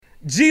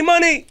G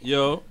Money.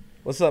 Yo.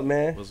 What's up,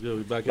 man? What's good?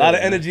 We back. A lot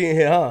of energy in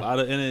here, huh? A lot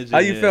of energy. How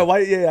you feel? Why?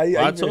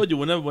 Yeah. I told you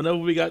whenever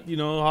we got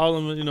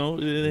Harlem,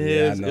 in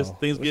here,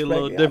 things get a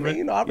little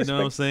different. I you respect. know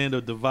what I'm saying?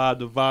 The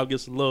vibe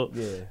gets a little.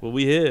 Yeah. Well,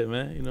 we here,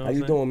 man. You know. How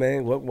you doing,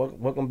 man?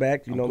 Welcome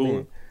back. You know what I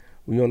mean?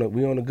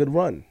 We on a good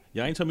run.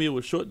 Yeah, I ain't tell me it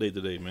was short day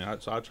today,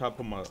 man. So I try to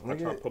put my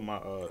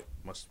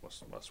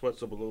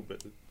sweats up a little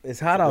bit.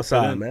 It's hot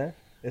outside, man.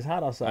 It's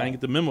hot outside. I ain't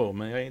get the memo,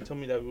 man. I ain't tell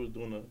me that we was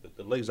doing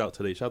the legs out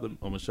today. Shout out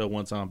to Michelle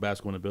one time,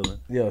 basketball in the building.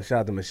 Yo,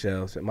 shout out to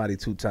Michelle. Mighty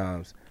 2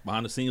 times.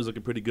 Behind the scenes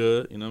looking pretty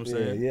good. You know what I'm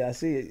saying? Yeah, I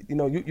see it.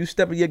 You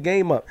stepping your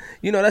game up.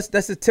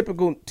 That's a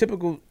typical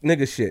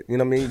nigga shit. You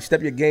know what I mean? You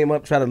step your game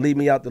up, try to leave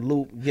me out the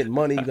loop, get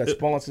money. You got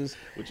sponsors.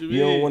 What you mean?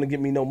 You don't want to give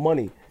me no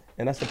money,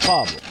 and that's the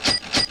problem.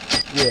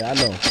 Yeah,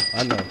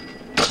 I know.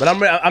 But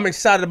I'm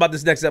excited about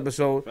this next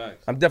episode.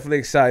 Facts. I'm definitely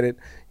excited.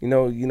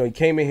 You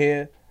came in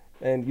here,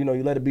 and you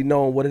let it be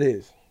known what it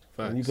is.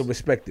 Facts. And you can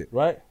respect it,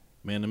 right?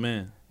 Man to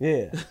man.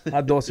 Yeah.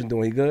 How Dawson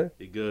doing? He good?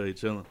 He good. He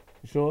chilling.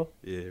 You sure?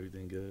 Yeah,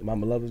 everything good.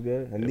 Mama Love is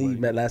good. And Need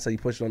met last time you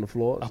pushed her on the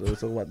floor. So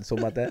talk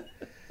about that.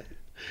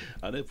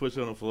 I didn't push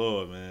her on the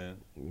floor, man.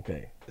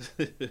 Okay.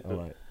 All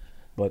right.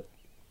 But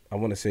I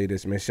want to say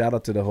this, man. Shout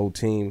out to the whole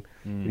team.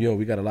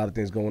 We got a lot of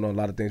things going on, a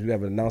lot of things. We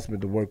have an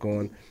announcement to work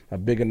on, a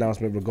big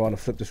announcement regarding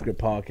the Flip the Script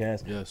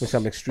podcast, which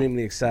I'm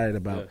extremely excited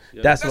about.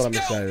 Yes. That's what I'm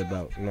excited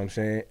about. You know what I'm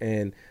saying?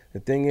 And the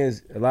thing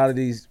is, a lot of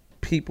these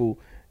people,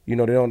 they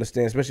don't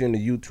understand, especially in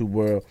the YouTube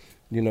world,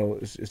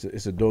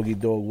 it's a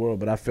dog-eat-dog world,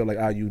 but I feel like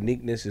our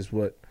uniqueness is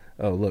what,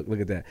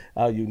 look at that.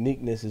 Our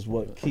uniqueness is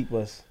what keep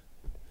us,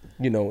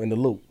 in the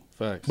loop.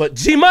 Facts. But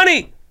G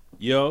Money!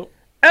 Yo.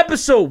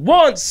 Episode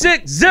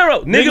 160.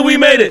 Nigga, we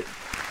made it.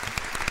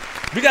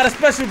 We got a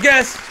special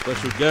guest.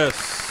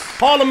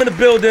 Harlem in the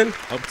building.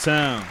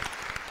 Uptown.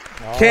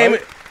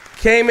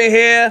 Came in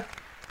here.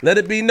 Let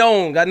it be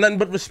known. Got nothing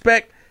but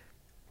respect.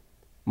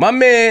 My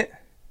man,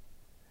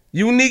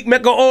 Unique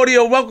Mecca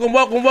Audio.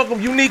 Welcome.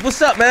 Unique,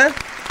 what's up, man?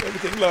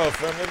 Everything love,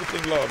 fam.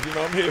 Everything love.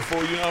 I'm here for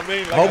you. You know what I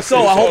mean? Like I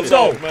hope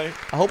so. Love, man.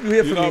 I hope you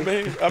hear from me. You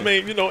know what I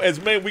mean?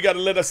 As men, we got to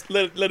let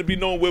it be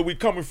known where we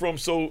coming from,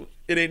 so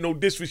it ain't no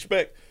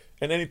disrespect.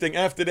 And anything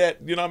after that,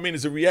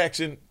 is a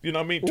reaction, to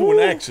an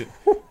action.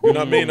 You know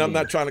what I mean? I'm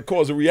not trying to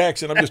cause a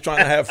reaction. I'm just trying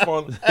to have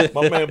fun.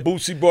 My man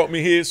Boosie brought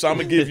me here, so I'm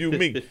going to give you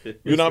me.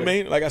 You know what I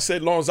mean? Like I said,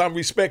 as long as I'm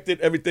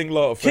respected, everything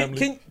love,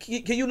 family.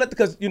 Can you let,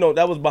 because,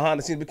 that was behind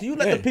the scenes, but can you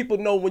let the people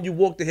know when you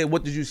walked in here,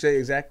 what did you say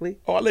exactly?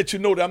 Oh, I'll let you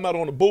know that I'm not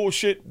on the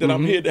bullshit, that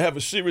I'm here to have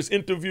a serious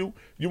interview.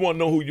 You want to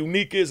know who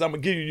Unique is? I'm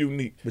going to give you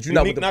Unique. But you're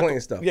not with the playing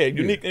stuff. Yeah,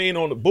 Unique ain't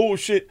on the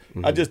bullshit.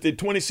 I just did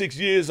 26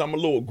 years. I'm a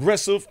little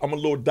aggressive. I'm a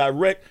little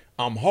direct.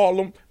 I'm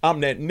Harlem.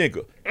 I'm that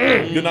nigga.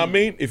 You know what I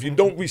mean? If you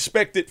don't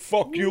respect it,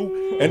 fuck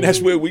you. And that's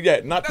where we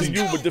at. Not to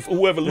you, but to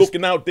whoever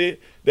looking out there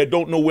that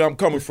don't know where I'm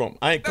coming from.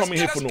 I ain't coming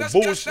here for no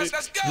bullshit.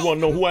 You want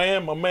to know who I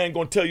am? My man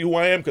going to tell you who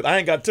I am, because I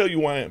ain't got to tell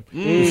you who I am.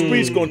 The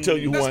streets going to tell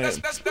you who I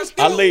am.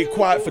 I laid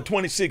quiet for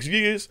 26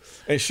 years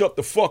and shut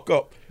the fuck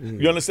up.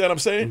 You understand what I'm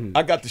saying?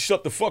 I got the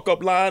shut the fuck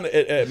up line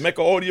at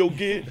Mecca Audio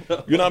Gear.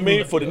 You know what I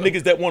mean? For the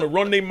niggas that want to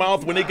run their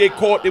mouth. When they get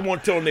caught, they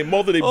want to tell their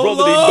mother, their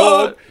brother, their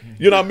dog.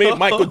 You know what I mean?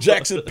 Michael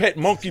Jackson, Pet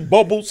Monkey,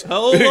 Bubbles. You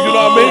know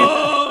what I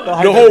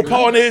mean? The whole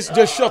point is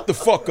just shut the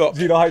fuck up.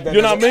 You know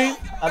what I mean?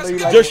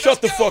 Just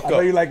shut the fuck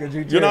up. You like it,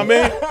 you know what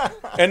I mean?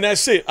 And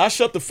that's it. I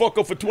shut the fuck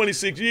up for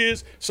 26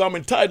 years, so I'm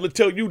entitled to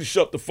tell you to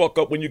shut the fuck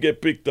up when you get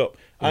picked up.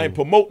 I ain't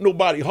promote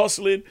nobody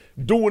hustling,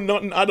 doing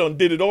nothing. I done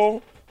did it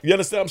all. You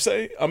understand what I'm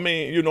saying? I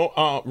mean,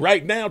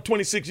 right now,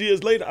 26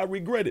 years later, I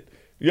regret it.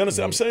 You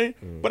understand what I'm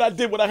saying? But I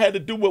did what I had to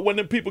do. But when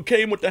them people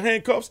came with the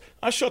handcuffs,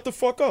 I shut the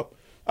fuck up.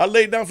 I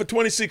laid down for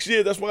 26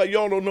 years. That's why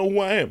y'all don't know who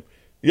I am.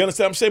 You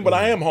understand what I'm saying? But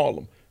I am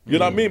Harlem. You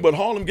know what I mean? But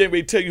Harlem getting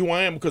ready to tell you who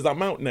I am because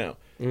I'm out now.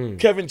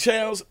 Kevin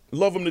Charles,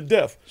 love him to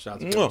death. Shout out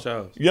to Kevin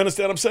Charles. You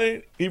understand what I'm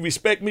saying? He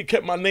respect me,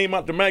 kept my name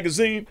out the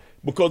magazine,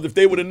 because if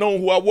they would have known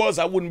who I was,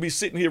 I wouldn't be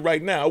sitting here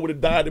right now. I would have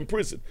died in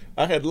prison.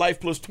 I had life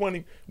plus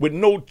 20 with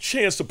no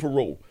chance of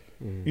parole.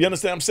 You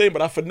understand what I'm saying?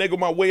 But I finagled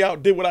my way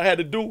out, did what I had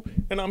to do,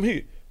 and I'm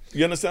here.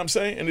 You understand what I'm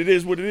saying? And it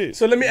is what it is.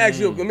 So let me ask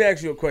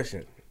you a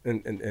question.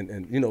 And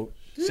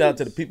shout out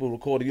to the people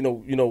recording.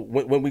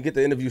 When we get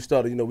the interview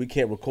started, we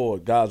can't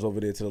record. Guys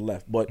over there to the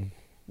left. But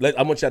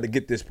I want y'all to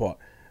get this part.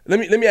 Let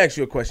me ask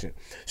you a question.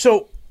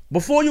 So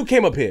before you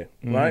came up here,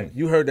 right?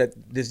 You heard that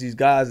there's these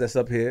guys that's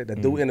up here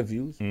that do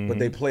interviews, but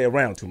they play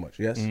around too much.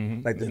 Yes.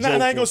 Like the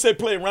I ain't gonna say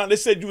play around. They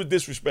said you was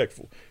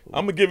disrespectful.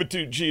 I'm gonna give it to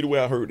you, G, the way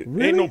I heard it.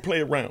 Really? Ain't no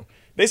play around.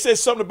 They said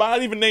something about, I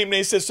didn't even name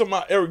names. They said something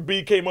about Eric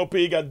B came up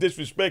here, he got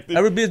disrespected.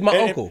 Eric B is my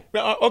uncle.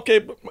 Okay,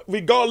 but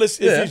regardless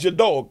if he's your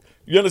dog,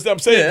 you understand what I'm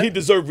saying? Yeah. He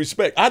deserves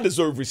respect. I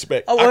deserve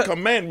respect. Oh, I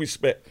command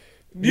respect.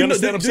 You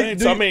understand what I'm saying?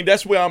 So I mean,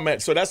 that's where I'm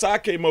at. So that's how I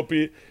came up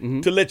here,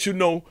 to let you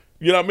know,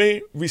 you know what I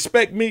mean?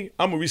 Respect me,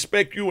 I'm going to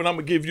respect you, and I'm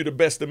going to give you the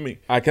best of me.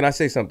 All right, can I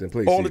say something,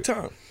 please? All the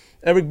time.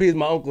 Eric B is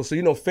my uncle, so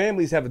you know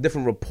families have a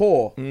different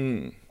rapport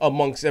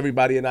amongst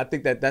everybody, and I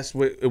think that's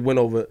where it went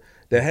over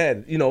the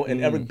head, you know.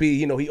 And Eric B,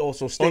 you know, he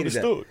also stated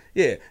Understood.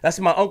 that. Yeah, that's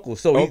my uncle,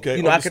 so Okay,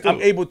 you know, understood.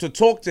 I'm able to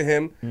talk to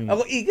him. I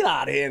go, get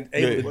out of here, and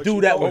able to But do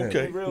you that know, with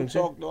okay. him. Real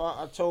talk though,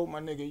 I told my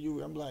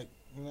nigga I'm like,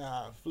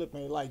 nah, Flip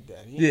ain't like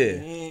that.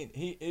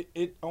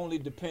 It only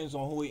depends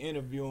on who he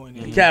interviewing.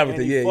 And Character,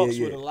 and he yeah, fucks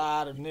yeah, with yeah. a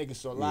lot of niggas,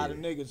 so a lot of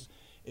niggas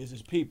is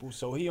his people.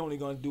 So he only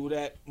gonna do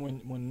that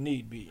when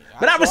need be.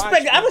 But I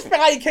respect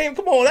how he came.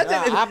 Come on,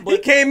 he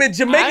but came in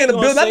Jamaica I ain't to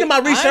gonna build. I did my I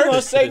ain't gonna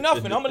research. say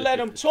nothing. I'm gonna let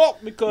him talk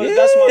because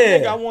that's my Yeah.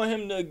 nigga. I want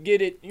him to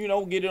get it,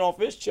 get it off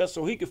his chest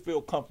so he can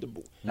feel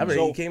comfortable. I mean,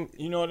 so, he came-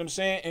 you know what I'm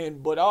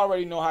saying? But I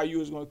already know how you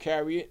was gonna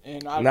carry it,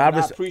 and I Nah, I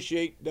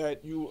appreciate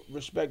that you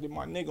respected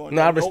my nigga. On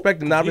No, I that note,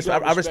 respect him. No, I 'cause he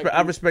gonna respect.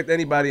 I you respect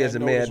anybody on as a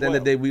that man. note At the end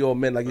of the day, we all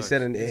men, like he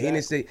said, and he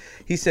didn't say.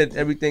 He said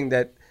everything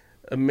that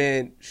a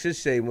man should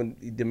say when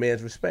he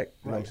demands respect.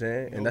 You know what I'm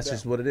saying? And No that's doubt.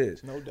 just what it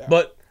is. No doubt.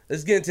 But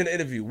let's get into the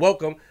interview.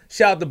 Welcome.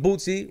 Shout out to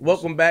Bootsy.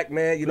 Welcome back,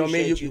 man. You know what I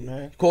mean? Appreciate you,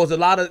 man. Caused a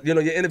lot of. You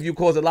know, your interview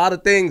caused a lot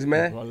of things,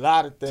 man. A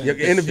lot of things. Your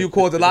interview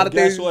caused a lot of But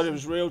guess things. what? It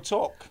was real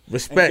talk.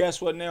 Respect. And guess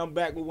what? Now I'm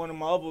back with one of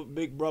my other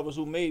big brothers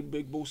who made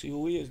Big Boosie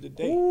who he is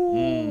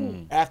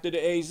today. After the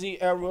AZ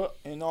era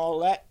and all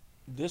that,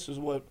 this is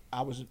what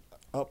I was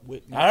up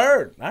with. I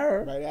heard.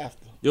 Right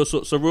after. Yo,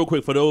 so real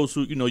quick, for those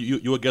who,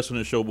 you were a guest on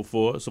the show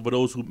before, so for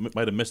those who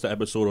might have missed the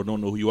episode or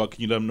don't know who you are, can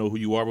you let them know who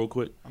you are real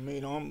quick? I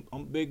mean,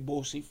 I'm Big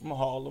Boosie from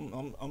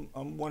Harlem.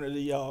 I'm one of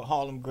the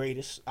Harlem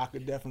greatest, I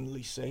could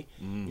definitely say.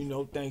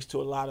 Thanks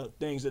to a lot of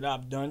things that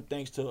I've done,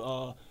 thanks to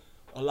a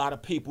lot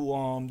of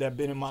people that have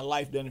been in my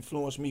life that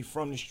influenced me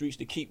from the streets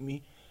to keep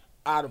me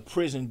out of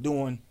prison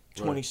doing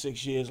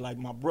 26 years like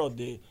my brother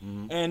did.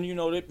 And,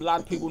 a lot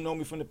of people know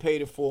me from the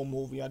Paid in Full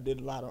movie. I did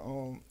a lot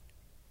of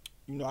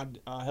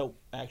I helped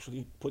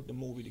actually put the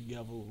movie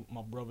together with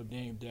my brother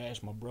Dame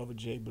Dash, my brother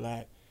Jay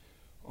Black.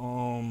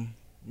 I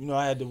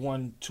had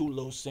the 2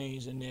 little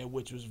scenes in there,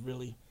 which was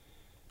really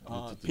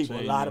a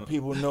lot of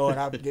people know it.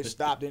 I get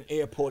stopped in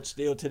airports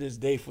still to this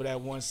day for that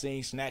one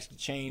scene. Snatched the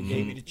chain,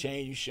 gave me the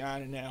chain, you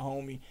shining that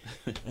homie,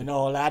 and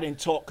all. I didn't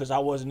talk because I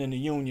wasn't in the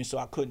union, so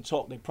I couldn't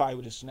talk. They probably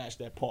would have snatched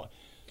that part.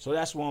 So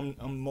that's what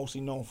I'm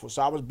mostly known for.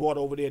 So I was brought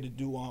over there to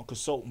do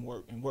consultant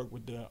work and work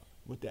with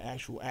the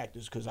actual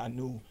actors because I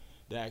knew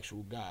the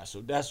actual guy. So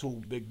that's who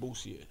Big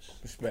Boosie is.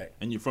 Respect.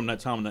 And you're from that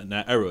time,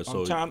 that era,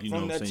 so From you know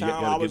what I'm that saying.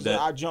 time,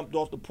 I jumped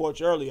off the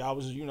porch early. I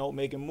was,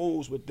 making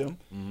moves with them,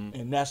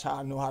 and that's how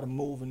I know how to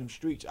move in them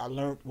streets. I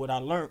learned what I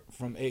learned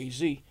from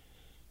AZ,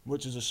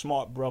 which is a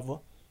smart brother.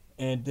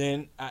 And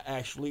then I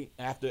actually,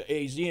 after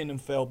AZ and them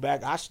fell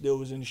back, I still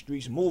was in the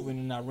streets moving,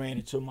 and I ran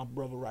into my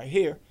brother right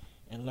here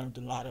and learned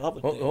a lot of other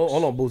things.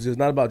 Hold on, Bootsy. It's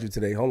not about you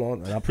today. Hold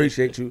on. And I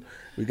appreciate you.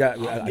 We got.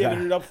 I'm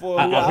giving it up for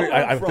who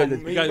I learned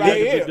from. He got- right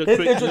you here. got- His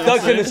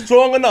introduction is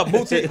strong enough,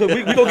 Bootsy.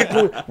 We gonna get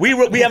through. We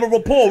have a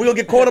rapport. We gonna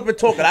get caught up in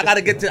talking. I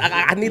gotta get to.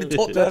 I need to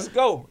talk to. Let's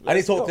go. I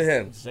need to talk Let's to go.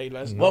 him. Say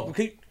let's go.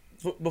 Welcome.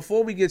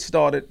 Before we get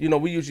started,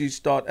 we usually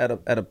start at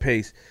a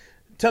pace.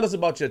 Tell us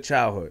about your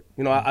childhood.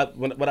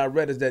 What I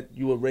read is that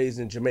you were raised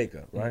in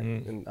Jamaica, right?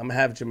 And I'm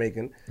half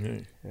Jamaican,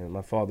 and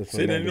my father's from.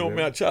 Say that you know me, I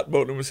Mandeville. chat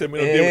about them and say me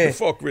don't deal with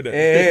the fuck with that.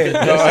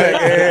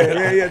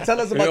 Yeah. Tell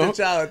us about You know? your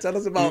childhood. Tell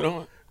us about You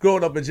know?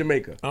 growing up in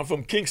Jamaica. I'm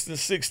from Kingston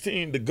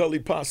 16, the Gully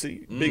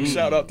Posse. Big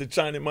shout out to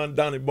Chinaman,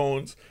 Donnie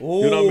Bones.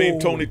 You know what I mean?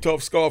 Tony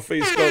Tough,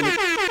 Scarface Scully.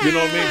 You know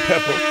what I mean?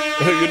 Pepper.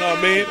 You know what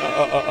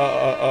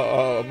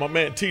I mean? My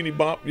man Teeny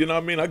Bop. You know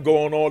what I mean? I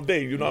go on all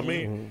day. You know what I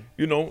mean?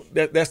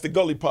 That's the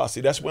Gully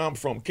Posse. That's where I'm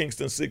from,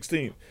 Kingston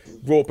 16.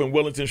 Grew up in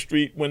Wellington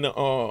Street when the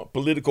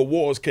political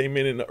wars came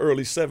in the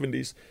early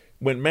 70s,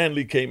 when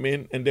Manley came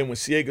in, and then when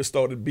Siega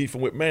started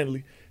beefing with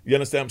Manley. You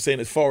understand what I'm saying?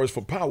 As far as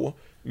for power,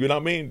 you know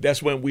what I mean?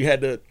 That's when we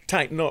had to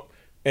tighten up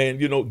and,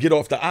 get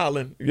off the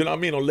island, you know what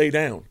I mean, or lay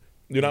down.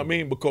 You know what I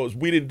mean? Because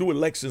we didn't do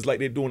elections like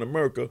they do in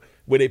America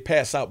where they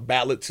pass out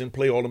ballots and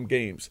play all them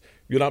games.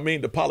 You know what I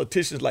mean? The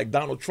politicians like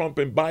Donald Trump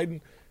and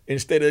Biden,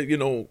 instead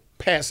of,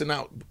 passing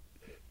out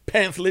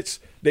pamphlets,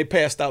 they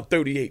passed out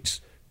 38s.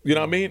 You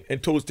know what I mean?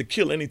 And told us to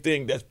kill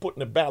anything that's putting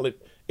the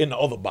ballot in the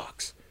other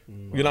box. You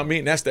know what I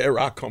mean? That's the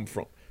era I come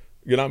from.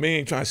 You know what I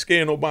mean? Trying to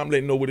scare nobody, let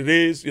them know what it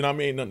is. You know what I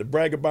mean? Nothing to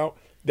brag about.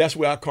 That's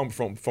where I come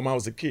from I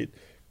was a kid.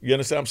 You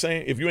understand what I'm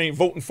saying? If you ain't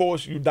voting for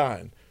us, you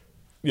dying.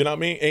 You know what I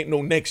mean? Ain't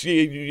no next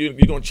year you're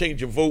going to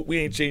change your vote. We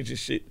ain't changing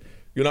shit.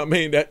 You know what I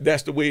mean?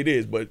 That's the way it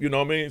is. But you know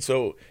what I mean?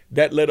 So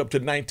that led up to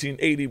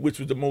 1980, which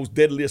was the most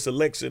deadliest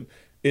election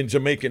in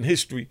Jamaican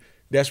history.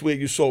 That's where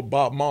you saw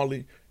Bob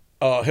Marley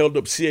held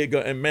up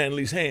Siega and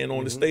Manley's hand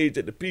on the stage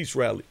at the peace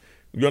rally.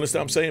 You understand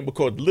what I'm saying?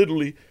 Because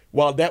literally,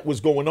 while that was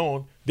going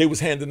on, they was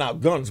handing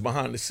out guns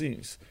behind the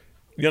scenes.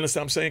 You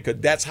understand what I'm saying?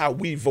 Because that's how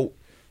we vote.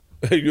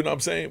 You know what I'm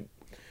saying?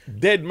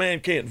 Dead man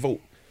can't vote.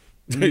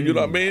 You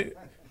know what I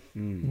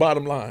mean?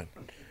 Bottom line.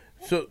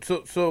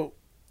 So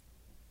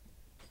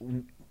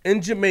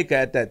in Jamaica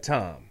at that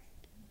time,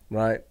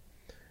 right?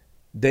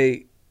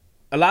 A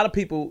lot of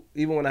people,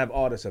 even when I have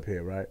artists up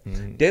here, right?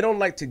 They don't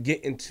like to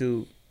get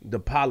into the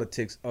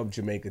politics of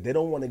Jamaica. They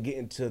don't want to get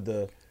into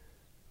the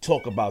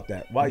talk about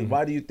that?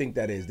 Why do you think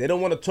that is? They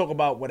don't want to talk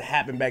about what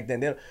happened back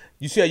then.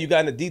 You see how you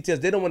got into details?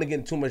 They don't want to get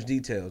into too much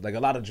details. Like a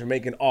lot of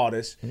Jamaican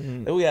artists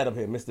that we had up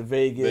here, Mr.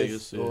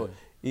 Vegas or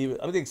even,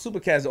 I think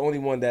Supercat's the only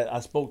one that I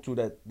spoke to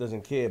that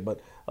doesn't care. But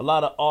a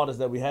lot of artists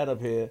that we had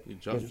up here.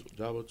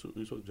 Jabba too?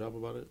 You spoke to Jabba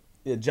about it?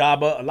 Yeah,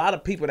 Jabba. A lot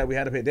of people that we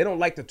had up here, they don't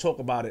like to talk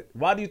about it.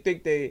 Why do you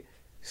think they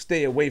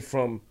stay away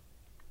from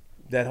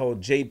that whole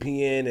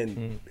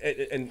JPN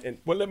and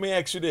Well, let me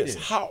ask you this.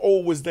 How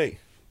old was they?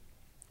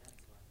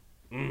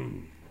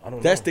 I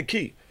don't That's know. the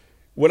key.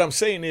 What I'm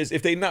saying is,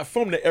 if they're not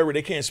from the era,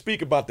 they can't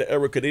speak about the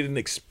era because they didn't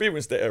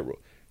experience the era.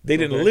 They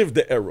didn't live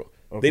the era.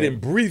 They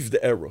didn't breathe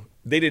the era.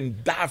 They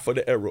didn't die for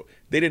the era.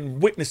 They didn't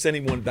witness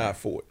anyone die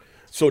for it.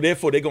 So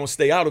therefore, they're going to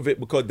stay out of it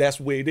because that's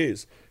where it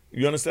is.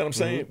 You understand what I'm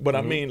saying? But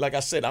I mean, like I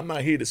said, I'm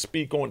not here to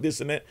speak on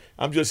this and that.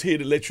 I'm just here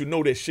to let you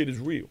know that shit is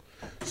real.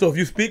 So if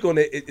you speak on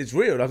it, it's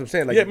real. That's what I'm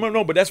saying. Like, Yeah,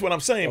 no, but that's what I'm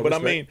saying. Oh, but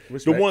respect, I mean,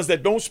 respect. the ones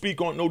that don't speak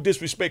on, no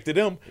disrespect to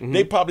them,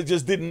 they probably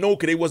just didn't know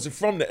because they wasn't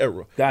from the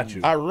era. Got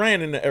you. I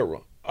ran in the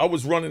era. I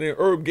was running in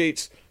Herb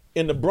Gates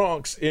in the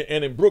Bronx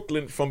and in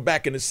Brooklyn from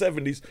back in the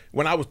 70s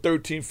when I was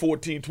 13,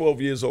 14, 12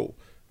 years old.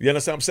 You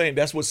understand what I'm saying?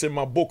 That's what's in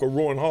my book of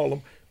Raw in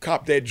Harlem.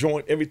 Cop that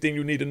joint. Everything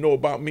you need to know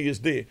about me is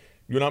there.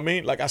 You know what I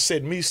mean? Like I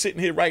said, me sitting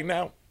here right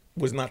now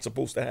was not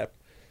supposed to happen.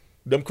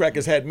 Them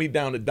crackers had me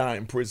down to die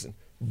in prison.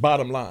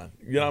 Bottom line.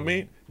 You know what I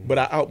mean? But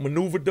I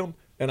outmaneuvered them,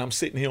 and I'm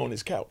sitting here on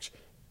this couch.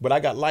 But I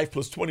got life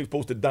plus 20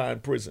 supposed to die in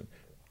prison.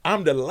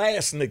 I'm the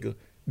last nigga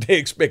they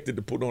expected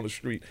to put on the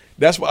street.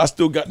 That's why I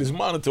still got this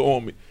monitor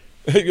on me.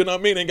 You know what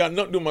I mean? Ain't got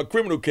nothing to do with my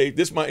criminal case.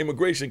 This is my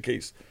immigration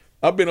case.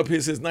 I've been up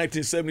here since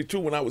 1972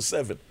 when I was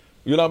 7.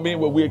 You know what I mean?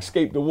 Where we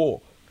escaped the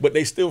war. But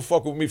they still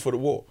fuck with me for the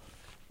war.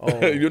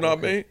 You know what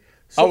I mean?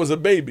 I was a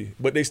baby,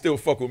 but they still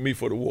fuck with me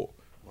for the war.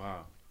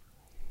 Wow.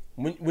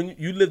 when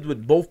you lived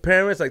with both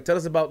parents, like tell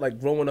us about like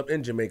growing up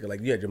in Jamaica.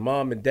 Like you had your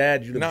mom and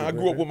dad. You lived Nah, I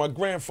grew up with my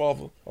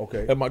grandfather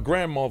and my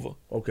grandmother.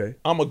 Okay.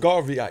 I'm a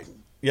Garveyite.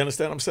 You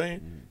understand what I'm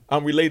saying?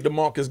 I'm related to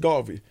Marcus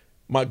Garvey.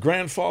 My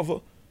grandfather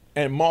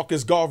and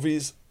Marcus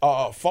Garvey's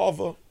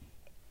father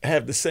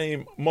have the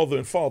same mother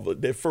and father.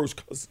 They're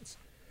first cousins.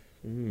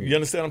 You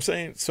understand what I'm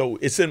saying? So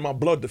it's in my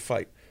blood to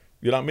fight.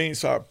 You know what I mean?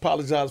 So I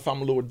apologize if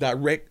I'm a little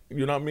direct,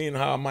 you know what I mean,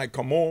 how I might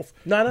come off.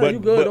 No, you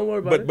good. Don't worry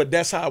about it. But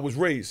that's how I was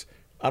raised.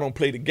 I don't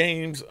play the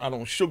games. I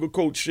don't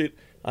sugarcoat shit.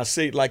 I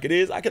say it like it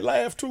is. I can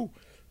laugh too.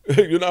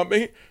 You know what I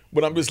mean?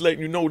 But I'm just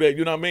letting you know that,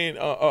 you know what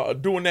I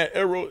mean, during that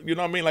era, you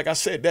know what I mean? Like I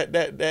said,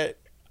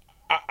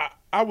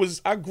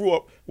 I grew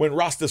up when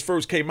Rastas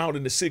first came out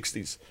in the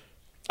 60s.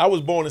 I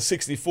was born in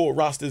 64.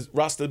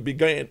 Rasta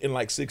began in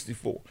like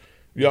 64.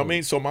 You know what I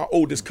mean? So my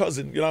oldest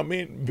cousin, you know what I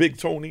mean? Big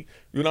Tony,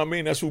 you know what I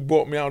mean? That's who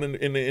brought me out in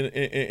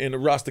the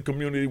Rasta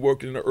community,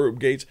 working in the Herb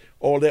Gates.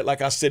 All that,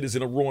 like I said, is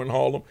in a Raw in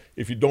Harlem.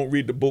 If you don't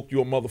read the book,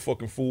 you're a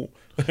motherfucking fool.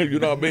 You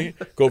know what I mean?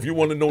 Because if you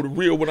want to know the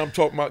real what I'm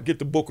talking about, get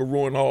the book of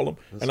Raw in Harlem.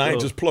 And I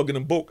ain't just plugging a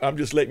book. I'm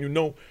just letting you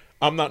know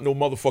I'm not no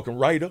motherfucking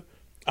writer.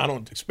 I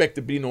don't expect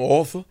to be no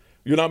author.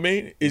 You know what I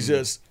mean? It's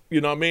just, you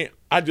know what I mean?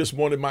 I just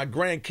wanted my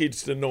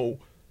grandkids to know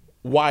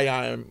why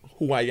I am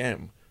who I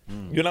am.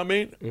 You know what I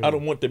mean? I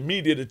don't want the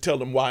media to tell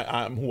them why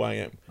I am who I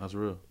am. That's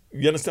real.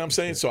 You understand what I'm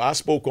saying? So I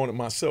spoke on it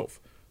myself.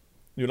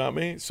 You know what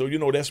I mean? So, you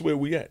know, that's where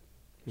we at.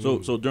 So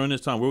during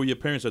this time, where were your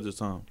parents at this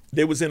time?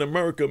 They was in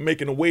America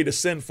making a way to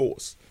send for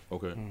us.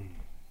 Okay.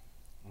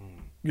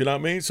 You know what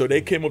I mean? So they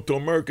came up to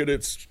America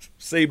to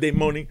save their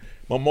money.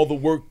 My mother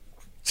worked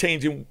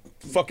changing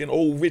fucking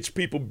old rich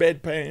people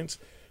bedpans.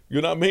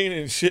 You know what I mean?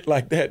 And shit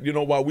like that, you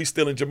know, while we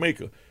still in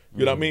Jamaica.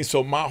 You know what I mean?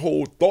 So my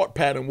whole thought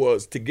pattern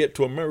was to get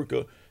to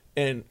America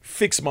and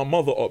fix my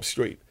mother up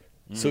straight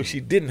so she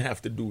didn't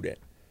have to do that.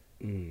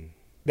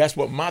 That's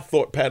what my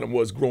thought pattern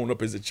was growing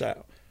up as a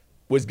child,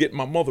 was getting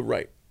my mother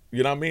right.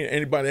 You know what I mean?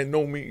 Anybody that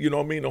know me, you know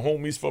what I mean, the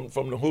homies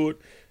from the hood,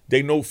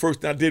 they know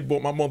first thing I did,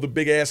 bought my mother a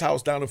big-ass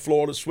house down in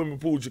Florida, swimming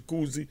pool,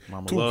 jacuzzi,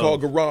 Mama two-car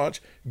love. garage,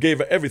 gave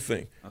her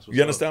everything. That's what's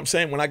You understand up. what I'm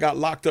saying? When I got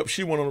locked up,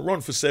 she went on a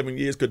run for 7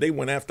 years because they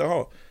went after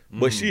her.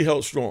 But she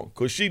held strong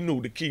because she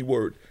knew the key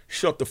word,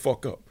 shut the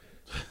fuck up.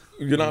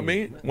 You know what I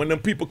mean? When them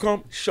people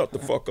come, shut the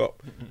fuck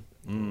up.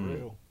 You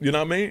know what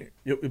I mean?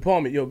 Yo,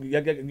 Palmer, you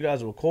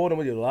guys are recording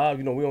with you live.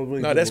 You know we don't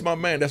really. No, that's my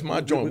man. That's my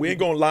joint. We ain't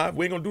going live.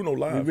 We ain't going to do no We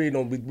live.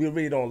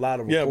 really don't lie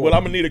to record. Yeah, well,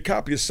 I'm going to need a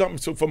copy of something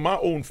so for my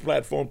own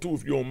platform, too,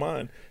 if you don't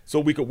mind, so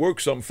we could work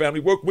something. Family,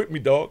 work with me,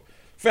 dog.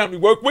 Family,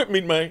 work with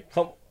me, man.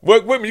 Come-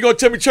 Work with me. You going to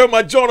tell me turn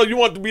my joint or you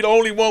want to be the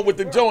only one with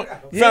the joint?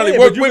 Family, Yeah,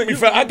 work but with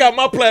me. I got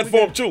my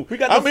platform, too. we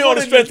got I'm the here on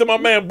the footage. strength of my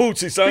man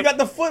Bootsy, son. We got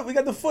the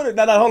footage.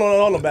 No,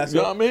 hold on, Bass. You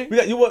know what I mean? We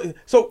got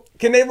so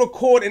can they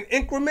record in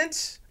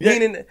increments? Yeah.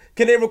 Meaning,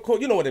 can they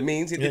record? You know what it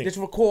means. Yeah. Just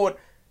record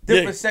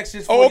different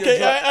sections. For Oh, okay.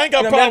 your joint. I ain't got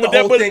You know problem what with I mean? that,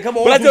 The whole thing. Come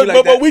on, but, don't do me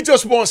like but that. we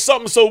just want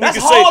something so That's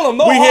we can say Harlem,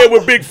 no we Harlem. here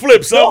with Big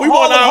Flips. Huh? Don't We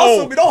want Harlem our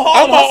hustle own. me. Don't I'm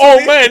Harlem my hustle own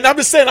me. man. I'm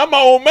just saying, I'm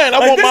my own man. I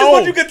Like, want this my is own.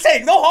 what you can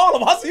take. No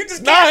Harlem hustle. You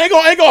just Nah, can't.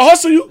 I ain't gonna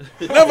hustle you.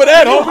 Never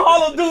that, homie.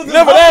 Harlem dudes is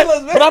Never that.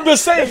 hustlers, man. But I'm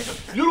just saying,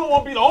 you don't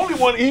want to be the only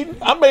one eating.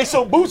 I made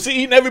some Bootsy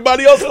eating,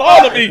 everybody else in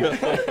Harlem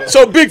eating.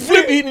 So Big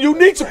Flip eating,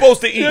 Unique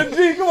supposed to eat. Yeah,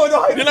 G, come on,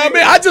 don't You know what I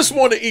mean? I just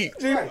want to eat.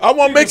 I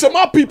want to make some of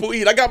my people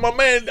eat. I got my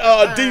man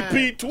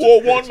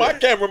DP201, my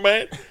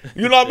cameraman.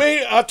 You know what I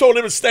mean? I told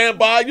him to stand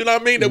by. You know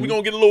what I mean? That we're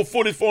going to get a little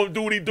footage for him,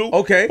 do what he do.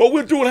 Okay. But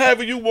we're doing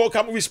however you want.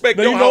 I'm going to respect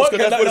No, your you know house what?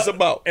 because that's what it's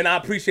about. And I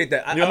appreciate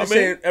that. You know I'm what just I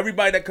mean? saying,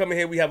 everybody that come in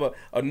here, we have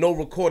a no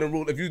recording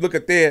rule. If you look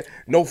at there,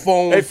 no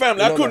phone. Hey,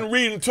 family, you I know couldn't that.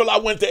 read until I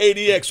went to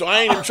ADX, so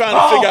I ain't even trying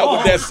to figure out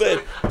what that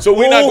said. So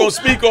we're not going to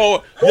speak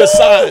on your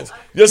signs.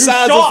 Your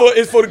signs sharp.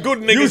 is for the good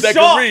niggas You that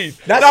sharp. can read.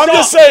 That's Now, I'm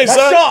just sharp. saying, That's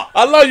son. sharp.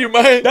 I love you,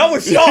 man. That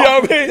was You know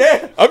sharp. what I mean?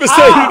 Yeah. I'm just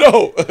saying, you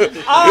know.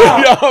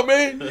 You know what I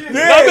mean?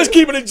 Yeah. I'm just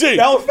keeping it G.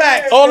 That was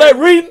facts. All that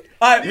reading.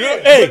 All right, You know,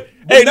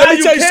 but hey, now let me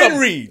you tell you can something.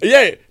 read.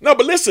 Yeah, no,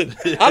 but listen,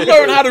 I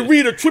learned how to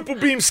read a triple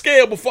beam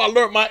scale before I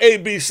learned my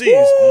ABCs.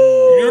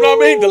 You know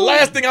what I mean? The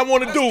last thing I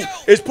want to do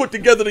is put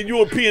together the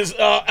European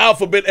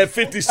alphabet at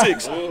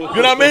 56. You know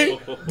what I mean?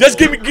 Just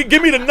give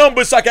me the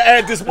numbers so I can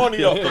add this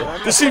money up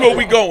to see where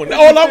we going.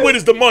 All I'm with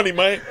is the money,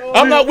 man.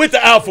 I'm not with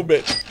the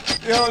alphabet.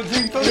 Yo,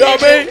 G, You know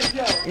what I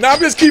mean? Now I'm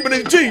just keeping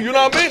it G. You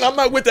know what I mean? I'm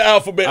not with the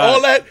alphabet.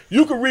 All that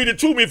you can read it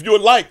to me if you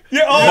would like. Yeah,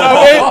 You know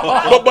what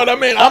I mean? But I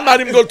mean, I'm not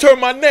even gonna turn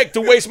my neck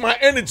to waste my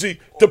energy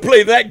to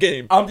play that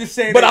game. I'm just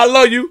saying. But that- I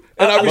love you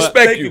and I Thank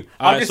respect you.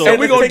 I'm just so- saying, And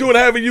we're let's gonna take- do it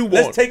however you want.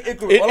 Let's take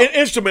inquiry. In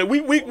instrument. We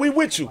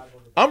with you.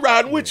 I'm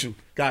riding with you.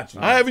 Got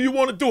you. However you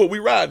want to do it, we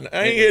riding.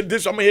 I ain't here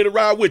this. I'm here to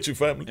ride with you,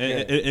 family.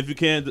 And if you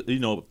can,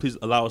 please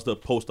allow us to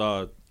post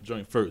our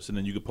joint first, and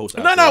then you can post.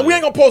 No, after we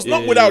ain't gonna post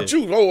nothing without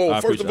you. I Oh,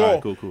 first appreciate of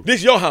it. all, Cool.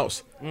 this your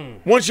house.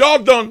 Once y'all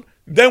done,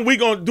 then we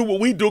gonna do what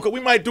we do, because we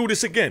might do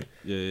this again.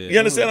 Yeah. You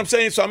understand what I'm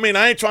saying? So I mean,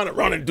 I ain't trying to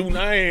run and do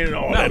nothing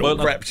all that old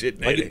but crap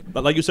shit.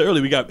 Like you said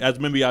earlier, we got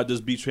I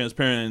just be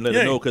transparent and let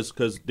Yeah. it know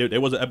because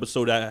there was an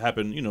episode that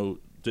happened,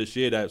 this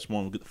year that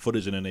someone get the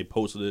footage and then they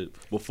posted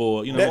it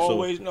before, That- so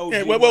Always know.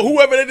 Yeah, G. well,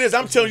 whoever it is,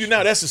 I'm telling you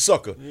now, that's a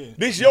sucker.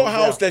 This your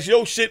house, that's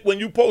your shit. When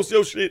you post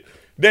your shit,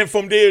 then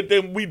from there,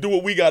 then we do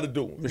what we got to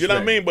do. You know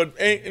what I mean? But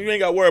you ain't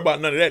got to worry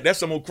about none of that. That's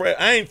some old crap.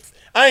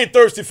 I ain't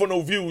thirsty for no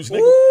views, nigga.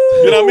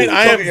 You know what I mean?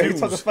 I am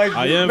views.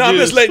 I am. No, I'm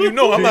views. just letting you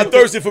know I'm not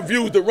thirsty for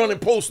views to run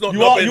and post nothing.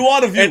 You are- up you are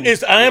the view.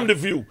 and I am the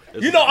view.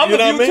 You know, I'm You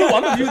the know view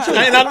what I mean? too. I'm the view too.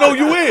 And I know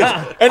you is.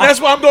 And that's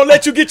why I'm going to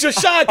let you get your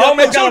shine. 'Cause I I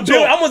met your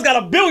joint. almost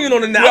got a billion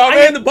on it now. You know what I I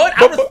ain't in mean? the butt.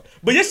 But-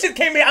 But your shit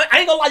came in. I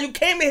ain't gonna lie. You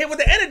came in here with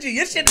the energy.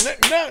 Your shit is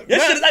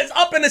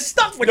up and it's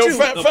stuck with No, you.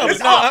 family,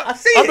 It's up. I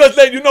see I'm it. just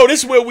letting you know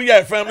this is where we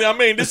at, family. I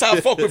mean, this how I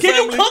fuck with Can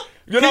you family. cook?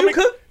 You know Can what I you mean?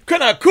 cook?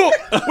 Can I cook?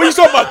 What you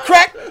talking about,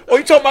 crack? Or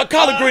you talking about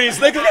collard greens,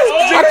 nigga?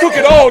 I cook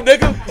it all,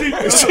 nigga.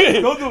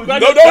 Shit. Don't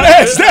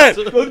ask that.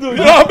 You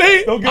know what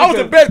I mean? I was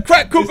the best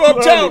crack cooker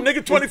uptown,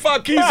 nigga.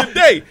 25 keys a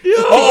day.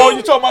 Oh,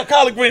 you talking about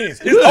collard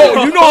greens?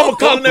 Oh, you know I'm a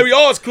culinary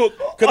arts cook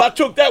because I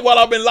took that while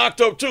I've been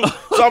locked up too.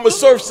 So I'm a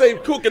surf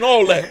safe cook and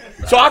all that.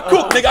 So I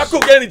cook, nigga. I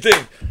cook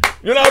anything.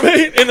 You know what I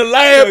mean? In the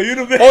lab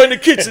or in the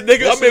kitchen,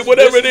 nigga. I mean,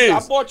 whatever it is.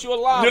 I bought you a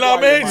live. You know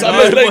what I mean? So I'm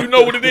just letting you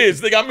know what it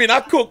is, nigga. I mean, I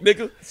cook,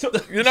 nigga.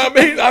 You know what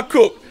I mean? I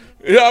cook.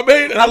 You know what I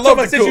mean? And I love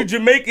to Since you cook.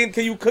 Jamaican,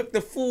 can you cook the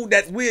food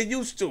that we're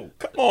used to?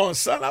 Come on,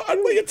 son.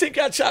 Where you think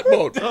I chat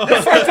about? The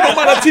first thing I'm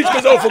gonna teach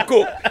is how to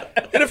cook.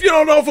 And if you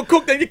don't know how to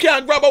cook, then you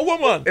can't grab a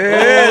woman. You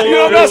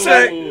know what I'm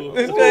saying?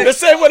 The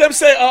same way them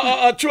say,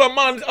 true a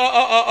man,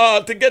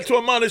 to get to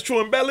a man is true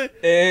in belly.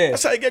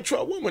 That's how you get to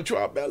a woman, true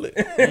our belly.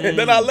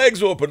 Then our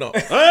legs open up.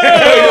 You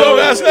know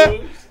what I'm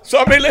saying? So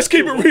I mean, let's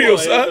keep it real,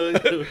 son.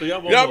 You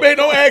know what I mean?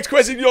 Don't ask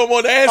questions you don't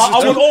want the answers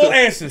I to. want all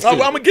answers. I'm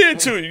gonna get it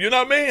to you. You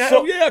know what I mean?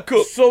 Hell yeah, I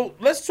cook. So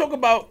let's talk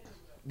about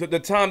the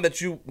time that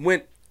you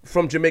went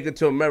from Jamaica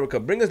to America.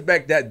 Bring us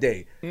back that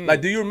day.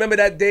 Like, do you remember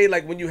that day,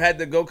 like when you had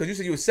to go? Because you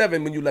said you were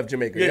 7 when you left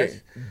Jamaica. Yeah.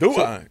 Yes? Do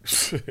So, I?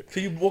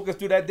 Can you walk us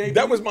through that day?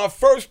 That was my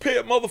first pair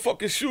of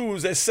motherfucking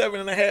shoes at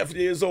 7.5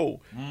 years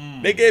old.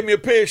 They gave me a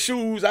pair of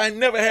shoes. I ain't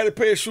never had a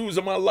pair of shoes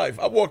in my life.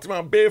 I walked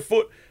around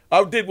barefoot.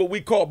 I did what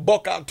we call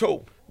buck our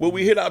toe, where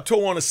we hit our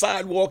toe on the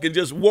sidewalk and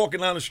just walking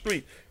down the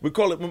street. We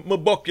call it my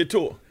buck your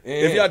toe.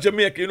 If y'all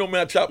Jamaican, you know me,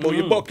 I chop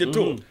you buck your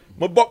toe.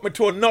 My buck me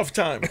to enough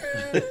time.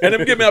 And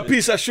them give me a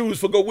piece of shoes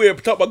for go wear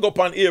top I go up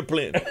on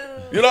airplane.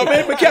 You know what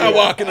I mean? I can't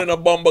walk in a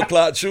bumper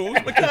clot shoes.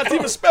 I can't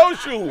even spell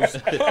shoes.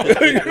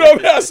 You know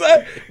what I'm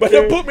saying? But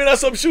they put me in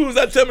some shoes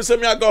that tell me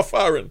something I got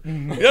foreign.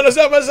 You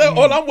understand what I'm saying?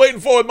 All I'm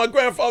waiting for is my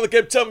grandfather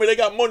kept telling me they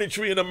got money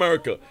tree in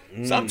America.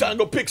 So I'm trying to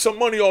go pick some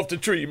money off the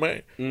tree,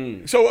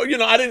 man. So, you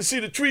know, I didn't see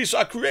the tree, so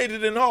I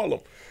created it in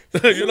Harlem.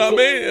 You know what I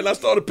mean? And I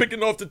started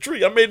picking off the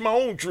tree. I made my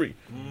own tree.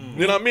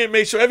 You know what I mean?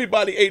 Made sure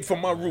everybody ate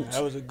from my roots.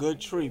 That was a good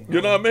tree, bro.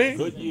 You know what I mean?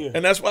 Good year.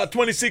 And that's why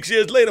 26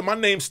 years later, my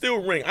name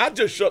still ring. I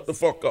just shut the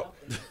fuck up.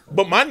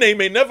 But my name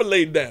ain't never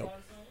laid down.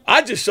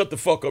 I just shut the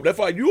fuck up. That's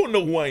why you don't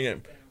know who I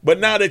am. But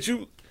now that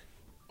you,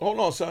 hold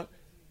on, son.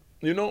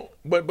 You know,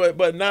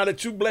 but now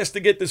that you blessed to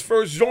get this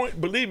first joint,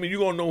 believe me,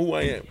 you're gonna know who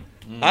I am.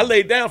 I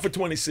laid down for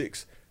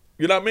 26.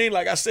 You know what I mean?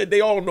 Like I said,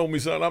 they all know me,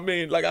 son. I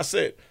mean, like I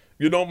said,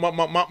 you know,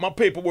 my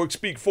paperwork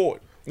speak for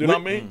it. You know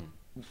what I mean?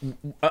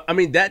 I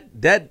mean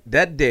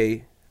that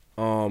day,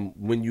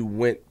 when you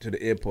went to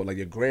the airport, like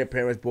your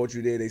grandparents brought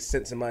you there, they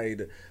sent somebody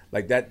to,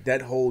 like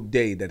that whole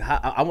day.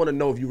 I want to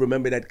know if you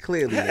remember that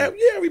clearly. Hell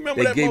yeah, I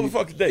remember that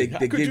motherfucking day. How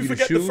could you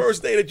forget the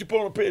first day that you put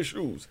on a pair of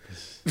shoes?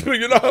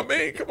 You know what I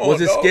mean? Come on, was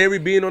it dog. scary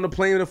being on the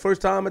plane the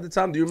first time at the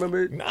time? Do you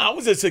remember it? Nah, I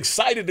was just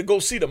excited to go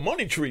see the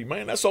money tree,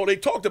 man. That's all they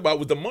talked about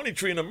was the money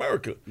tree in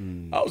America.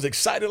 I was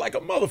excited like a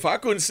motherfucker. I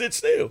couldn't sit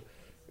still.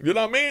 You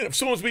know what I mean? As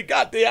soon as we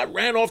got there, I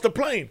ran off the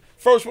plane.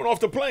 First one off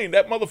the plane.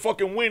 That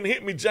motherfucking wind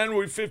hit me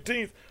January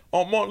 15th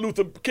on Martin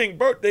Luther King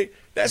birthday.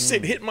 That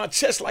shit hit my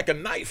chest like a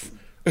knife.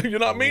 You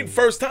know what I mean?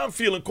 First time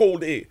feeling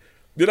cold air.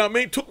 You know what I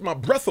mean? Took my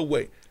breath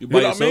away. You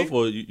by know yourself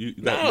what I mean? or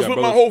you I was with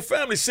my whole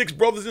family, 6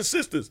 brothers and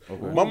sisters.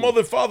 Okay. My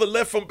mother and father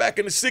left from back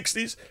in the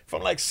 60s,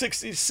 from like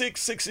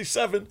 66,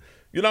 67,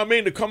 you know what I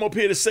mean, to come up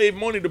here to save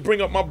money to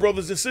bring up my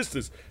brothers and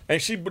sisters. And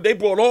they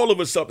brought all of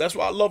us up. That's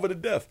why I love her to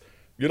death.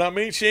 You know what I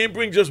mean? She ain't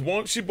bring just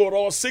one. She brought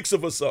all 6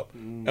 of us up.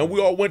 And we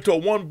all went to a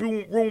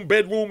one-room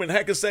bedroom in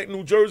Hackensack,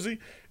 New Jersey.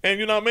 And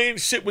you know what I mean?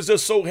 Shit was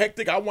just so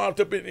hectic. I wound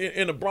up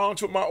in the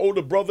Bronx with my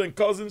older brother and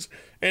cousins,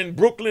 and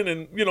Brooklyn,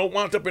 and, you know,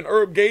 wound up in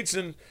Herb Gates,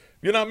 and,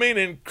 you know what I mean,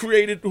 and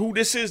created who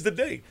this is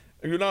today.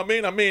 You know what I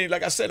mean? I mean,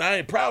 like I said, I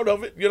ain't proud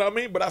of it, you know what I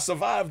mean? But I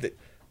survived it.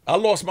 I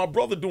lost my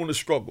brother during the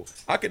struggle.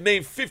 I could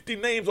name 50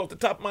 names off the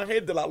top of my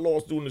head that I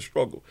lost during the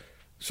struggle.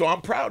 So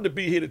I'm proud to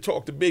be here to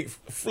talk to Big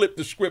Flip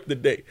the Script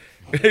today.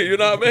 You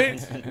know what I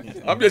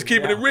mean? I'm just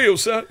keeping it real,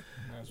 son.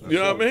 You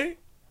know what I mean?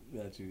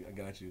 I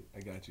got you.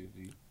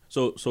 G.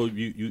 So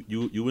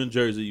you in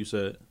Jersey, you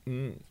said,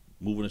 moving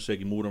and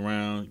shaking, moving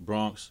around,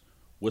 Bronx.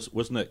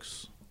 What's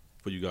next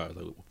for you guys?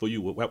 Like, for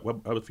you,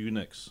 what for you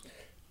next?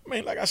 I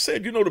mean, like I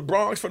said, you know, the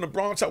Bronx. From the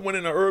Bronx, I went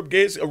into Herb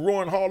Gates.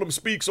 Roy and Harlem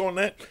speaks on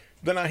that.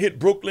 Then I hit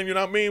Brooklyn, you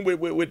know what I mean,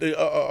 with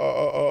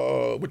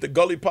the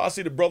Gully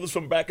Posse, the brothers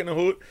from back in the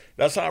hood.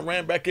 That's how I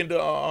ran back into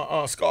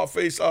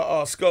Scarface,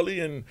 Scully,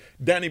 and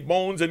Danny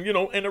Bones, and, you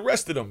know, and the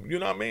rest of them. You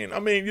know what I mean?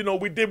 I mean, you know,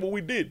 we did what we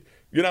did.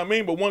 You know what I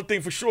mean? But one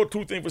thing for sure,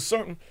 two things for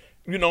certain,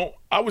 you know,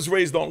 I was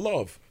raised on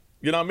love.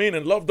 You know what I mean?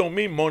 And love don't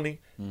mean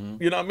money.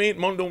 You know what I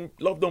mean?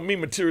 Love don't mean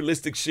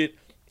materialistic shit.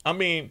 I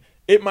mean,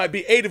 it might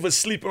be 8 of us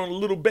sleeping on a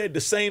little bed,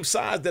 the same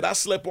size that I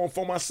slept on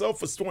for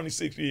myself for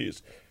 26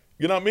 years.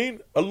 You know what I mean?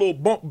 A little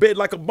bunk bed,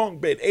 like a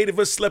bunk bed. 8 of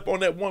us slept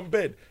on that one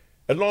bed.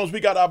 As long as we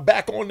got our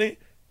back on it,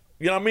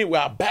 you know what I mean? Where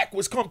our back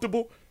was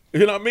comfortable.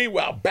 You know what I mean?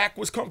 Where our back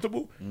was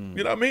comfortable. You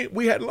know what I mean?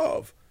 We had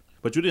love.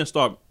 But you didn't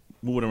start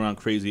moving around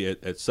crazy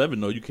at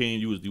 7 though. You came.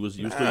 You was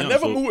still young. I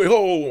never moved.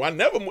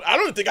 I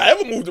don't think I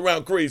ever moved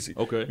around crazy.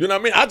 Okay. You know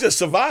what I mean? I just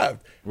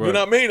survived. Right. You know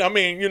what I mean? I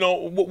mean, you know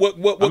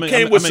what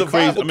came with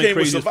survival.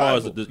 Crazy as far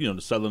as the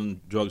selling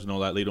drugs and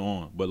all that later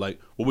on. But like,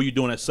 what were you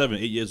doing at 7,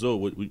 8 years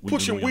old?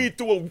 Pushing weed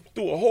through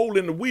a hole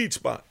in the weed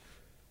spot.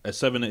 At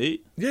 7 and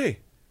 8? Yeah.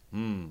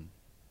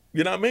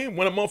 You know what I mean?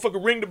 When a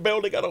motherfucker ring the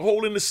bell, they got a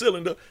hole in the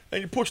cylinder,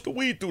 and you push the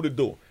weed through the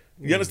door.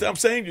 You understand what I'm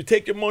saying? You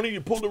take your money,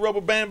 you pull the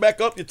rubber band back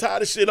up, you tie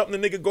the shit up,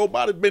 and the nigga go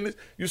about his business.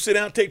 You sit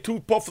down, take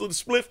 2 puffs of the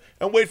spliff,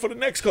 and wait for the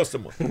next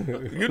customer.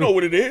 You know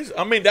what it is.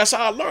 I mean, that's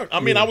how I learned. I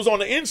mean, I was on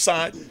the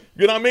inside,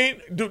 you know what I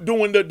mean?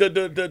 Doing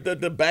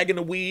the bagging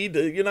the weed,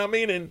 you know what I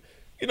mean? And,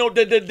 you know,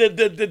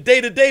 the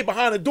day-to-day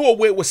behind the door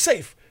where it was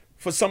safe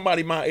for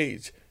somebody my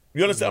age.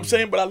 You understand what I'm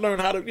saying? But I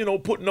learned how to, you know,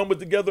 put numbers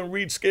together and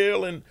read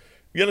scale, and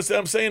you understand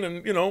what I'm saying?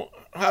 And, you know,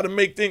 how to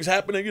make things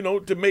happen and, you know,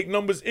 to make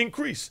numbers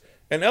increase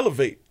and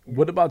elevate.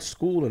 What about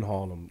school in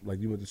Harlem? Like,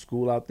 you went to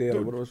school out there?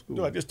 Dude, what about school?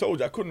 Dude, I just told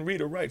you I couldn't read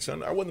or write,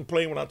 son. I wasn't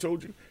playing when I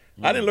told you.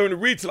 I didn't learn to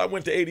read till I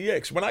went to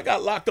ADX. When I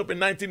got locked up in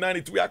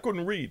 1993, I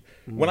couldn't read.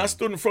 When I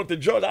stood in front of the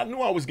judge, I knew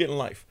I was getting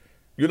life.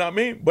 You know what I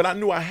mean? But I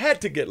knew I had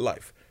to get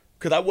life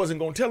because I wasn't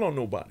going to tell on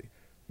nobody.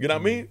 You know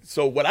what I mean?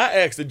 So what I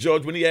asked the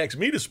judge when he asked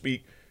me to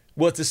speak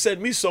was to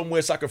send me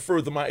somewhere so I could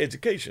further my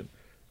education.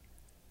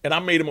 And I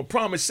made him a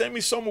promise, send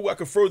me somewhere where I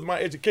could further my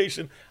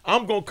education.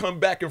 I'm going to come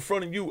back in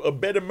front of you a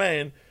better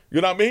man, you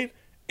know what I mean?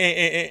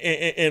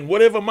 And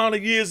whatever amount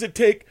of years it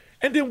take,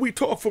 and then we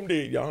talk from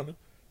there, Your Honor.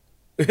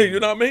 You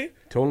know what I mean?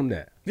 Told him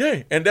that.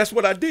 Yeah, and that's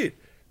what I did.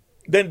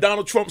 Then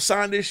Donald Trump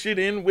signed this shit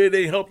in where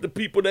they helped the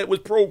people that was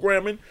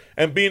programming,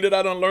 and being that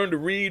I done learned to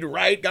read,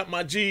 write, got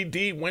my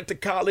GED, went to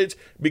college,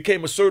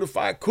 became a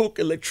certified cook,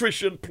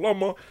 electrician,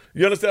 plumber,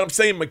 you understand what I'm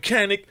saying,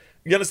 mechanic,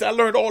 you understand?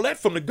 I learned all that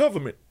from the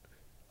government.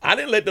 I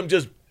didn't let them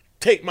just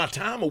take my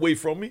time away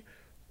from me.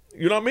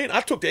 You know what I mean?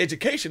 I took the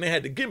education they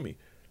had to give me.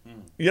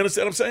 You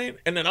understand what I'm saying?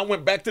 And then I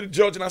went back to the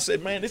judge and I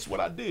said, man, this is what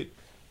I did.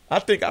 I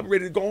think I'm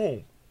ready to go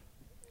home.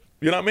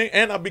 You know what I mean?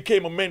 And I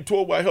became a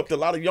mentor where I helped a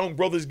lot of young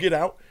brothers get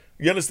out.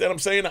 You understand what I'm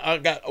saying? I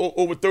got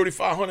over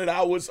 3,500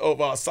 hours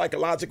of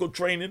psychological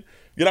training.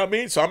 You know what I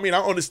mean? So, I mean, I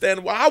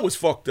understand why I was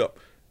fucked up.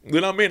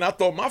 You know what I mean? I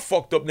thought my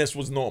fucked upness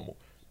was normal.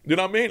 You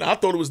know what I mean? I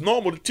thought it was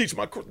normal to teach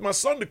my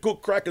son to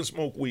cook, crack, and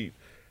smoke weed.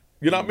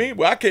 You know what I mean?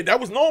 Well, that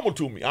was normal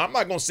to me. I'm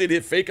not going to sit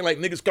here faking like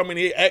niggas come in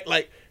here, act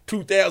like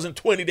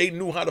 2020, they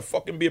knew how to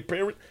fucking be a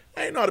parent.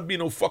 I ain't know how to be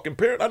no fucking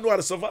parent. I knew how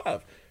to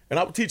survive. And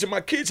I was teaching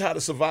my kids how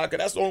to survive,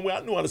 because that's the only way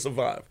I knew how to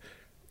survive.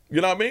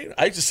 You know what I mean?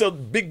 I used to sell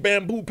big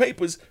bamboo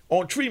papers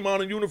on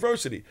Tremont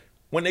University.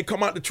 When they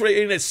come out the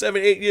trade at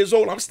 7, 8 years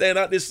old, I'm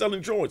standing out there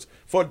selling joints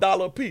for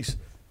 $1 a piece.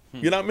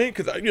 You know what I mean?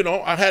 Because,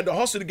 I had to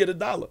hustle to get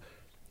 $1.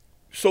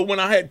 So when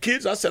I had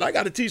kids, I said, I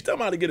got to teach them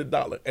how to get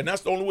 $1. And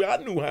that's the only way I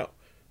knew how.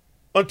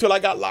 Until I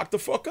got locked the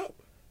fuck up.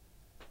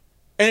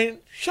 And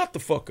shut the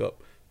fuck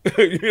up.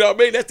 You know what I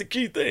mean? That's the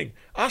key thing.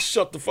 I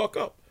shut the fuck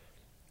up.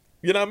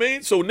 You know what I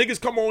mean? So niggas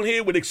come on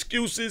here with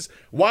excuses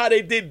why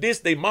they did this.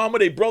 They mama,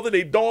 they brother,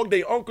 they dog,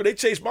 they uncle. They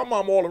chased my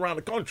mom all around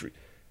the country.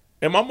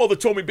 And my mother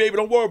told me, baby,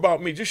 don't worry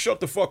about me. Just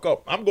shut the fuck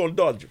up. I'm going to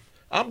dodge him.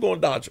 I'm going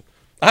to dodge him.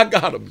 I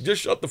got him.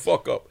 Just shut the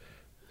fuck up.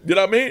 You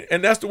know what I mean?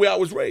 And that's the way I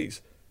was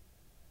raised.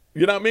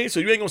 You know what I mean? So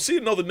you ain't going to see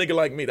another nigga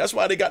like me. That's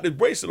why they got this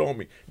bracelet on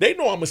me. They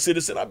know I'm a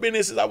citizen. I've been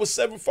here since I was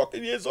 7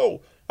 fucking years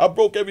old. I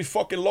broke every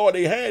fucking law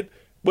they had.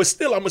 But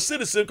still, I'm a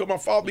citizen because my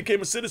father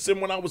became a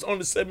citizen when I was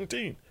under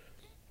 17.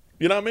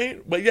 You know what I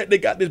mean? But yet they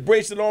got this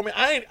bracelet on me.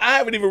 I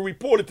haven't even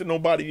reported to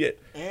nobody yet.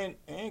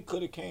 And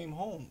could have came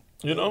home.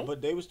 You know?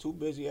 But they was too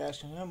busy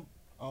asking him,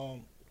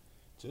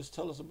 just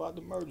tell us about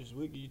the murders.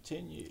 We'll give you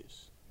 10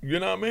 years. You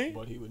know what I mean?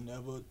 But he would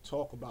never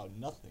talk about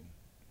nothing.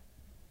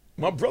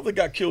 My brother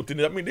got killed in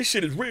it. I mean, this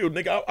shit is real,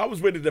 nigga. I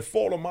was ready to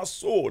fall on my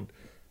sword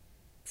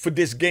for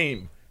this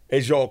game,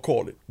 as y'all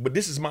call it. But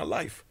this is my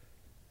life.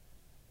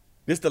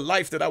 This is the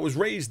life that I was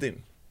raised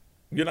in.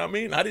 You know what I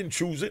mean? I didn't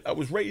choose it. I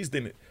was raised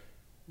in it.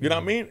 You know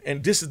what I mean?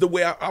 And this is the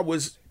way I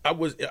was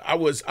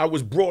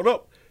brought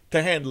up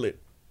to handle it.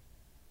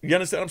 You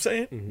understand what I'm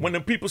saying? Mm-hmm. When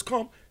the peoples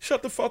come,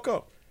 shut the fuck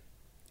up.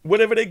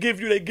 Whatever they give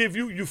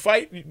you, you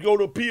fight, you go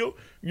to appeal,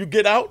 you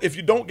get out. If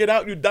you don't get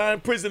out, you die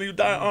in prison, or you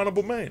die an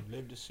honorable man.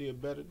 Live to see a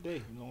better day,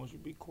 as long as you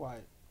be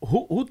quiet.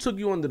 Who took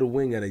you under the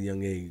wing at a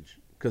young age?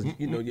 Because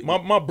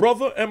my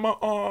brother and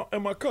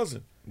my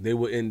cousin. They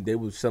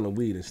were selling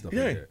weed and stuff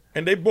like that.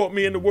 And they brought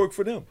me into work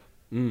for them.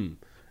 Mm.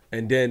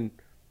 And then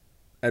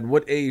at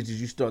what age did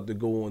you start to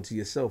go on to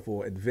yourself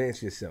or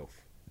advance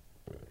yourself?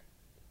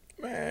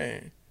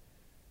 Man,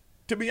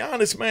 to be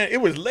honest, man,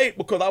 it was late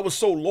because I was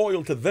so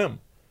loyal to them.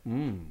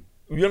 Mm.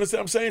 You understand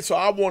what I'm saying? So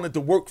I wanted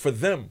to work for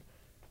them,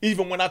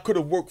 even when I could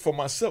have worked for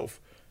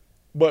myself.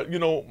 But,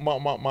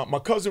 my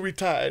cousin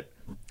retired,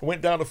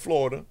 went down to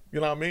Florida, you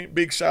know what I mean?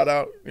 Big shout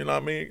out, you know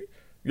what I mean?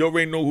 You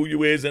already know who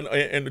you is and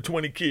the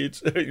 20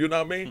 kids, you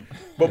know what I mean?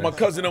 But my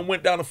cousin then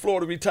went down to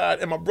Florida, retired,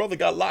 and my brother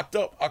got locked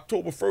up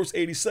October 1st,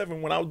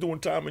 87 when I was doing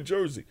time in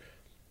Jersey.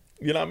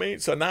 You know what I mean?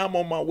 So now I'm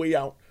on my way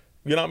out.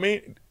 You know what I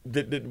mean?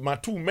 My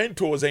two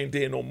mentors ain't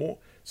there no more,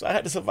 so I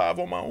had to survive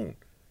on my own.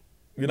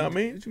 You know what I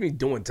mean? What you mean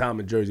doing time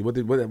in Jersey?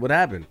 What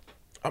happened?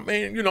 I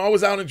mean, I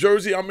was out in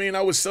Jersey. I mean,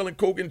 I was selling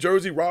coke in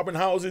Jersey, robbing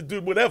houses,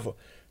 dude, whatever.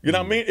 You know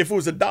what I mean? If it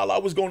was $1, I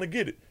was going to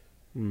get it.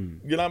 You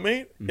know what I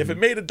mean? Mm-hmm. If it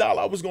made $1,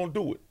 I was going to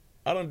do it.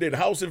 I done did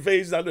house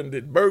invasions. I done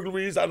did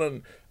burglaries. I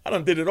done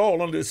did it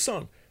all under the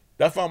sun.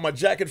 That's why my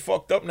jacket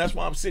fucked up, and that's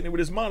why I'm sitting here with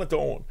this monitor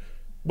on.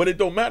 But it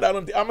don't matter.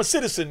 I'm a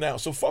citizen now,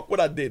 so fuck what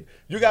I did.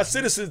 You got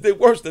citizens that did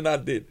worse than I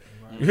did.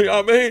 Right. You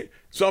know what I mean?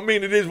 So I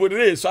mean, it is what it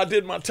is. So I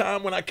did my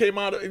time when I came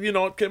out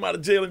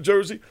of jail in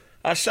Jersey.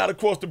 I shot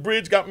across the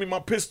bridge, got me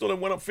my pistol,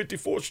 and went up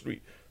 54th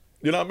Street.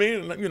 You know what I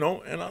mean?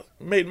 And I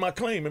made my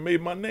claim and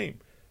made my name.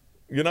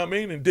 You know what I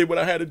mean? And did what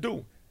I had to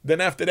do. Then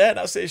after that,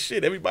 I said,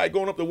 shit, everybody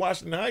going up to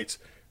Washington Heights,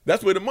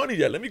 that's where the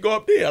money at. Let me go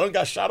up there. I done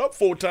got shot up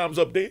 4 times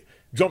up there,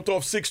 jumped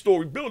off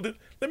 6-story building.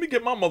 Let me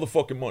get my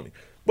motherfucking money.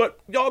 But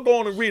y'all go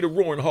on and read a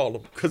Roaring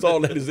Harlem, because all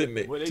that is in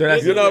there.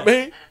 You know what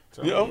I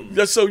mean?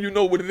 Just so you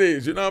know what it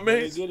is. You know what I mean?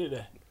 Where they get it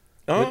at?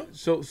 Huh?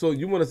 So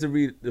you want us to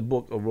read the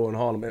book of Roaring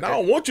Harlem? I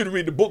don't want you to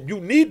read the book. You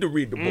need to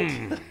read the book.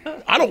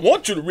 I don't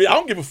want you to read. I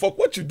don't give a fuck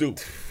what you do.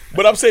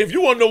 But I'm saying if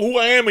you want to know who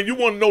I am and you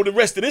want to know the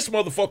rest of this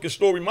motherfucking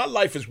story, my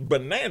life is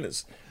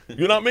bananas.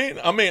 You know what I mean?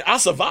 I mean, I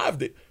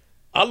survived it.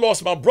 I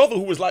lost my brother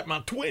who was like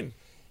my twin.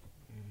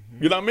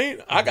 You know what I mean?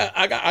 I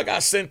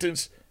got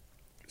sentenced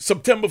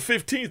September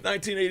 15th,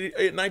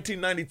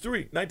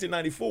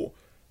 1994.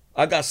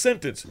 I got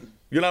sentenced.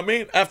 You know what I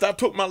mean? After I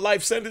took my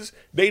life sentence,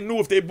 they knew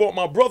if they brought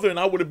my brother in,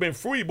 I would have been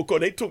free because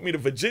they took me to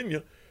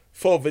Virginia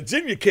for a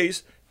Virginia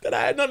case that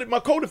I had none of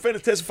my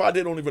co-defendants testified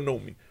they don't even know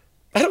me.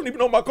 I don't even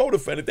know my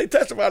co-defendant. They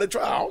testified at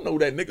trial. I don't know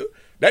that nigga.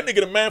 That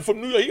nigga the man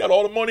from New York. He got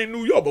all the money in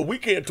New York, but we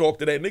can't talk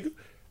to that nigga.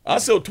 I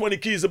sell 20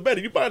 keys or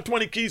better. You buying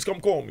 20 keys, come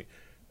call me.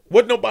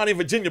 Wasn't nobody in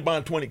Virginia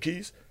buying 20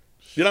 keys.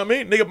 You know what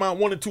I mean? Nigga buying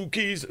 1 or 2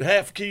 keys,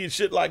 half keys,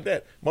 shit like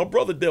that. My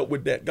brother dealt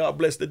with that. God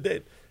bless the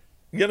dead.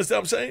 You understand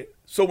what I'm saying?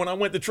 So when I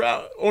went to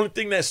trial, only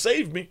thing that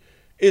saved me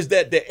is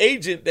that the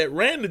agent that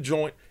ran the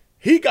joint,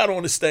 he got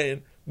on the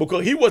stand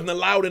because he wasn't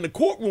allowed in the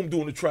courtroom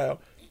during the trial.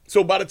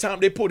 So by the time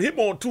they put him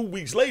on 2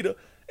 weeks later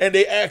and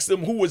they asked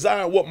him who was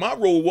I and what my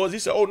role was, he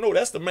said, oh, no,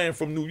 that's the man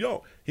from New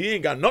York. He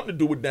ain't got nothing to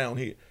do with down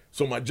here.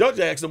 So my judge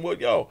asked him,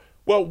 well,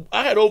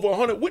 I had over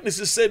 100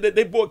 witnesses said that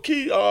they bought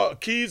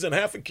keys and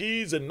half a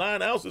keys and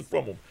 9 ounces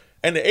from him.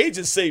 And the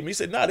agent saved me. He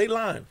said, nah, they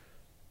lying.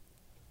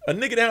 A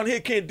nigga down here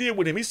can't deal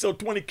with him. He sold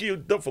 20 kilo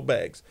duffel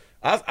bags.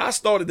 I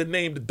started the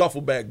name the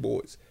Duffel Bag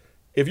Boys.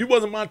 If you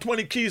wasn't my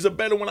 20 keys or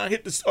better when I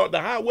hit the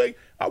highway,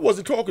 I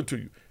wasn't talking to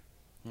you.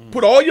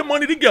 Put all your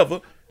money together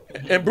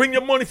and bring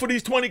your money for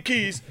these 20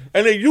 keys,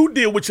 and then you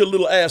deal with your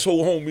little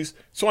asshole homies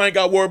so I ain't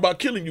got to worry about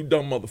killing you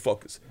dumb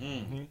motherfuckers.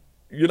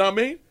 You know what I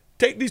mean?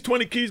 Take these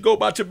 20 keys, go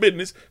about your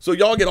business, so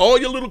y'all get all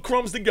your little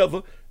crumbs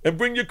together and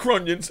bring your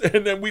crunions,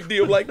 and then we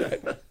deal like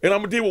that. And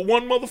I'm going to deal with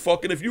one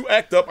motherfucker, and if you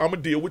act up, I'm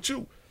going to deal with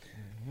you.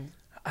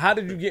 How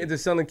did you get into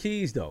selling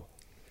keys, though?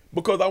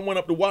 Because I went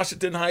up to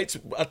Washington Heights.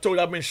 I told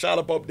you I've been shot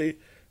up there.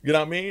 You know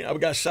what I mean? I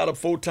got shot up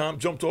 4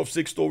 times, jumped off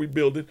 6-story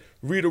building,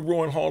 Rita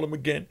Roy in Harlem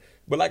again.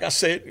 But like I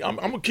said, I'm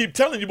going to keep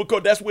telling you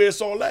because that's where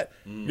it's all at.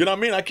 You know what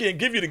I mean? I can't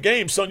give you the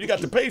game, son. You got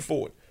to pay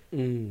for it.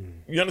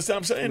 You understand what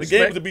I'm saying? Respect. The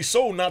game is to be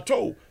sold, not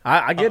told.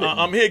 I get it.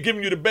 I'm here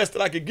giving you the best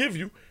that I can give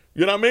you.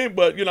 You know what I mean?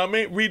 But, you know what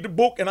I mean? Read the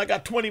book, and I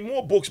got 20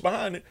 more books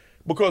behind it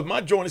because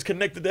my joint is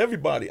connected to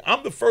everybody.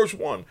 I'm the first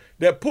one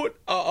that put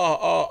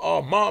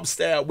Mob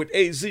Style with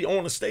AZ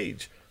on the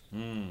stage.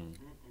 You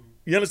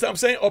understand what I'm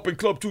saying? Up in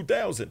Club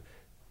 2000.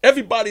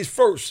 Everybody's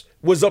first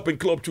was up in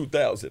Club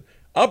 2000.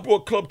 I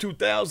brought Club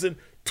 2000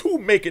 to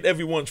make it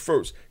everyone's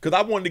first because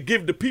I wanted to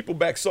give the people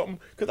back something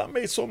because I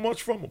made so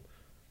much from them.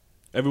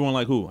 Everyone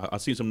like who? I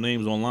seen some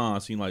names online. I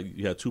seen like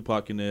you had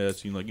Tupac in there. I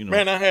seen like, you know.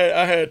 Man, I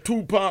had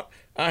Tupac,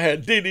 I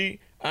had Diddy,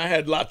 I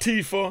had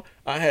Latifah,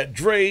 I had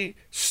Dre,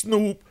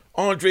 Snoop,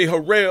 Andre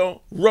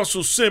Harrell,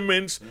 Russell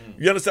Simmons.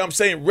 You understand what I'm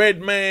saying?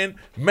 Redman,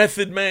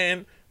 Method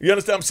Man. You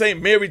understand what I'm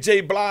saying? Mary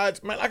J.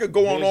 Blige. Man, I could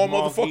go on Biz all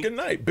Markie. motherfucking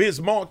night. Biz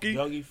Markie.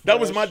 Dougie That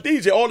was my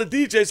Fresh. DJ. All the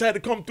DJs had to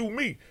come through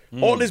me.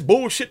 All this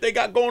bullshit they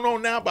got going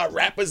on now about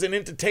rappers and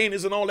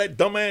entertainers and all that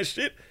dumbass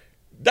shit.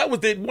 That was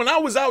when I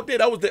was out there,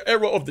 that was the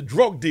era of the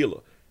drug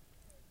dealer.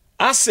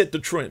 I set the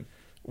trend.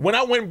 When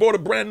I went and bought a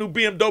brand new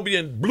BMW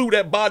and blew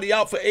that body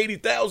out for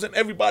 $80,000,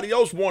 everybody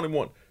else wanted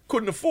one.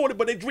 Couldn't afford it,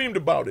 but they dreamed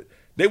about it.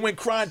 They went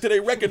crying to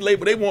their record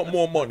label. They want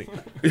more money.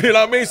 You know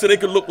what I mean? So they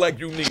could look like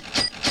unique.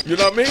 You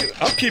know what I mean?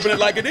 I'm keeping it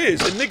like it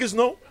is. And niggas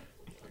know.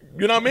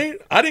 You know what I mean?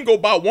 I didn't go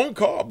buy one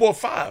car. I bought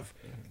 5.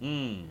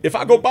 If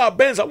I go buy a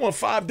Benz, I want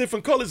 5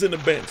 different colors in the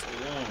Benz.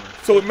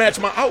 So it matched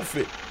my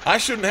outfit. I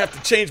shouldn't have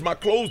to change my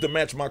clothes to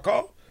match my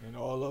car. And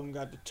all of them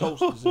got the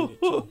toasters in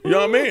it, too. You know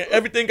what I mean?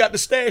 Everything got the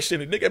stash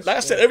in it. Nigga, like I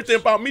said, everything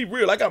about me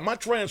real. I got my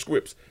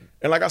transcripts.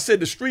 And like I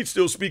said, the streets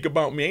still speak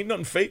about me. Ain't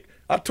nothing fake.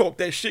 I talk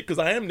that shit because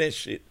I am that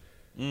shit.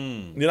 You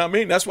know what I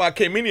mean? That's why I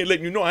came in here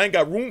letting you know I ain't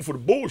got room for the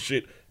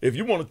bullshit. If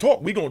you want to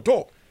talk, we going to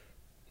talk.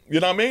 You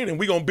know what I mean? And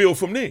we going to build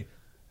from there.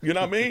 You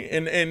know what I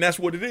mean? And that's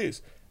what it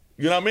is.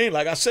 You know what I mean?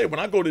 Like I said, when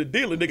I go to the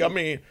dealer, nigga, I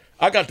mean,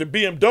 I got the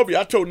BMW.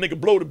 I told nigga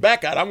blow the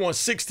back out. I want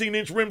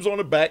 16-inch rims on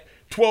the back,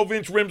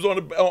 12-inch rims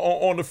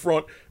on the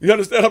front. You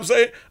understand what I'm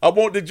saying? I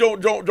want the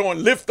joint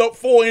lift up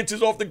 4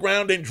 inches off the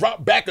ground, then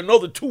drop back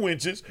another 2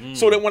 inches,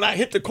 so that when I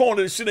hit the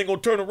corner, the shit ain't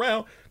gonna turn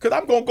around. Cause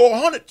I'm gonna go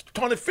 100,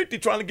 150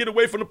 trying to get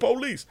away from the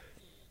police.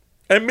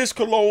 And Miss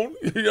Cologne,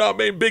 you know what I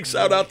mean? Big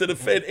shout out to the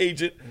Fed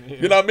agent.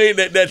 You know what I mean?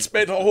 That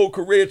spent her whole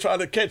career trying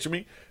to catch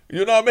me.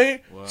 You know what I mean?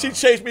 Wow. She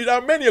chased me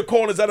down many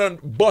corners. I done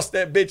bust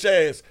that bitch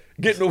ass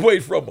getting away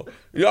from her.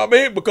 You know what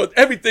I mean? Because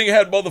everything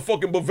had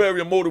motherfucking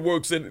Bavaria Motor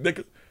Works in it.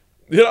 Nigga.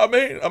 You know what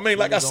I mean? I mean,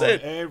 like I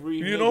said, every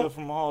you nigga know,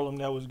 from Harlem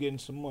that was getting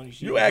some money.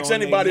 You ask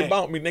anybody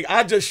about me, nigga,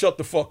 I just shut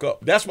the fuck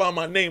up. That's why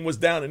my name was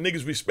down and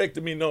niggas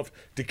respected me enough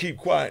to keep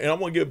quiet. And I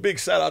want to give a big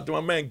shout out to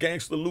my man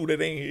Gangster Lou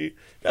that ain't here.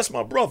 That's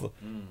my brother.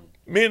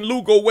 Me and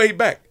Lou go way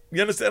back.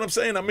 You understand what I'm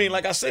saying? I mean,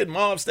 like I said,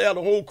 Mob Style,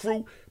 the whole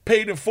crew,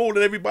 paid in full,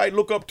 that everybody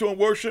look up to and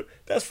worship.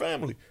 That's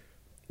family.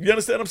 You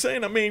understand what I'm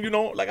saying? I mean, you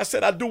know, like I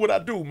said, I do what I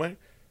do, man.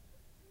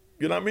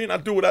 You know what I mean? I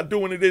do what I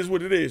do and it is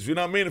what it is. You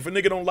know what I mean? If a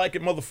nigga don't like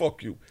it,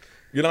 motherfuck you.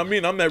 You know what I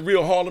mean? I'm that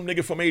real Harlem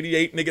nigga from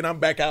 88, nigga, and I'm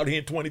back out here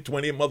in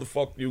 2020 and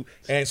motherfuck you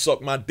and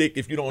suck my dick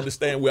if you don't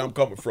understand where I'm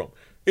coming from.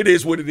 It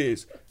is what it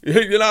is.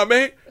 You know what I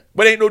mean?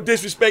 But ain't no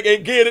disrespect,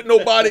 ain't geared at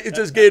nobody. It's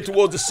just geared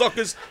towards the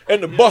suckers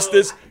and the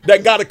busters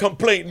that got a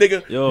complaint,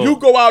 nigga. Yo. You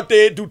go out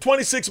there, do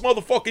 26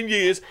 motherfucking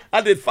years.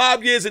 I did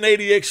 5 years in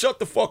 88. Shut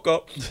the fuck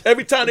up.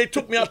 Every time they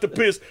took me out the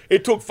piss,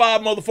 it took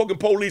 5 motherfucking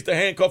police to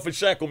handcuff and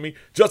shackle me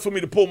just for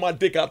me to pull my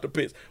dick out the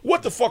piss.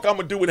 What the fuck I'm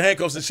gonna do with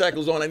handcuffs and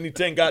shackles on? I need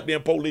 10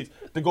 goddamn police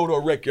to go to a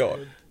rec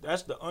yard.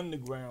 That's the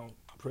underground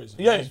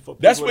prison. Yeah, for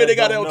that's people where they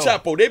that got El don't know.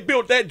 Chapo. They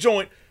built that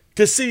joint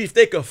to see if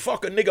they could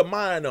fuck a nigga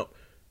mind up.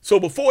 So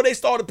before they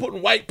started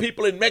putting white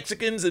people and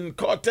Mexicans and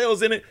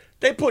cartels in it,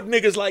 they put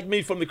niggas like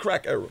me from the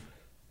crack era.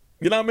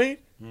 You know what I mean?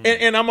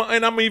 And I'm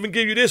gonna even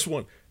give you this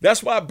one.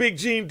 That's why Big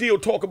Gene Deal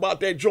talk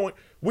about that joint.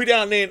 We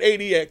down there in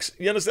ADX.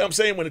 You understand what I'm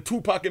saying? When the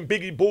Tupac and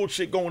Biggie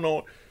bullshit going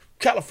on.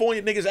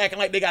 California niggas acting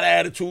like they got an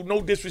attitude.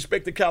 No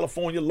disrespect to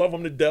California. Love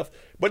them to death.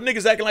 But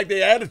niggas acting like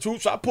they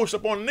attitude. So I push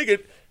up on a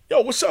nigga.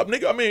 Yo, what's up,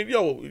 nigga? I mean,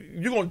 yo,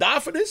 you gonna die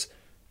for this?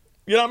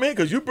 You know what I mean?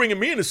 Because you bringing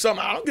me into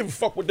something. I don't give a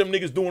fuck what them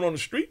niggas doing on the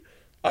street.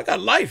 I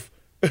got life.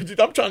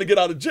 I'm trying to get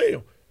out of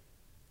jail.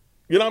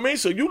 You know what I mean?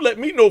 So you let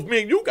me know if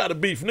me and you got a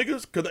beef,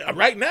 niggas. Because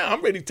right now,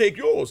 I'm ready to take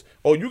yours.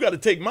 Or you got to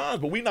take mine.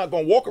 But we not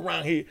going to walk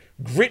around here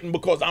gritting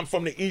because I'm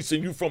from the East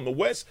and you from the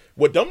West.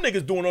 What them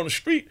niggas doing on the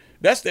street,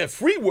 that's that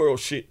free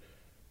world shit.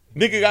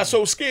 Nigga got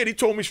so scared, he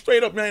told me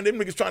straight up, man, them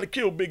niggas trying to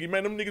kill Biggie,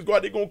 man. Them niggas go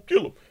out there going to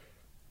kill him.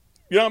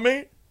 You know what I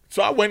mean?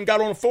 So I went and got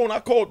on the phone.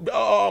 I called,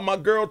 my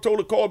girl told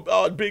her to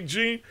call Big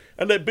Gene.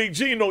 And let Big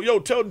Gene know, yo,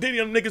 tell Diddy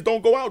and them niggas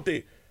don't go out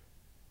there.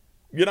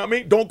 You know what I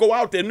mean? Don't go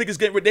out there. Niggas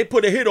get ready. They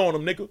put a hit on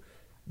them, nigga.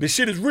 This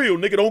shit is real,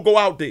 nigga. Don't go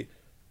out there.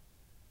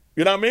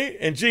 You know what I mean?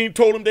 And Gene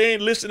told them they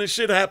ain't listening.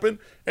 Shit happened,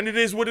 and it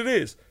is what it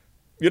is.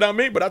 You know what I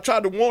mean? But I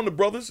tried to warn the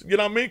brothers. You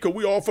know what I mean? Because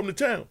we all from the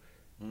town.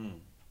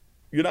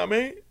 You know what I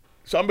mean?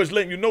 So I'm just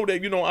letting you know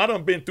that, you know, I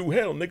done been through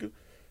hell, nigga.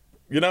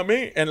 You know what I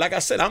mean? And like I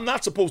said, I'm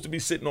not supposed to be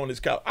sitting on this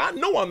couch. I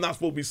know I'm not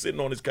supposed to be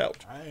sitting on this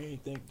couch. I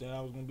ain't think that I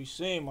was gonna be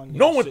seeing my nigga.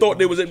 No one thought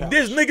there was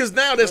there's niggas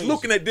now that's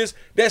looking at this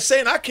that's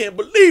saying I can't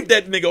believe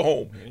that nigga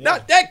home. Yeah.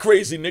 Not that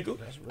crazy nigga.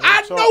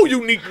 I know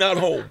Unique not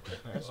home.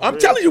 I'm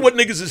telling you what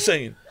niggas is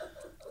saying.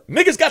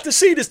 Niggas got to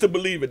see this to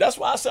believe it. That's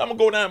why I said I'm gonna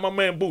go down with my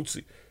man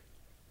Bootsy.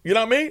 You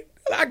know what I mean?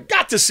 I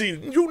got to see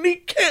it.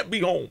 Unique can't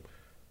be home.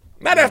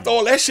 Not after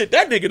all that shit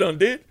that nigga done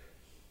did.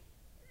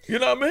 You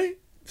know what I mean?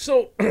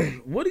 So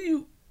what do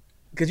you?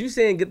 Because you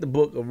saying get the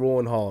book of Raw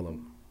in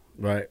Harlem,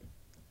 right?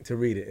 To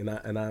read it,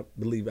 and I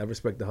believe I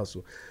respect the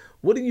hustle.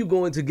 What are you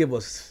going to give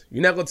us?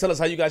 You're not going to tell us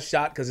how you got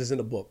shot because it's in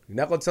the book. You're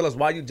not going to tell us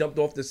why you jumped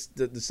off the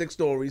 6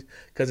 stories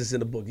because it's in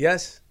the book.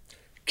 Yes.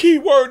 Key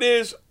word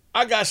is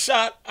I got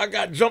shot. I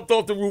got jumped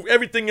off the roof.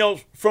 Everything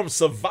else from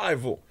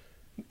survival.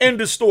 End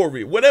of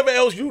story. Whatever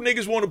else you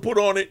niggas want to put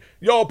on it,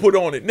 y'all put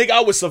on it. Nigga,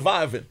 I was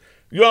surviving.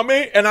 You know what I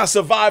mean? And I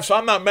survived, so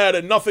I'm not mad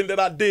at nothing that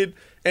I did.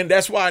 And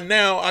that's why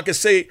now I can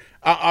say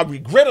I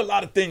regret a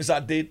lot of things I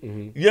did.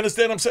 Mm-hmm. You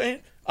understand what I'm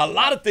saying? A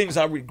lot of things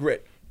I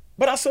regret.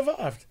 But I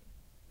survived.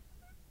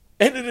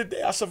 End of the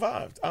day, I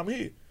survived. I'm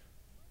here.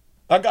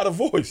 I got a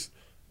voice.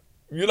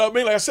 You know what I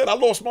mean? Like I said, I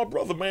lost my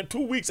brother, man,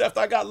 2 weeks after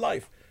I got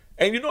life.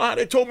 And you know how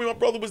they told me my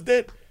brother was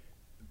dead?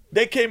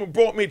 They came and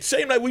brought me,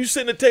 same like when you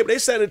sit at the table, they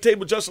sat at the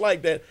table just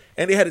like that,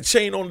 and they had a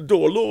chain on the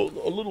door, a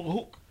little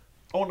hook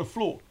on the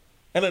floor.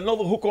 And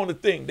another hook on the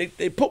thing.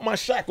 They put my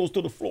shackles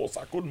to the floor so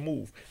I couldn't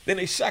move. Then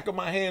they shackled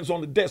my hands on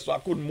the desk so I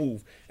couldn't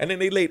move. And then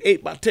they laid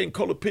 8 by 10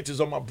 color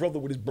pictures of my brother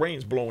with his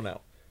brains blown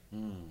out.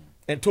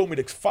 And told me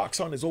the fox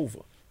hunt is over.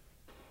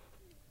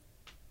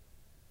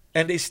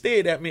 And they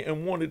stared at me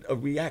and wanted a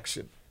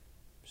reaction.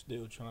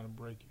 Still trying to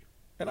break you.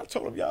 And I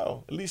told them,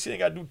 y'all, at least you ain't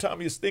got to do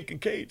Tommy a stinking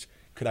cage.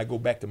 Could I go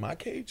back to my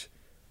cage?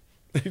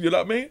 You know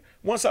what I mean?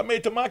 Once I made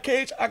it to my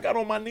cage, I got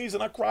on my knees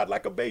and I cried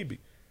like a baby.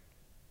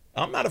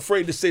 I'm not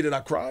afraid to say that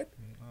I cried,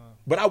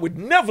 but I would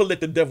never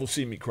let the devil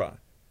see me cry.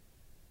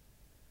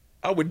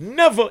 I would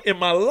never in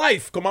my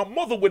life, because my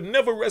mother would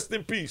never rest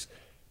in peace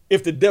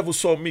if the devil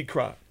saw me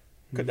cry.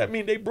 Because that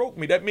mean they broke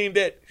me. That mean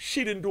that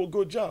she didn't do a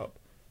good job.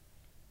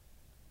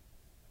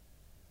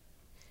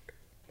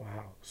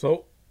 Wow.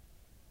 So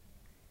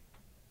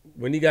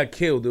when he got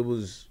killed, it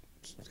was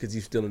because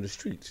he's still in the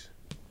streets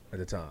at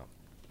the time.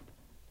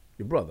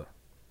 Your brother.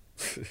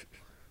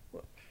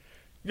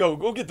 Yo,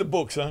 go get the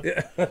book, son. You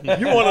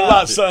want a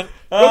lot, son.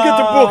 Go get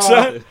the book,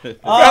 son.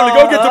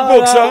 Family, go get the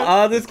book,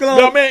 son.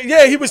 No, man,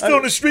 yeah, he was still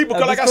in the street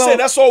because, like I said,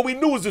 that's all we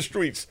knew was the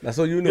streets. That's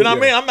all you knew. You know what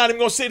I mean? I'm not even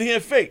going to sit here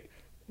and fake.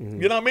 You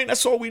know what I mean?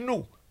 That's all we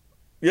knew.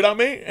 You know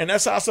what I mean? And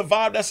that's how I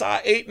survived. That's how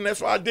I ate, and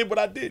that's why I did what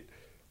I did.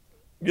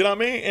 You know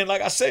what I mean? And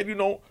like I said, you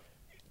know,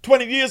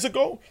 20 years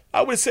ago, I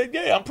would have said,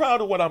 yeah, I'm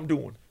proud of what I'm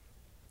doing.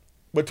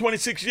 But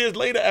 26 years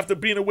later, after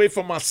being away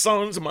from my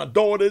sons and my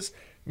daughters,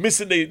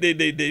 missing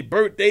their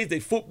birthdays, their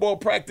football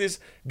practice,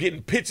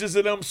 getting pictures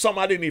of them, some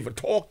I didn't even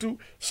talk to.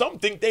 Some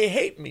think they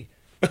hate me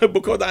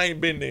because I ain't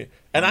been there.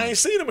 And I ain't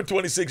seen them in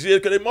 26 years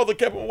because their mother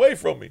kept them away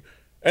from me.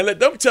 And let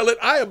them tell it,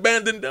 I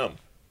abandoned them.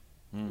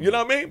 You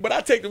know what I mean? But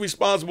I take the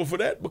responsible for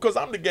that because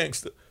I'm the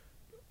gangster.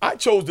 I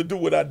chose to do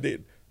what I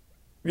did.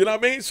 You know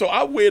what I mean? So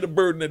I wear the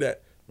burden of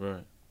that.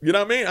 Right. You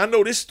know what I mean? I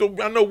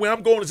know where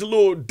I'm going is a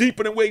little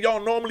deeper than where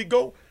y'all normally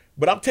go.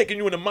 But I'm taking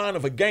you in the mind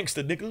of a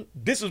gangster, nigga.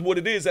 This is what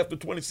it is after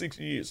 26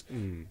 years.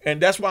 And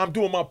that's why I'm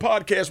doing my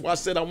podcast where I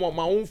said I want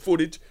my own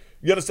footage.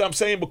 You understand what I'm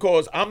saying?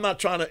 Because I'm not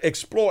trying to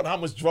exploit how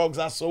much drugs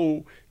I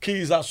sold,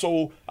 keys I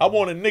sold. I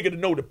want a nigga to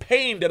know the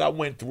pain that I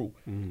went through.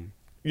 You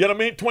know what I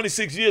mean?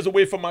 26 years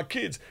away from my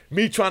kids.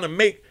 Me trying to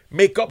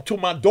make up to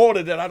my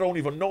daughter that I don't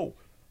even know.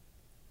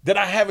 That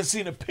I haven't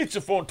seen a picture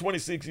for in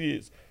 26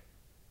 years.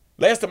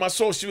 Last time I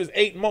saw she was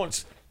 8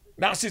 months.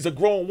 Now she's a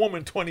grown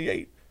woman,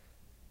 28.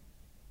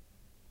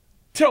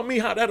 Tell me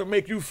how that'll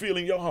make you feel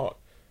in your heart.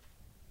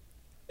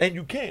 And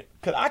you can't,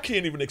 because I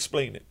can't even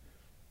explain it.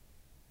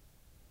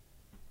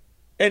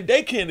 And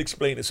they can't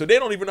explain it, so they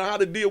don't even know how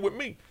to deal with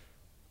me.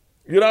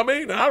 You know what I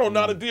mean? I don't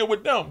know how to deal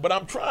with them, but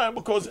I'm trying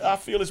because I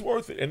feel it's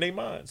worth it, and they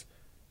minds.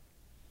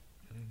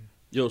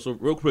 Yo, so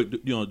real quick,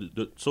 you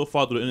know, so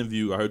far through the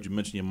interview, I heard you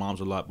mention your moms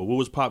a lot, but what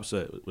was Pops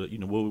at? You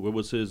know, where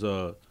was his?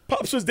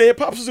 Pops was there.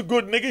 Pops was a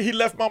good nigga. He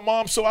left my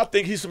mom, so I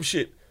think he's some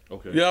shit.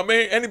 Okay. You know what I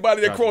mean?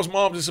 Anybody that Gotcha. cross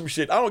moms is some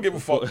shit. I don't give a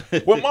fuck.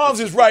 When moms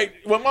is right,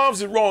 when moms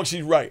is wrong,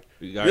 she's right.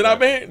 You know what I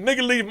mean?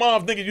 Nigga leave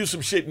moms, nigga you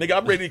some shit. Nigga,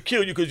 I'm ready to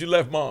kill you because you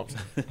left moms.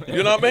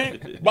 You know what I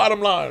mean?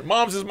 Bottom line,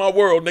 moms is my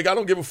world, nigga. I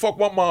don't give a fuck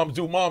what moms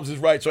do. Moms is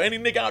right. So any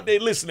nigga out there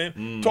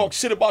listening, talk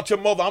shit about your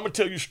mother, I'm going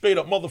to tell you straight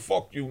up,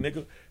 motherfuck you,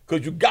 nigga.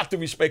 Because you got to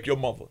respect your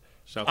mother.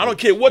 I don't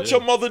care what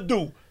your mother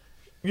do.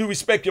 You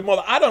respect your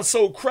mother. I done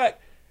sold crack,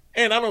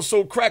 and I done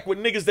sold crack with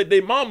niggas that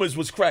their mamas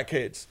was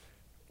crackheads.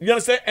 You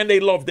understand? And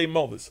they love their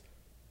mothers.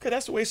 Because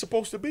that's the way it's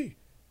supposed to be.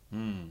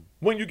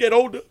 When you get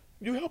older,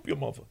 you help your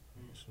mother.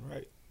 That's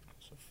right.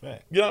 That's a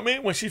fact. You know what I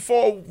mean? When she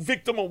fall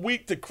victim or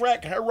weak to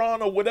crack,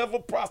 heroin, or whatever,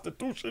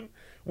 prostitution,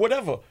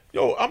 whatever.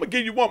 Yo, I'm going to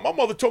give you one. My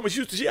mother told me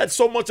she had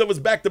so much of us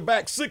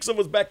back-to-back, 6 of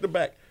us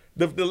back-to-back.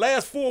 The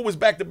last 4 was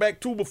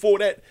back-to-back, 2 before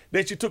that.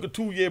 Then she took a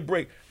 2-year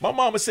break. My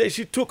mama said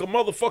she took a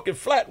motherfucking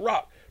flat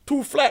rock,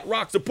 2 flat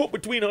rocks to put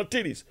between her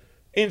titties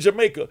in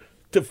Jamaica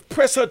to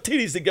press her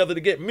titties together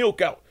to get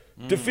milk out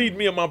to feed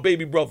me and my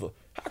baby brother.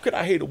 How could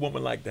I hate a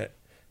woman like that?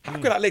 How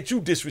could I let you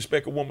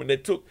disrespect a woman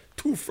that took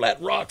 2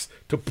 flat rocks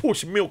to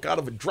push milk out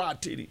of a dry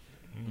titty?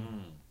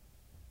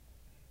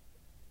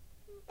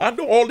 I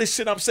know all this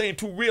shit I'm saying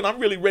too real. I'm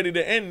really ready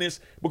to end this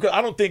because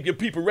I don't think your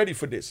people ready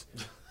for this.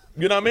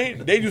 You know what I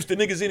mean? They used to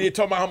niggas in here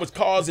talking about how much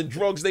cars and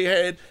drugs they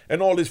had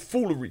and all this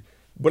foolery.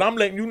 But I'm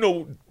letting you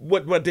know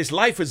what this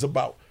life is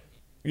about.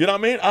 You know what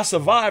I mean? I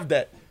survived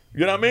that.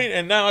 You know what I mean?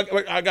 And now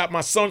I got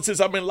my son since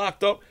I've been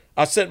locked up.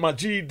 I sent my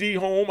GED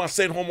home. I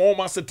sent home all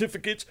my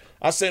certificates.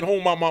 I sent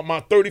home my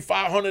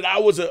 3,500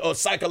 hours of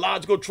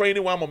psychological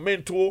training where I'm a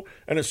mentor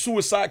and a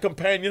suicide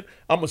companion.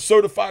 I'm a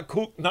certified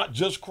cook, not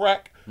just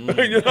crack. You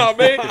know what I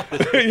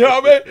mean? You know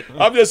what I mean?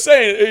 I'm just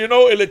saying, you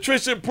know,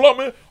 electrician,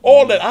 plumber,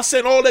 all that. I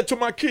sent all that to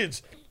my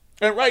kids.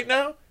 And right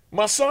now,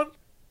 my son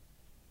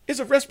is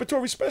a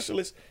respiratory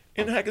specialist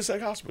in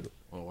Hackensack Hospital.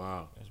 Oh,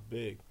 wow. That's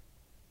big.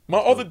 My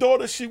other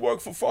daughter, she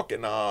worked for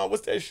fucking,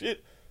 what's that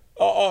shit?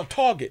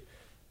 Target.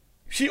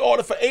 She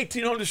ordered for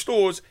 1,800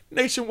 stores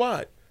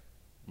nationwide.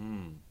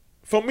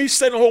 For me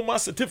sending home my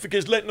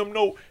certificates, letting them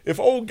know if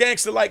an old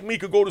gangster like me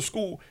could go to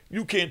school,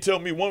 you can't tell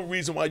me one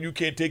reason why you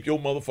can't take your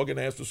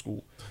motherfucking ass to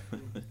school.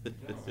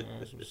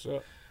 That's what's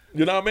up.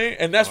 You know what I mean?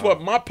 And that's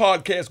what my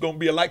podcast gonna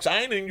be like. So I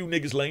ain't in you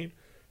niggas lane.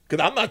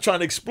 Because I'm not trying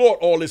to exploit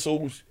all this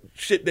old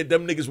shit that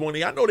them niggas want to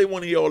hear. I know they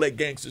want to hear all that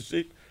gangster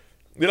shit.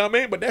 You know what I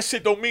mean? But that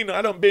shit don't mean that.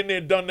 I done been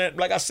there, done that.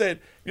 Like I said,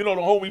 you know,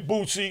 the homie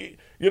Bootsy,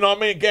 you know what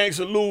I mean?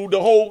 Gangster Lou,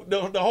 the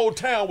whole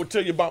town would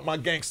tell you about my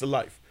gangster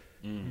life.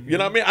 You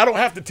know what I mean? I don't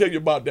have to tell you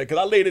about that because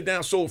I laid it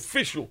down so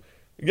official.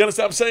 You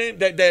understand what I'm saying?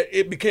 That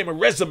it became a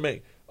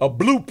resume, a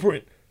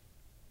blueprint.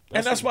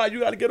 And that's why you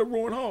got to get a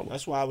Ruin Harlem.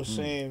 That's why I was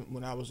saying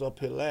when I was up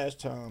here last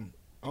time,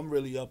 I'm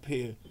really up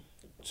here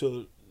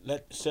to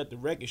set the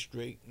record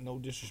straight. No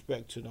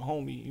disrespect to the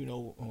homie, you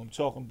know who I'm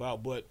talking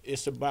about, but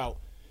it's about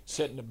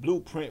setting the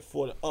blueprint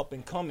for the up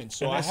and coming.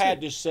 So I had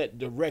to set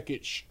the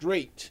record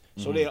straight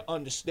so they'll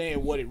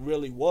understand what it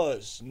really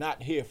was,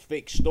 not hear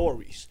fake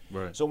stories.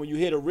 Right. So when you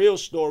hear the real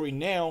story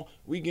now,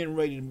 we getting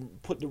ready to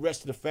put the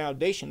rest of the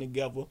foundation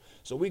together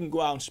so we can go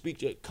out and speak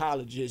to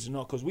colleges and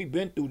all, because we've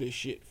been through this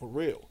shit for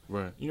real.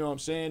 Right. You know what I'm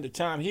saying? The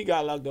time he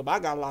got locked up, I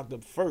got locked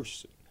up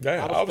first.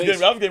 Damn, I was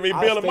getting ready to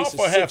bail him out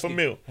for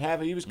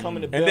 $500,000. He was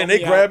coming to bail And then they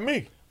me grabbed out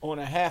me. on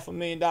a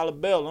 $500,000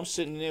 bail. I'm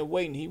sitting there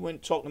waiting. He went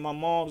and talked to my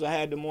moms. I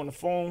had them on the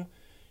phone.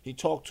 He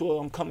talked to her.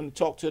 I'm coming to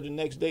talk to her the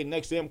next day.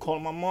 Next day, I'm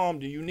calling my mom.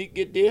 Did Unique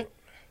get there?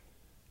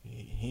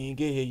 He ain't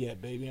get here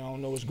yet, baby. I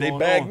don't know what's going on.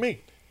 They bagged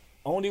me.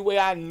 Only way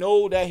I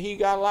know that he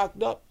got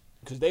locked up,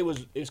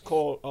 because it's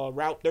called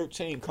Route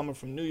 13 coming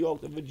from New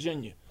York to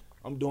Virginia.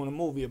 I'm doing a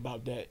movie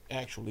about that,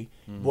 actually.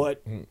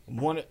 But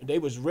they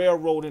was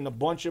railroading a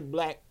bunch of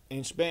black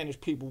and Spanish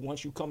people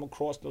once you come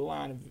across the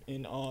line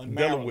in Maryland.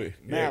 Delaware.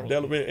 Yeah,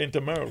 Delaware into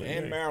Maryland.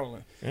 And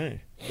Maryland.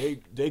 Yeah.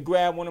 They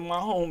grabbed one of my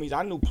homies.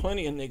 I knew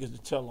plenty of niggas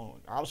to tell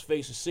on. I was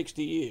facing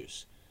 60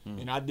 years.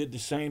 And I did the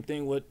same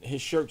thing with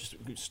his shirt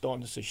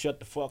starting to say, shut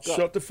the fuck up.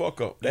 Shut the fuck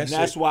up.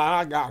 That's why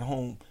I got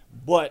home.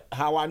 But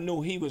how I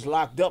knew he was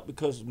locked up,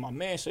 because my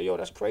man said, yo,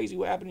 that's crazy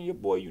what happened to your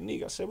boy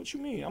Unique. I said, what you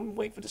mean? I'm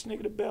waiting for this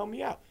nigga to bail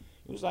me out.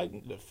 It was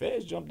like the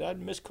feds jumped out.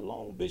 Miss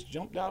Cologne, bitch,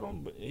 jumped out on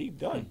him, but he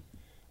done.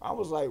 I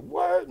was like,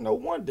 what? No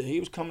wonder. He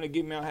was coming to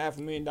give me a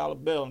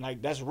 $500,000 bail. And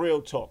like, that's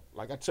real talk.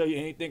 Like I tell you,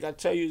 anything I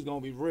tell you is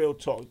going to be real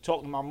talk.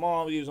 Talking to my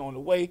mom, he was on the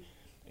way,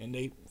 and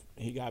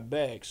he got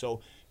bagged.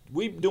 So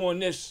we doing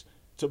this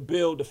to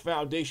build the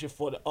foundation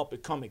for the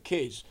up-and-coming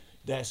kids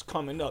that's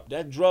coming up.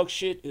 That drug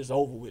shit is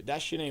over with.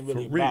 That shit ain't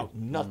really about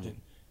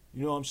nothing.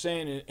 You know what I'm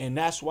saying? And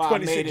that's why I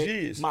made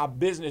it my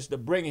business to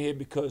bring it here,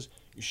 because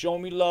you showed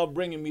me love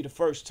bringing me the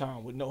first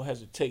time with no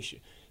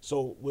hesitation.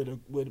 So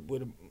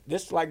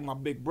this is like my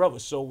big brother.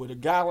 So with a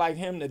guy like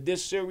him that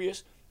this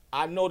serious,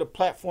 I know the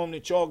platform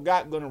that y'all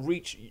got gonna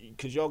reach,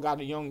 because y'all got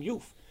a young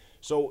youth.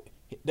 So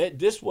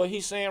this what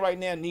he's saying right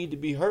now need to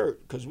be heard,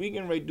 because we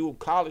getting ready to do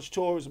college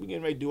tours, we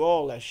getting ready to do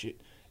all that shit,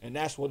 and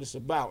that's what it's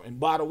about. And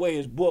by the way,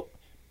 his book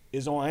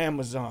is on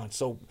Amazon,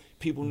 so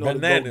people know to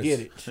Bananas. go get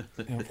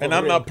it. And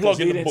I'm not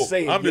plugging the book.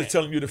 Say it I'm yet. just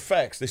telling you the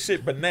facts. The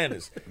shit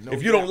bananas. No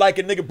if you don't doubt. like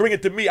it, nigga, bring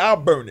it to me. I'll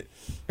burn it.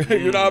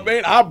 You know what I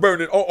mean? I'll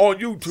burn it on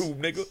YouTube,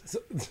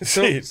 nigga.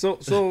 Shit.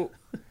 So,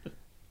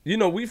 you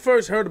know, we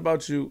first heard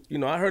about you. You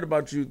know, I heard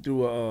about you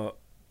through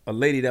a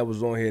lady that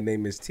was on here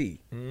named Miss T.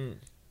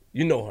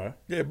 You know her.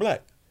 Yeah,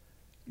 black.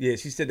 Yeah,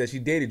 she said that she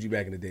dated you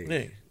back in the day.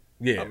 Yeah.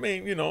 Yeah. I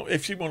mean, you know,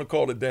 if she want to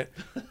call it that,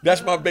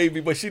 that's my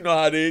baby. But she know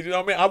how it is. You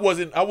know what I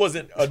mean? I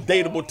wasn't a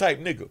dateable type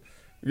nigga.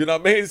 You know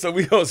what I mean? So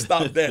we gonna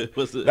stop that.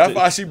 That's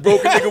why she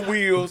broke a nigga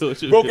wheels,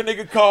 broke a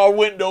nigga car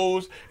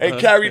windows, and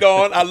carried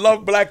on. I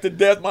love Black to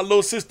death. My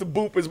little sister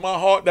Boop is my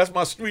heart. That's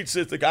my street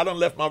sister. I done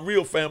left my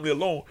real family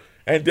alone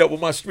and dealt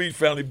with my street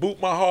family. Boop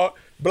my heart,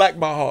 Black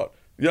my heart.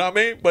 You know what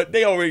I mean? But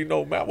they already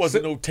know, man. I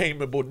wasn't no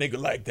tameable nigga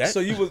like that. So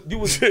you was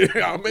you know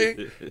what I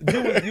mean?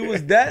 you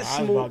was that I was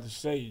smooth. about to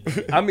say.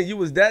 I mean, you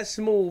was that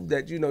smooth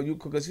that you know you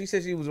because she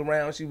said she was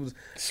around. She was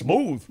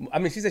Smooth. I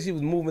mean, she said she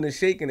was moving and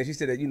shaking, and she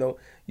said that you know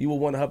you were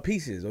one of her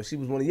pieces, or she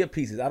was one of your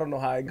pieces. I don't know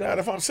how it goes. God,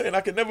 if I'm saying I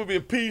can never be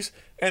a piece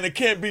and it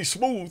can't be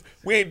smooth,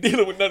 we ain't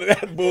dealing with none of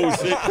that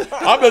bullshit.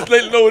 I'm just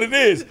letting you know what it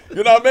is.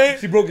 You know what I mean?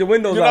 She broke your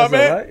windows You know out, what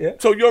I mean? right? Yeah.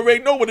 So you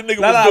already know what the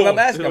nigga Nah, was nah, doing.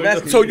 I'm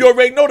asking So you. you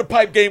already know the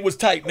pipe game was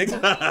tight, nigga.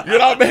 You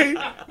know what I mean?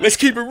 Let's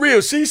keep it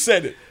real. She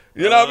said it.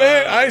 You know what I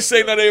mean? I ain't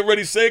saying that they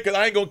already said because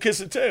I ain't gonna kiss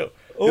and tell.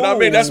 You know what I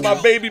mean? That's my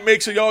baby.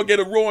 Make sure y'all get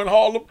a row in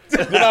Harlem. You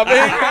know what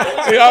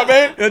I mean? You know what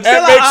I mean?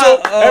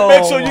 And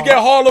make sure you get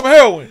Harlem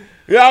heroin.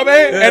 You know what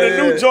I mean? And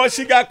the new joint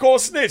she got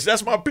called Snitch.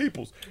 That's my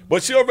people's.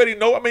 But she already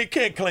know. I mean,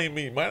 can't claim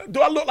me, man.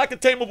 Do I look like a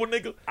tameable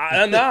nigga?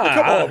 Nah,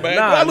 Come on, man.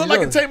 Nah, Do I look you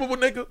like a don't. tameable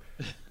nigga?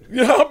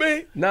 You know what I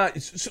mean? Nah.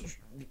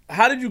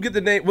 How did you get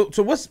the name?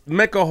 So what's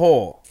Mecca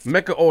Hall?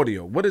 Mecca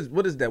Audio. What is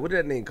that? Where did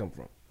that name come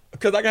from?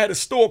 Because I had a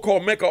store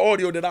called Mecca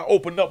Audio that I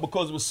opened up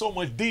because there was so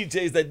much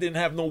DJs that didn't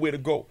have nowhere to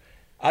go.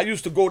 I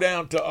used to go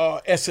down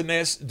to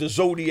SNS, the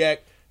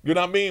Zodiac, you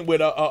know what I mean,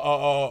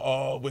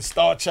 with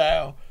Star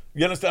Child.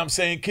 You understand what I'm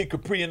saying? Kid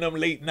Capri and them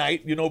late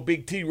night, you know,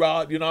 Big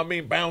T-Rod, you know what I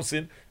mean,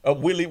 bouncing.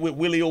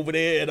 Willie over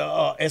there at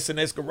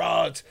SNS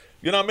Garage,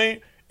 you know what I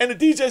mean? And the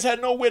DJs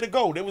had nowhere to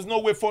go. There was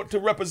nowhere to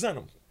represent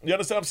them. You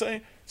understand what I'm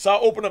saying? So I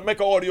opened up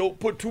Mecca Audio,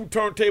 put 2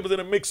 turntables in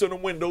a mixer in the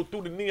window,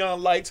 threw the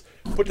neon lights,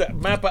 put the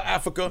map of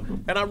Africa,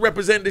 and I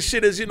represent the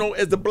shit as, you know,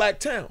 as the Black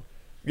Town.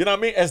 You know what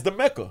I mean? As the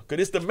Mecca,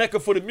 because it's the Mecca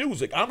for the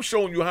music. I'm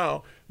showing you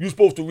how you're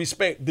supposed to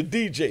respect the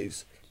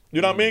DJs.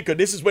 You know what I mean? Because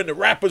this is when the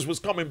rappers was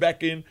coming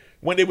back in,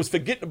 when they was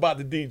forgetting about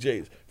the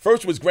DJs.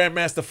 First was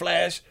Grandmaster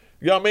Flash,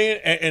 you know what I mean?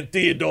 And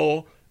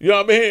Theodore, you know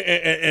what I mean?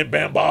 And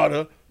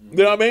Bambaataa, you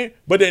know what I mean?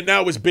 But then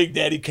now it's Big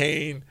Daddy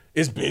Kane,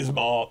 it's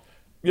Bismarck.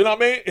 You know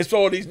what I mean? It's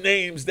all these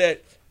names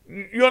that,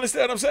 you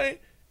understand what I'm saying?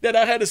 That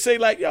I had to say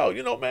like, yo,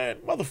 you know, man,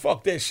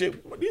 motherfuck that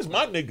shit. These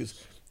my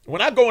niggas. When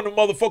I go in the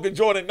motherfucking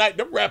joint at night,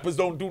 them rappers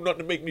don't do nothing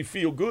to make me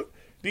feel good.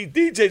 These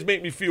DJs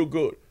make me feel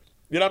good.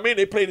 You know what I mean?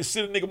 They play the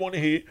shit a nigga on the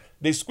head.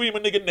 They scream a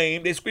nigga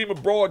name. They scream a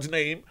broad's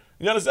name.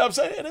 You understand what I'm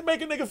saying? And they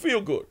make a nigga feel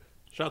good.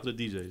 Shout out to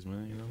the DJs,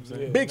 man. You know what I'm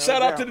saying? Yeah. Big No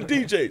shout out to doubt. the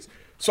DJs.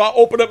 So I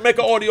opened up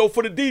Mecca Audio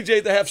for the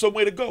DJs to have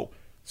somewhere to go.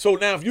 So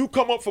now if you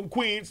come up from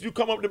Queens, you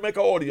come up to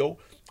Mecca Audio,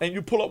 and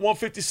you pull up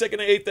 152nd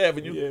and 8th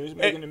Avenue. Yeah, it's and-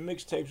 making the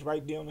mixtapes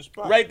right there on the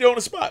spot. right there on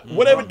the spot.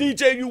 Whatever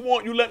DJ you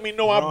want, you let me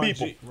know. I'll Ron beep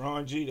G, them.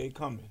 Ron G, they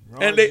coming.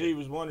 Ron And they G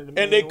was one of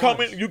the and they main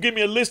coming. ones. You give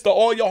me a list of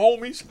all your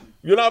homies.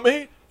 You know what I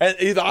mean? And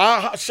either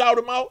I shout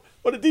them out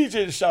or the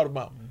DJ just shout them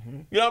out.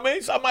 You know what I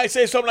mean? So I might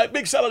say something like,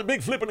 big shout out to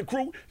Big Flip and the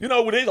crew. You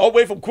know what it is? All the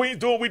way from Queens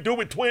doing what we do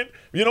with Twin.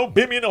 You know,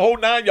 Bimmy and the whole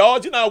 9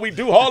 yards. You know how we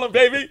do. Harlem,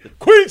 baby.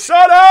 Queens,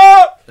 shout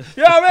out.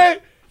 You know what I mean?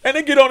 And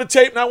they get on the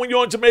tape. Now when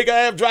you're on Jamaica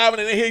Ave driving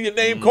and they hear your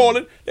name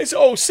calling, they say,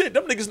 oh shit,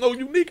 them niggas know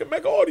Unique and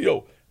Mecca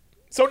Audio.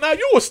 So now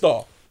you a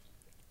star.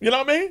 You know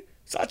what I mean?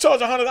 So I charge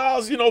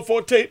 $100, you know,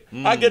 for a tape.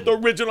 I get the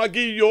original, I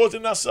give you yours,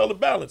 and I sell the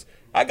balance.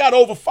 I got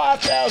over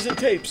 5,000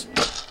 tapes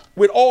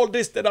with all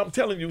this that I'm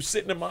telling you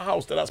sitting in my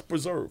house that I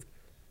preserved.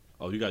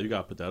 Oh, you got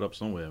to put that up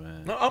somewhere,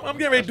 man. No, I'm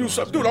getting ready to do That's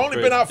something. Dude, I that's only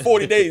crazy. been out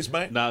 40 days,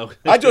 man. No.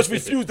 I just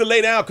refused to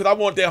lay down because I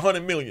want that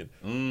 100 million.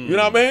 You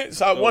know what I mean?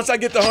 So once I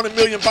get the 100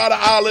 million by the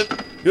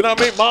island, you know what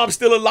I mean? Mom's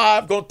still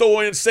alive, gonna throw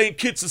her in St.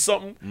 Kitts or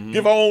something,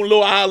 give her own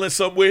little island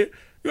somewhere.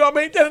 You know what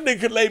I mean? Then a nigga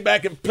could lay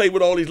back and play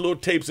with all these little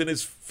tapes and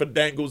his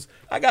fandangles.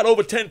 I got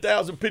over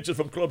 10,000 pictures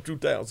from Club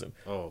 2000.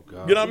 Oh,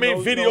 God. You know what I mean?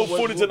 You Video what-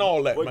 footage and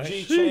all that, what man.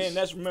 G Sheesh. saying,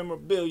 that's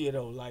memorabilia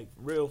though, like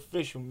real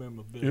official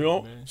memorabilia. You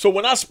know? man. So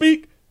when I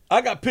speak, I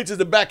got pictures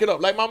to back it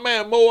up. Like my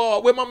man Mo,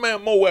 where my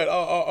man Mo at?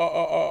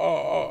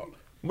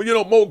 You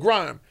know, Mo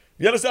Grime.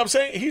 You understand what I'm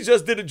saying? He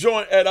just did a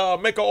joint at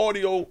Mecca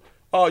Audio,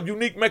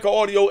 Unique Mecca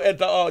Audio at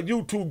the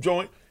YouTube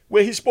joint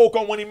where he spoke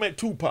on when he met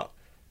Tupac.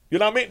 You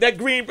know what I mean? That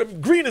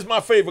green is my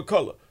favorite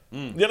color. You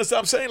understand what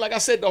I'm saying? Like I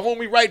said, the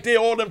homie right there,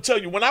 all them tell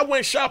you. When I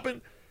went shopping,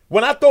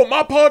 when I throw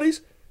my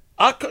parties,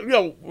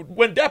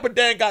 when Dapper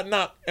Dan got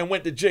knocked and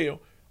went to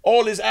jail,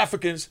 all his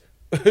Africans,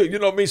 you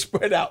know what I mean,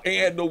 spread out,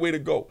 ain't had nowhere to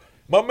go.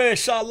 My man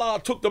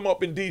Shala took them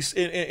up in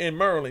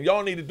Maryland.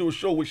 Y'all need to do a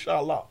show with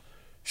Shala.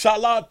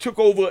 Shala took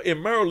over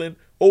in Maryland,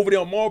 over there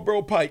on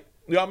Marlboro Pike.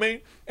 You know what I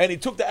mean? And he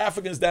took the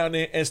Africans down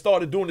there and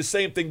started doing the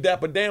same thing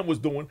Dapper Dan was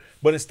doing,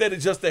 but instead of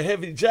just the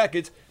heavy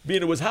jackets,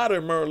 being it was hotter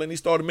in Maryland, he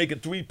started making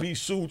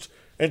 3-piece suits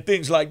and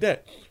things like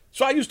that.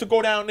 So I used to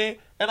go down there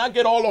and I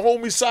get all the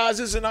homie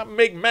sizes and I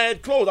make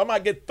mad clothes. I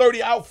might get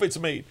 30 outfits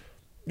made.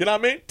 You know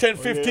what I mean? 10,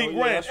 15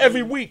 grand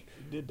every week.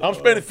 I'm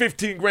spending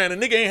 15 grand. A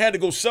nigga ain't had to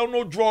go sell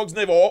no drugs,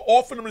 never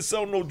offered him to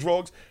sell no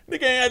drugs.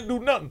 Nigga ain't had to do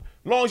nothing.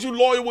 As long as you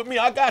loyal with me,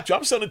 I got you.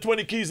 I'm selling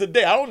 20 keys a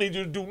day. I don't need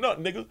you to do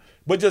nothing, nigga.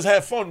 But just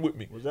have fun with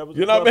me. Was that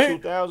you know what I mean?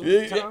 2000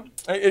 yeah, time?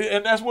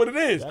 And that's what it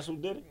is. That's who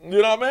did it?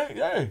 You know what I mean?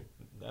 Yeah.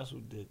 That's who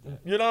did that.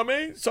 You know what I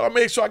mean? So I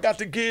make sure I got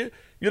the gear.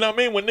 You know what I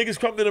mean? When niggas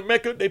come to the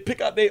Mecca, they pick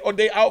out their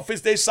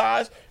outfits, their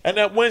size, and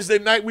that Wednesday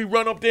night we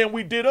run up there and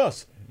we did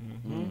us.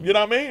 Mm-hmm. You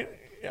know what I mean?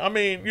 I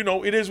mean, you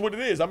know, it is what it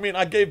is. I mean,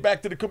 I gave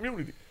back to the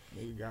community.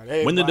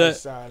 When did that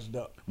sized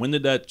up. When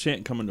did that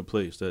chant come into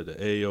place? The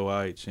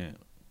AOI chant.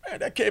 Man,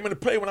 that came into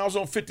play when I was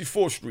on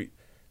 54th Street.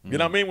 You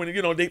know what I mean? When,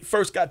 you know, they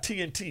first got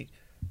TNT.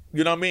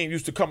 You know what I mean?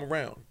 Used to come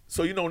around.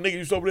 So, you know, niggas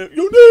used to over there,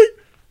 Unique,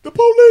 the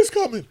police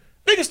coming.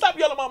 Nigga, stop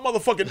yelling my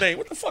motherfucking name.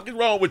 What the fuck is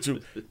wrong with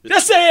you?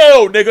 Just say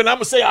L, nigga, and I'm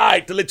gonna say all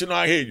right to let you know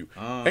I hear you.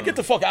 And get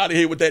the fuck out of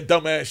here with that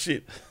dumb ass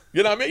shit.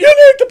 You know what I mean?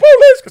 Unique, the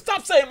police.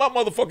 Stop saying my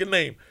motherfucking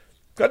name.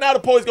 Because now the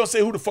police gonna say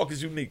who the fuck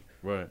is Unique.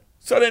 Right.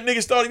 So that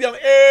nigga started yelling,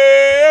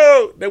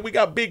 L. Then we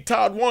got Big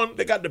Todd 1.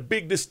 They got the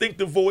big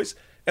distinctive voice.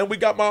 And we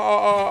got my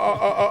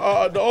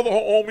the other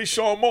homie,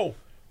 Sean Moe.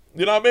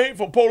 You know what I mean?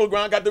 From Polo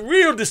Ground, got the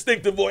real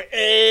distinctive voice.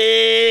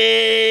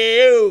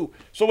 Ew.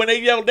 So when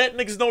they yell that,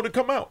 niggas know to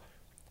come out.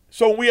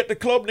 So when we at the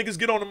club, niggas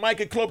get on the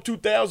mic at Club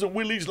 2000,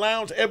 Willie's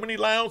Lounge, Ebony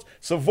Lounge,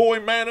 Savoy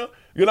Manor,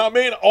 you know what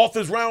I mean?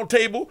 Author's Round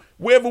Table,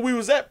 wherever we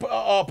was at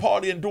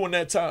partying during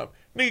that time.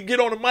 Nigga get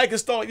on the mic and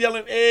start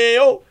yelling,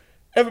 Ayo.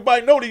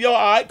 Everybody know that y'all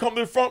all right, come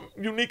to the front,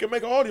 Unique, and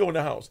make an audio in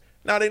the house.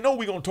 Now they know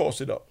we gonna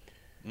toss it up.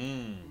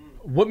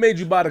 What made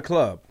you buy the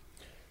club?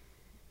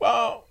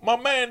 Well, my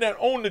man that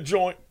owned the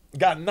joint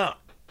got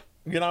knocked.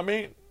 You know what I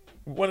mean?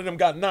 One of them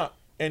got knocked,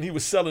 and he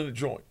was selling the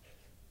joint.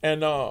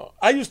 And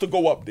I used to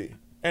go up there,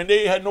 and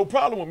they had no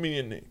problem with me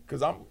in there,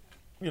 because I'm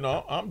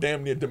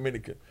damn near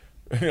Dominican.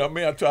 You know what I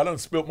mean? I done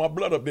spilled my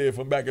blood up there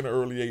from back in the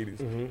early 80s.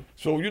 Mm-hmm.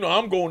 So, you know,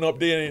 I'm going up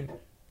there, and,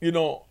 you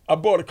know, I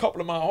brought a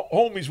couple of my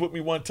homies with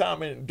me one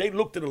time, and they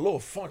looked at it a little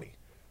funny.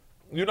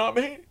 You know what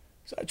I mean?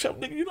 So I tell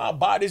them, nigga, you know I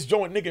buy this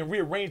joint, nigga, and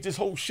rearrange this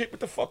whole shit.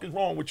 What the fuck is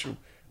wrong with you?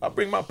 I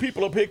bring my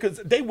people up here because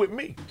they with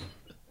me.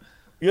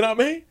 You know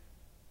what I mean?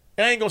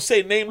 And I ain't gonna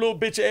say name little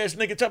bitch ass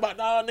nigga. Talk about,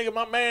 nah, nigga,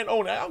 my man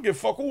own it. I don't give a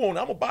fuck who own it.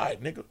 I'm gonna buy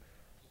it, nigga.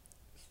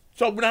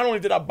 So not only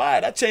did I buy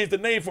it, I changed the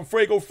name from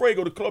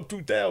Frago to Club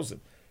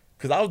 2000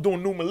 because I was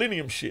doing New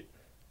Millennium shit.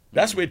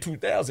 That's where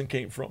 2000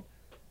 came from.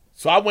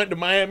 So I went to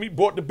Miami,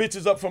 brought the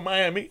bitches up from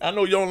Miami. I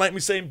know you don't like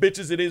me saying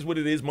bitches. It is what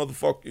it is,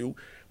 motherfuck you.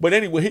 But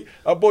anyway,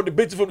 I brought the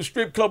bitches from the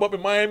strip club up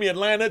in Miami,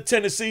 Atlanta,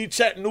 Tennessee,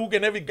 Chattanooga,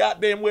 and every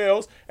goddamn where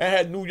else. And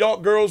had New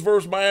York girls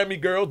versus Miami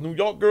girls, New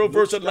York girls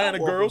versus Atlanta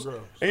girls. And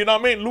you know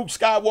what I mean? Luke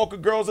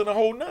Skywalker girls and the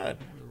whole nine.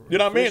 You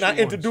know what I mean? I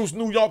introduced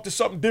New York to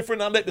something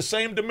different. I let the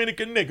same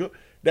Dominican nigga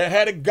that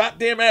had a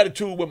goddamn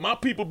attitude with my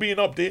people being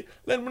up there,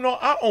 let them know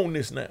I own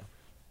this now.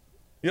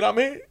 You know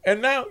what I mean?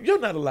 And now you're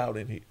not allowed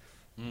in here.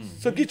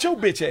 So get your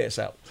bitch ass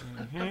out.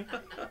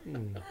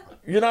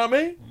 You know what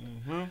I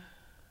mean?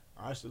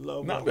 I used to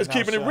love no, let's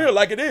keeping it real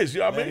like it is. You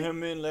know what I let mean?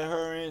 him in, let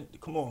her in.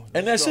 Come on.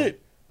 And that's go.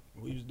 it.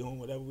 We was doing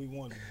whatever we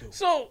wanted to do.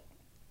 So,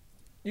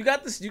 you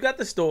got this. You got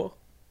the store,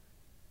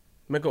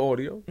 Mecca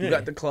Audio. You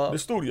got the club. The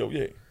studio,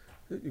 yeah.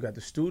 You got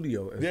the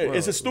studio as Yeah, well.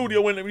 it's a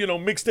studio in the, you know,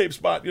 mixtape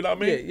spot. You know what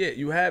I mean? Yeah.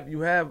 You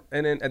have,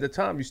 and then at the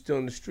time you're still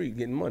in the street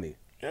getting money.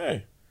 Yeah.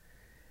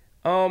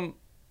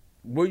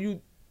 Were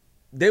you?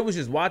 They was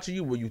just watching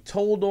you. Were you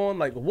told on?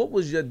 Like, what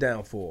was your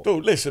downfall?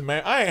 Dude, listen,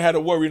 man. I ain't had a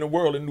worry in the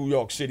world in New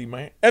York City,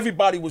 man.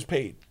 Everybody was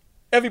paid.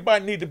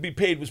 Everybody needed to be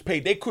paid was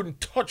paid. They couldn't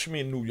touch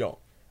me in New York.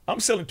 I'm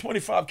selling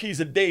 25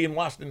 keys a day in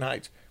Washington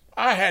Heights.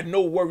 I had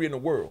no worry in the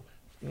world.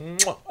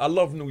 Mwah. I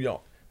love New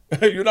York.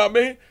 You know what I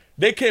mean?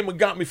 They came and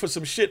got me for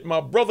some shit my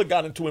brother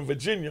got into in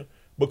Virginia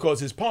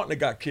because his partner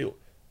got killed.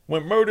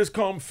 When murders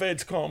come,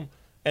 feds come,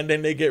 and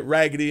then they get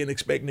raggedy and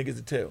expect niggas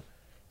to tell.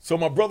 So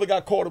my brother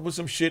got caught up with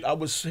some shit. I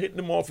was hitting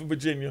him off in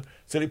Virginia.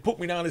 So they put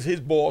me down as his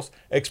boss,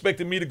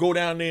 expecting me to go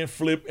down there and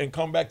flip and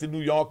come back to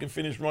New York and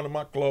finish running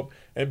my club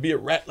and be a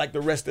rat like the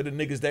rest of the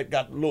niggas that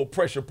got a little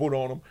pressure put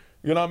on them.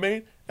 You know what I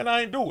mean? And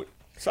I ain't do it.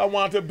 So I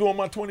wound up doing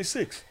my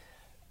 26.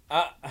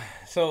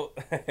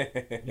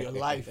 Your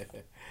life.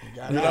 You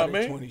got You know what I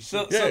mean?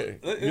 26.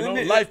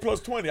 Yeah, life plus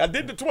 20. I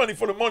did the 20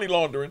 for the money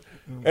laundering,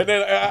 and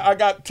then I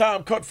got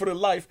time cut for the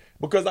life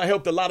because I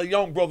helped a lot of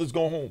young brothers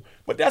go home.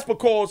 But that's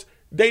because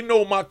they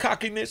know my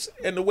cockiness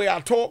and the way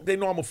I talk. They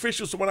know I'm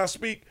official, so when I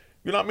speak,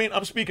 you know what I mean?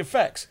 I'm speaking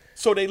facts.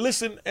 So they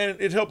listen,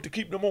 and it helped to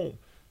keep them home.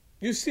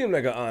 You seem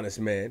like an honest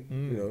man,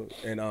 you know,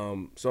 and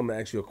so I'm gonna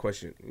ask you a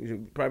question.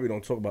 You probably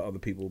don't talk about other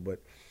people, but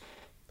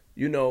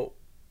you know,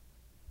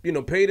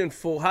 paid in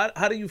full.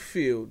 How do you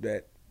feel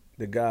that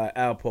the guy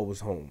Alpo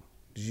was home?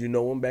 Did you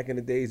know him back in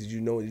the days? Did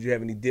you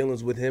have any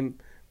dealings with him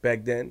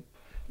back then?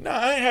 Nah,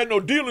 I ain't had no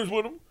dealings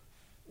with him.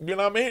 You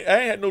know what I mean? I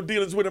ain't had no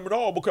dealings with him at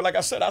all because, like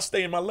I said, I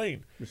stay in my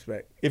lane.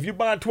 Respect. If you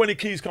buying 20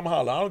 keys, come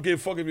holler. I don't give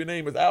a fuck if your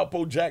name is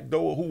Alpo, Jack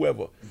Doe, or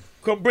whoever.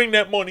 Come bring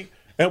that money,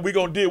 and we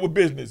gonna deal with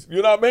business.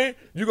 You know what I mean?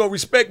 You gonna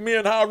respect me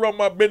and how I run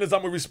my business.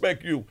 I'm gonna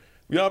respect you.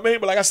 You know what I mean?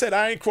 But like I said,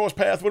 I ain't crossed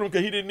paths with him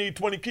because he didn't need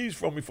 20 keys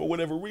from me for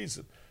whatever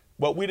reason.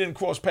 But we didn't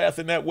cross paths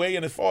in that way.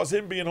 And as far as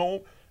him being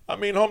home, I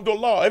mean,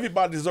 alhamdulillah,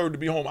 everybody deserved to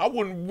be home. I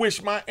wouldn't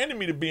wish my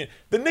enemy to be in.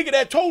 The nigga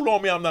that told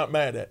on me, I'm not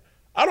mad at.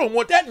 I don't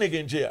want that nigga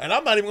in jail. And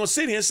I'm not even gonna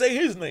sit here and say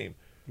his name.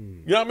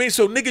 You know what I mean?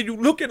 So nigga, you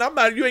looking,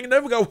 you ain't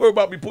never gotta worry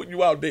about me putting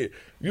you out there.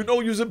 You know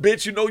you's a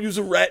bitch, you know you's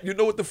a rat, you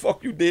know what the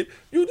fuck you did.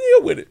 You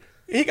deal with it.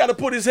 He gotta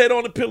put his head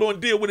on the pillow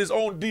and deal with his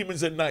own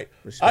demons at night.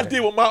 Respect. I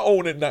deal with my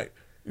own at night.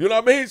 You know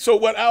what I mean? So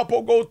what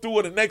Alpo go through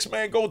or the next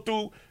man go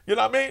through, you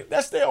know what I mean?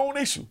 That's their own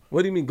issue.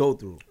 What do you mean go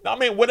through? I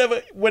mean,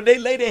 whatever, when they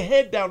lay their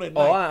head down at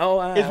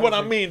night, is what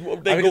I mean,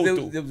 what they go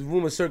through. There was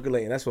rumors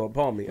circulating. That's what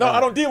upon me. No, I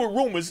don't deal with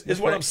rumors,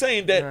 is what I'm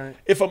saying. That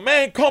if a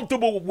man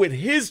comfortable with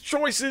his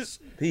choices,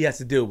 he has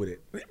to deal with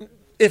it.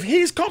 If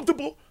he's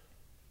comfortable,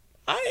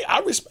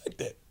 I respect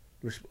that.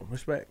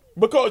 Respect.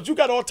 Because you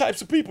got all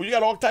types of people. You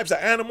got all types of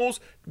animals.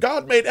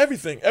 God made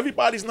everything.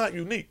 Everybody's not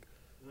unique.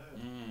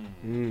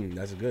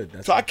 That's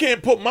good. So I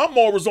can't put my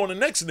morals on the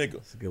next nigga.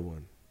 That's a good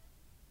one.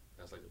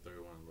 That's like the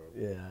third one, bro.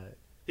 Yeah.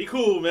 He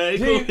cool, man.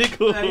 He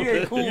cool. He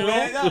ain't cool,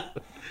 man.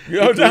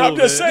 You know, I'm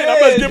just saying, I'm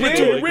just giving it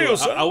to you real,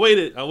 son. I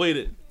waited.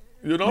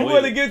 You know? You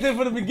want to get there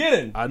from the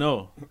beginning. I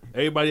know.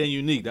 Everybody ain't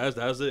unique. That's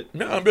it.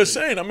 No, I'm just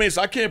saying. I mean,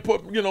 so I can't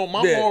put, my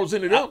morals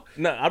into them.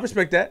 I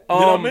respect that. You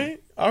know what I mean?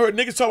 I heard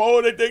niggas talk,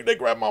 oh, they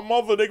grabbed my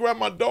mother, they grabbed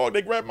my dog,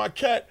 they grabbed my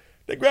cat,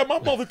 they grabbed my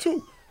mother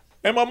too.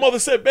 And my mother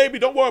said, baby,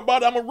 don't worry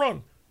about it, I'm going to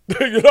run.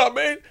 You know what I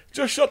mean?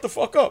 Just shut the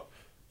fuck up.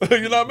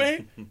 You know what I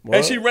mean? What?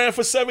 And she ran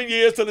for 7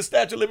 years till the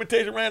statute of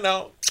limitation ran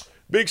out.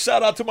 Big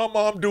shout out to my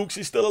mom, Duke.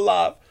 She's still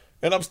alive.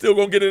 And I'm still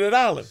going to get it at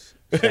Island.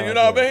 You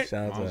know what I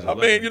mean? I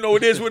mean,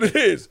 it is what it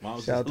is.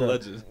 Mom's a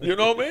legend. You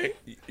know what I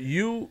mean?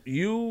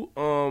 You,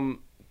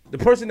 the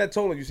person that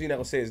told him, you see, not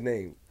going to say his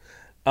name.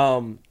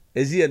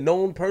 Is he a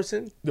known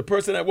person? The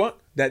person that what?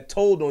 That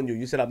told on you.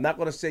 You said, I'm not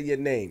going to say your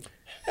name.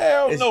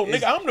 Hell no,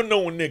 nigga. I'm the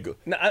known nigga.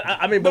 No,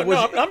 I mean, but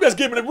I'm just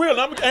giving it real.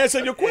 I'm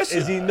answering your question.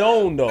 Is he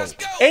known, though?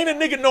 Ain't a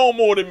nigga known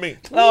more than me.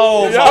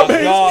 Oh, you know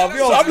my God.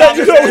 So I'm letting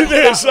you know what it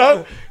is,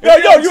 son. Yo,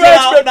 you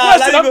asked me a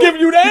question. I'm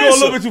giving you the answer. You're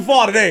going a little bit too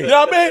far today. You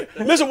know what I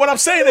mean? Listen, what I'm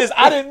saying is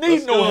I didn't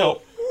need no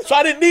help. So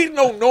I didn't need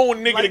no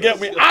known nigga to get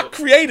me. I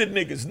created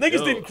niggas.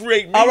 Niggas didn't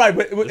create me. All right,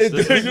 but you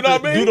know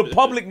what I mean? Do the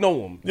public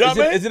know him? You know what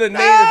I mean? Is it a name?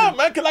 Nah,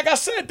 man, because like I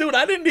said, dude,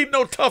 I didn't need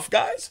no tough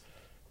guys.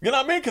 You know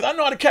what I mean? Because I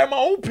know how to carry my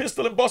own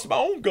pistol and bust my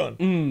own gun.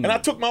 And I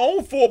took my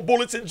own 4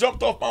 bullets and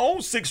jumped off my own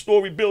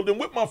 6-story building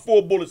with my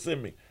 4 bullets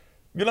in me.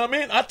 You know what I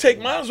mean? I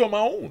take mines on my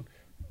own.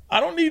 I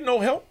don't need no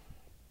help.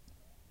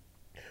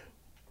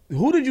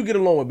 Who did you get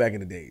along with back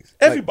in the days?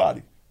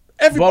 Everybody.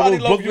 Everybody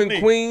loved Brooklyn, you.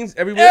 Queens,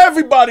 everywhere.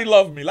 Everybody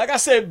loved me. Like I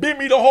said, bid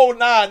me the whole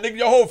 9, nigga,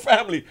 your whole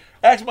family.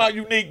 Ask my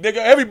Unique, nigga.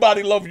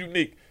 Everybody love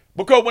Unique.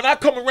 Because when I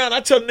come around,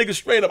 I tell niggas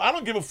straight up, I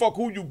don't give a fuck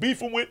who you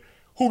beefing with,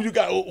 who you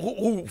got,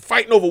 who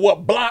fighting over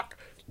what block.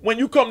 When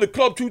you come to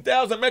Club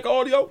 2000 Mecca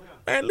Audio,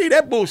 man, leave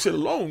that bullshit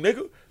alone,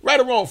 nigga. Right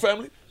or wrong,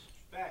 family?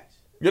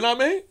 You know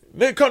what I mean?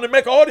 Then come to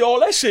Mecca Audio, all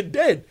that shit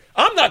dead.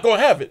 I'm not going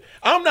to have it.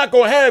 I'm not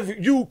going to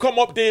have you come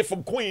up there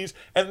from Queens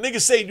and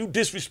niggas say you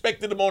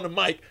disrespected him on the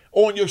mic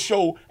on your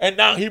show and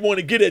now he want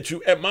to get at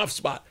you at my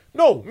spot.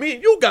 No, me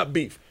and you got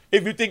beef.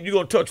 If you think you're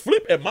going to touch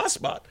Flip at my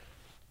spot.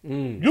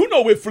 You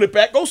know where Flip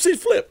at. Go see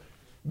Flip.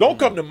 Don't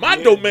come to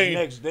my domain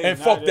and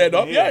fuck that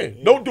up.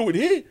 Don't do it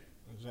here.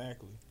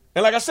 Exactly.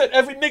 And like I said,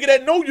 every nigga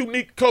that know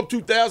Unique Club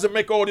 2000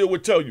 Mecca Audio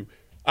would tell you.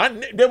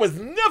 There was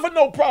never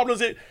no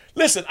problems.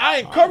 Listen, I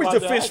encourage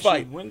the fist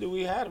fight. When did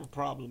we have a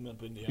problem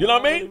up in there? You know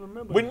what I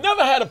mean? We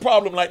never had a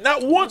problem. Like,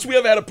 not once we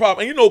ever had a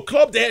problem. And you know,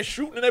 clubs, they had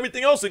shooting and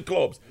everything else in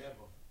clubs.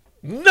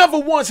 Never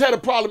once had a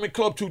problem in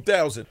Club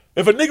 2000.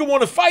 If a nigga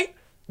want to fight,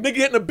 nigga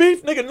getting a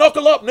beef, nigga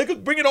knuckle up,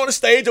 nigga, bring it on the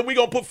stage and we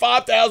gonna put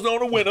 5,000 on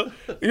the winner.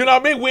 You know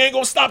what I mean? We ain't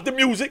gonna stop the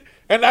music.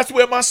 And that's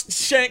where my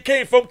shank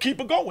came from.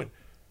 Keep it going.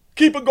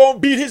 Keep it going,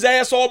 beat his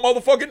ass all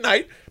motherfucking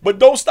night, but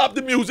don't stop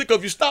the music. Because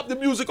if you stop the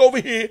music over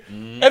here,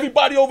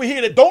 everybody over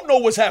here that don't know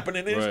what's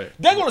happening they're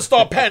going to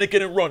start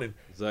panicking and running.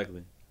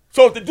 Exactly.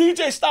 So if the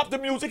DJ stopped the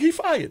music, he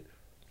fired.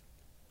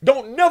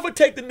 Don't never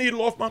take the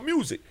needle off my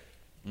music.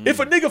 If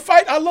a nigga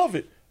fight, I love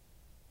it.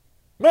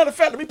 Matter of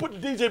fact, let me put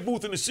the DJ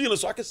booth in the ceiling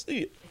so I can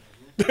see it.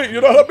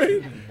 You know what I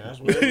mean?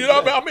 You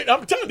know what I mean?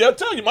 I'm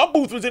telling you, my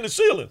booth was in the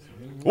ceiling.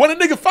 When a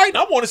nigga fighting,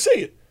 I want to see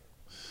it.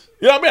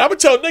 You know what I mean? I'm going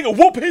to tell a nigga,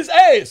 whoop his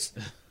ass.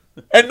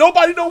 And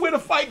nobody know where the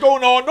fight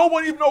going on.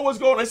 Nobody even know what's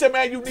going on. They say,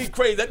 man, Unique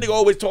crazy. That nigga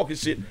always talking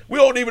shit. We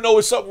don't even know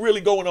if something really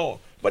going on.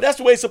 But that's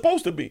the way it's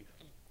supposed to be.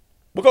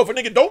 Because if a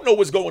nigga don't know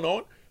what's going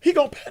on, he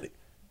gonna panic.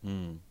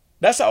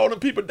 That's how all them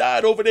people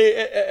died over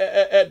there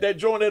at that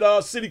joint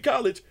at City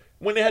College.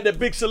 when they had that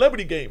big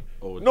celebrity game.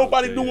 Oh,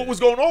 Nobody yeah, knew yeah. what was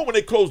going on when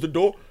they closed the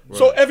door.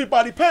 So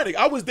everybody panicked.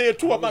 I was there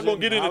too. I'm not was gonna in-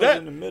 get I into was that.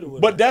 in the middle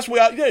of But that. that's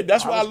where I was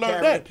learned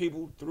carrying that.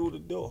 people through the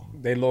door.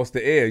 They lost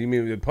the air. You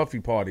mean the Puffy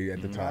party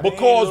at the time? They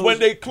Because didn't when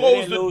they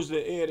closed didn't the- lose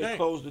the air, they Yeah.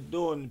 closed the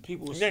door, and the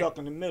people were Yeah. stuck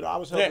in the middle. I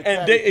was Yeah, helping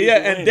and carry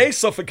people in. they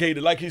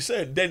suffocated, like he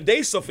said. Then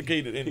they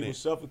suffocated in people there.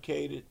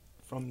 suffocated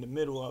from the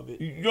middle of it.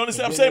 You understand what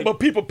I'm And saying? then But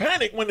people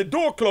panicked when the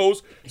door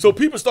closed, so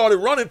people started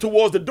running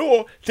towards the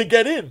door to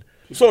get in.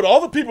 So the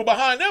other people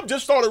behind them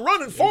just started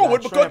running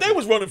forward because they trampled.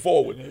 was running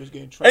forward And they was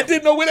getting and trampled.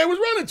 didn't know where they was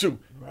running to.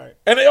 Right.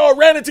 And they all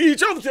ran into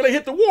each other till they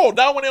hit the wall.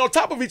 Now when they're on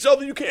top of each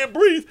other, you can't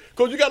breathe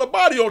because you got a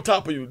body on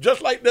top of you.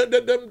 Just like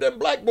them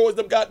black boys,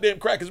 them goddamn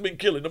crackers been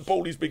killing, them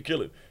police been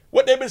killing.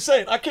 What they been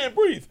saying, I can't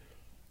breathe.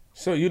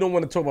 So you don't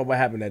want to talk about what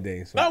happened that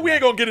day? So. Now we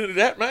ain't gonna get into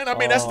that, man. I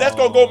mean, that's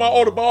gonna go in my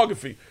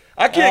autobiography.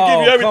 I can't give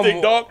you Oh, come everything,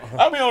 on. dog.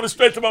 I be on the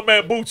stretch of my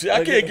man Bootsy.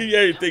 I can't give you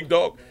everything,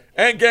 dog.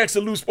 And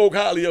Gangsta Lou spoke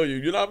highly of you.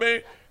 You know what I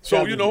mean? So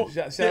Shout you out know, to-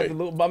 shout yeah. out to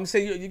Lil- but I'm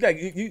saying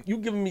you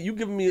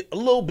giving me a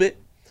little bit.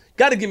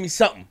 Got to give me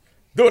something.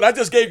 Dude, I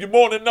just gave you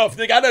more than enough,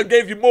 nigga. I done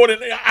gave you more than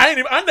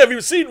I never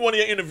even seen one of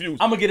your interviews.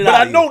 I'ma get it but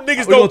out I of know you.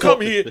 niggas We don't gonna come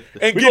talk. here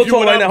and We give gonna you talk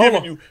what right I'm now. Hold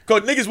giving on. you.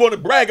 Because niggas want to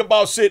brag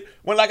about shit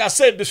when, like I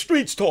said, the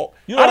streets talk.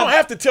 You I know don't what-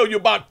 have to tell you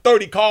about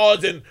 30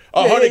 cars and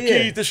 100 yeah.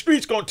 keys. The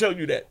streets gonna tell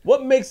you that.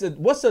 What makes it?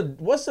 What's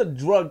a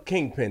drug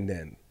kingpin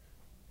then?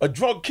 A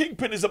drug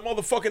kingpin is a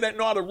motherfucker that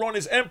know how to run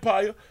his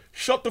empire,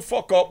 shut the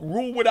fuck up,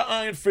 rule with an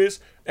iron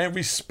fist, and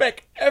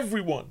respect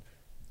everyone.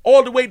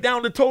 All the way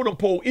down the totem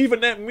pole, even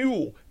that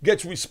mule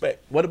gets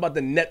respect. What about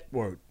the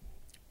network?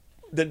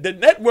 The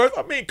net worth,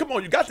 I mean, come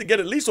on, you got to get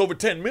at least over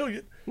 10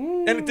 million.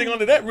 Anything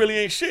under that really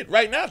ain't shit.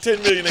 Right now,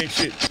 10 million ain't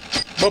shit.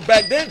 But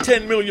back then,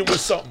 10 million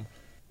was something.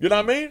 You know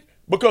what I mean?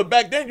 Because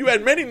back then, you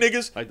had many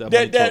niggas Like that that,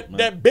 money that, talk, man.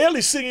 that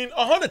barely seen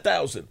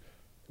 100,000.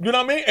 You know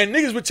what I mean? And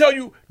niggas would tell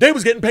you they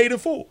was getting paid in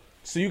full.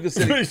 So you can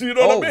say, You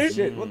know what I mean?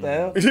 Shit, what the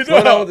hell? You know Slow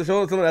how- down,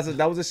 slow down,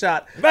 that was a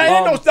shot. Man,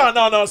 ain't no stop.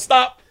 No,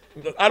 stop.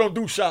 I don't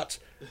do shots.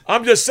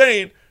 I'm just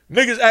saying,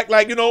 niggas act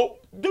like, dude, Well,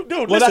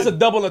 listen. that's a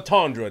double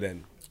entendre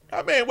then.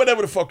 I mean,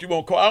 whatever the fuck you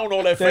want to call it. I don't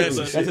know that Thank fancy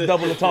you. shit. That's a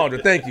double entendre.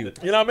 Thank you.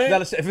 You know what I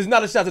mean? If it's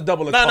not a shot, it's a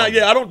double Nah, entendre.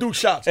 yeah, I don't do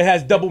shots. It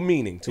has double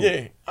meaning to Yeah.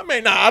 it. I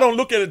mean, I don't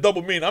look at it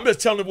double meaning. I'm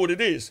just telling you what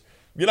it is.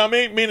 You know what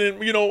I mean? Meaning,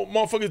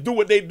 motherfuckers do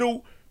what they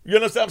do. You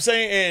understand what I'm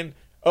saying? And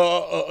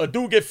a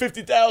dude get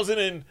 50,000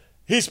 and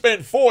he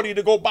spent 40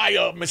 to go buy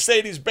a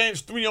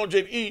Mercedes-Benz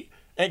 300E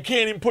and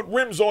can't even put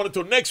rims on it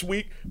till next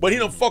week, but he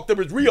done fucked up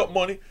his re-up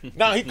money.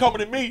 Now he coming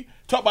to me,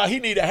 talking about he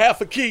need a half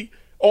a key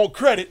on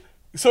credit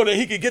so that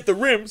he could get the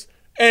rims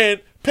and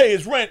pay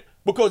his rent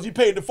because he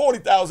paid the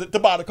 40,000 to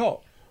buy the car.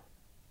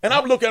 And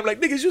I'm looking at him like,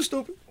 niggas, you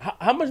stupid.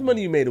 How much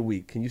money you made a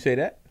week? Can you say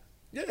that?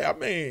 Yeah, I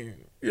mean,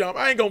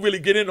 I ain't gonna really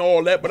get into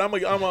all that, but I'm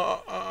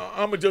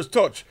gonna just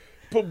touch.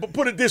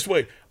 Put it this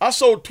way: I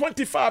sold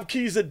 25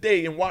 keys a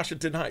day in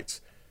Washington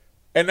Heights,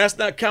 and that's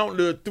not counting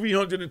the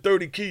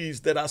 330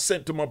 keys that I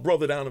sent to my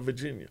brother down in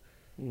Virginia.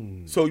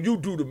 So you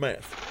do the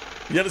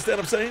math. You understand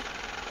what I'm saying?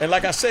 And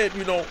like I said,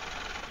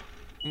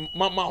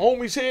 my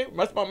homies here,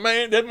 that's my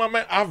man. That's my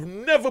man. I've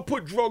never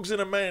put drugs in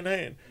a man's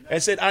hand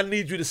and said, I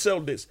need you to sell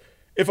this.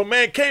 If a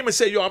man came and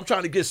said, yo, I'm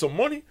trying to get some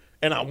money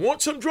and I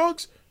want some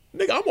drugs,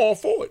 nigga, I'm all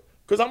for it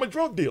because I'm a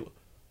drug dealer.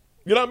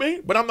 You know what I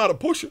mean? But I'm not a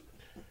pusher.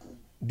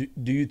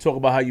 Do you talk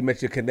about how you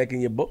met your connect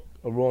in your book,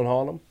 Ron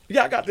Harlem?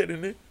 Yeah, I got that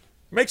in there.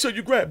 Make sure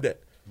you grab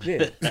that.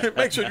 Yeah.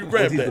 Make sure you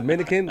grab Was he that.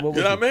 Dominican? What was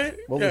You know he? what I mean?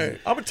 What was Yeah. he?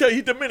 I'm going to tell you,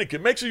 he's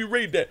Dominican. Make sure you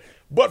read that.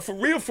 But for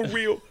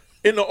real,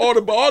 in the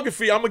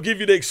autobiography, I'm going to give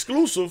you the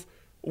exclusive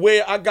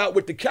where I got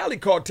with the Cali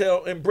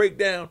Cartel and break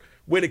down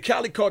where the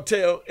Cali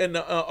Cartel and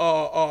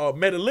the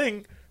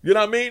Medellin, you know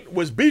what I mean,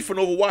 was beefing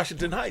over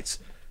Washington Heights.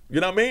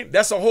 You know what I mean?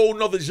 That's a whole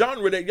nother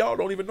genre that y'all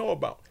don't even know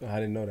about. I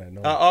didn't know that.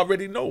 No. I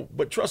already know.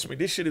 But trust me,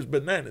 this shit is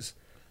bananas.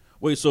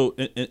 Wait, so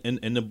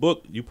in the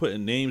book you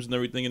putting names and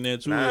everything in there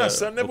too? Nah,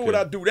 son, never okay. would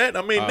I do that.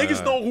 I mean,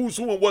 niggas know who's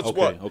who and what's Okay,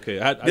 what. okay. You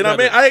know what I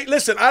mean? gotta-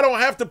 Listen, I don't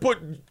have to put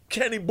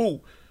Kenny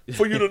Boo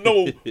for you to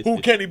know who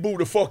Kenny Boo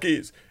the fuck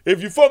is.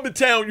 If you from the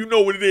town, you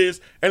know what it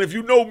is. And if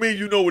you know me,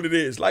 you know what it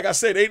is. Like I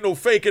said, ain't no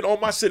faking. All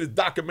my shit is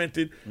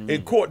documented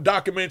in court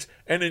documents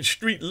and in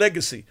street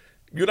legacy.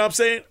 You know what I'm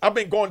saying? I've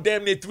been going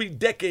damn near 3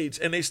 decades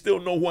and they still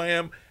know who I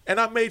am. And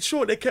I made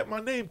sure they kept my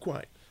name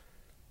quiet.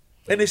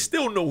 And they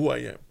still know who I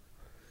am.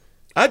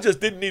 I just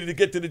didn't need to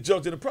get to the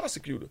judge and the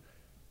prosecutor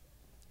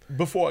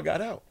before I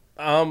got out.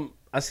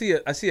 I see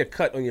a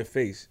cut on your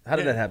face. How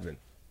did Yeah. that happen?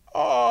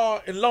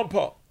 In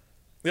Lumpur.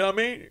 You know what I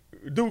mean?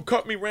 Dude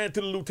cut me, ran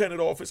to the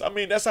lieutenant office. I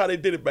mean, that's how they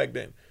did it back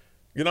then.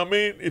 You know what I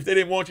mean? If they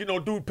didn't want,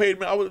 dude paid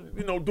me. I was,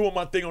 doing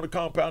my thing on the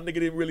compound. Nigga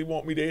didn't really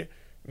want me there.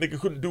 Nigga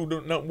couldn't do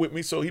nothing with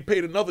me. So he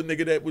paid another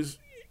nigga that was,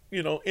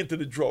 into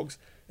the drugs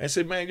and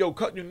said, man, yo,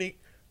 cut Unique.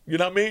 You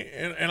know what I mean?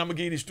 And I'm going to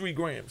give you these 3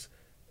 grams.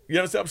 You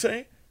understand what I'm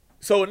saying?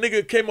 So a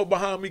nigga came up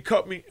behind me,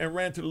 cut me, and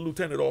ran to the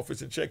lieutenant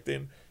office and checked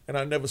in. And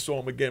I never saw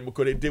him again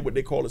because they did what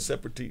they call a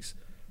separatiste.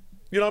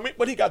 You know what I mean?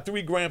 But he got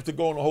 3 grams to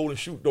go in the hole and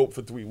shoot dope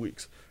for 3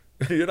 weeks.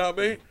 You know what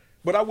I mean?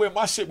 But I wear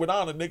my shit with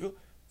honor, nigga,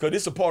 because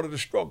it's a part of the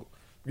struggle.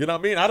 You know what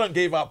I mean? I done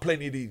gave out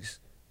plenty of these.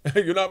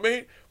 You know what I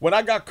mean? When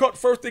I got cut,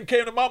 first thing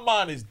came to my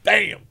mind is,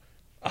 damn,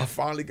 I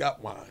finally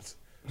got mine.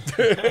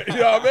 You know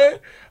what I mean?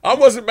 I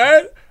wasn't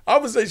mad. I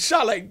was in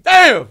shock like,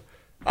 damn,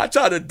 I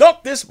tried to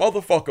duck this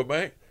motherfucker,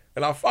 man.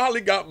 And I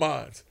finally got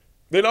mine.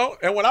 You know?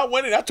 And when I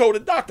went in, I told the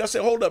doctor, I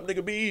said, hold up,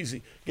 nigga, be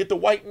easy. Get the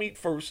white meat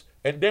first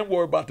and then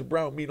worry about the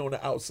brown meat on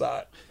the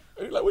outside.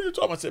 And he's like, what are you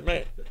talking about? I said,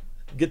 man,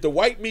 get the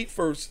white meat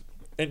first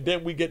and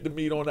then we get the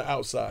meat on the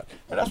outside.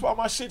 And that's why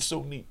my shit's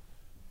so neat.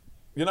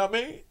 You know what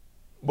I mean?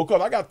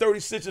 Because I got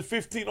 36 and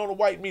 15 on the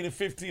white meat and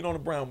 15 on the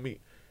brown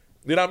meat.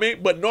 You know what I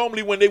mean? But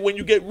normally when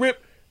you get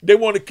ripped, they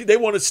want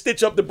to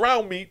stitch up the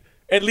brown meat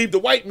and leave the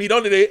white meat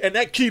under there and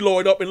that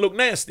keloid up and look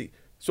nasty.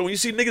 So when you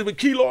see niggas with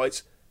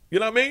keloids, you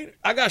know what I mean?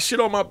 I got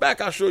shit on my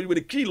back. I'll show you what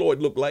a keloid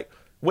look like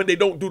when they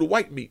don't do the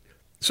white meat.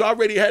 So I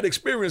already had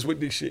experience with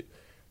this shit.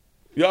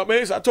 You know what I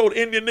mean? So I told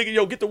the Indian nigga,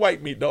 yo, get the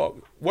white meat,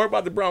 dog. Worry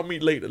about the brown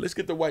meat later. Let's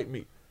get the white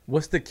meat.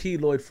 What's the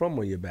keloid from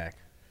on your back?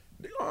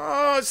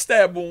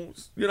 Stab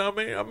wounds. You know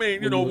what I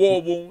mean?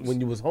 War wounds.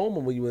 When you was home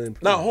or when you were in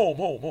prison? Not home.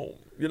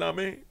 You know what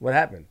I mean? What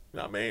happened? You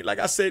know what I mean? Like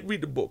I said,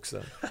 read the book,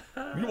 son.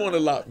 You want a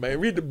lot, man.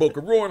 Read the book.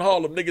 A Roaring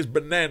Harlem, niggas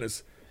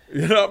bananas.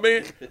 You know what I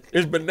mean?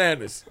 It's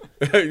bananas.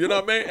 You know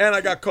what I mean? And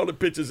I got colored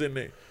pictures in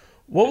there.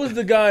 What was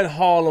the guy in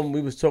Harlem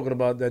we was talking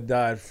about that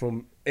died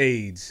from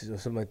AIDS or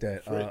something like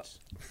that? Fritz.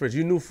 Fritz.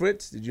 You knew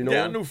Fritz? Did you know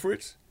Yeah, him? I knew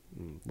Fritz.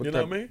 What You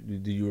know what I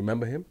mean? Do you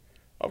remember him?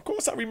 Of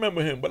course I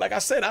remember him. But like I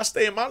said, I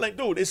stay in my lane.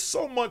 Dude, it's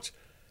so much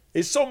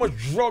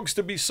drugs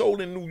to be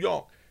sold in New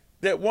York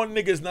that one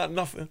nigga is not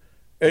nothing.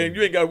 And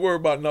you ain't got to worry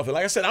about nothing.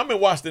 Like I said, I'm in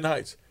Washington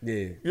Heights. Yeah.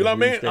 You know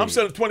what I mean? I'm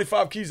selling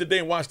 25 keys a day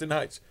in Washington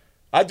Heights.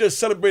 I just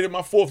celebrated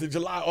my 4th of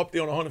July up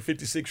there on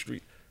 156th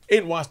Street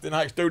in Washington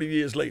Heights 30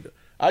 years later.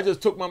 I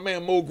just took my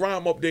man Mo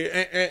Grime up there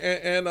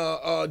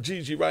and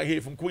Gigi right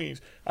here from Queens.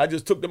 I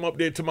just took them up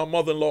there to my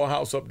mother-in-law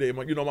house up there.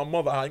 My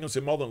mother, I ain't gonna say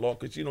mother-in-law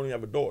because she don't even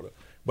have a daughter.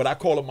 But I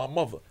call her my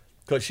mother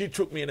because she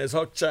took me in as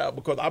her child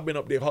because I've been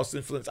up there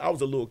hustling since I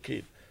was a little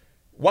kid.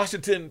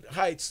 Washington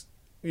Heights,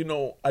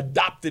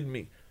 adopted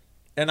me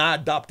and I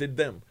adopted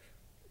them.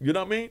 You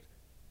know what I mean?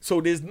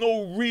 So there's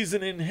no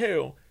reason in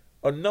hell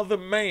another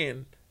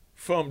man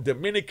from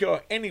Dominica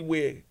or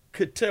anywhere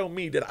could tell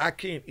me that I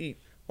can't eat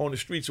on the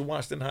streets of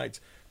Washington Heights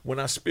when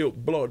I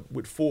spilled blood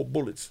with 4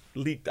 bullets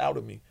leaked out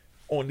of me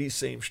on these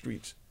same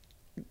streets.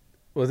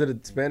 Was it a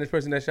Spanish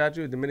person that shot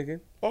you, a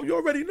Dominican? Oh, you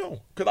already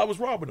know, because I was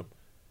robbing them.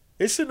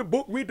 It's in the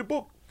book. Read the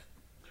book.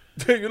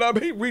 You know what I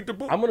mean? Read the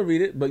book. I'm gonna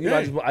read it, but Yeah.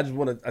 I just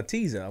want a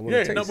teaser. I want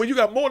a taste. No, but you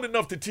got more than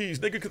enough to tease,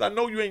 nigga, because I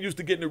know you ain't used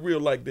to getting it real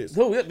like this.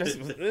 So,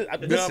 listen, what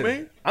I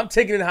mean? I'm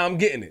taking it how I'm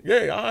getting it.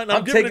 Yeah,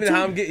 I'm giving taking it it to how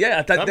you. I'm getting. Yeah,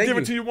 I'm thank giving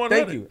you. it to you 100.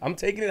 Thank you. I'm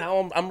taking it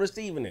how I'm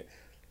receiving it.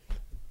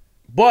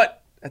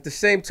 But at the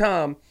same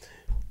time,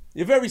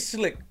 you're very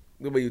slick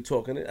the way you're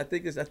talking it. I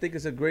think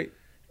it's a great.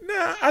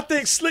 Nah, I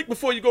think slick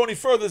before you go any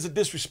further is a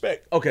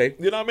disrespect. Okay.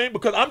 You know what I mean?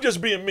 Because I'm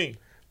just being me.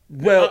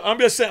 Well, I'm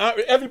just saying,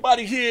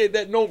 everybody here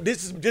that know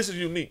this is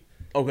unique.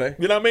 okay.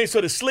 You know what I mean? So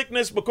the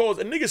slickness, because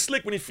a nigga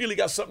slick when he feel he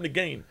got something to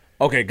gain.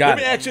 Okay, Let got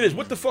me it. ask you this: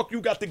 what the fuck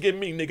you got to give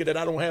me, nigga, that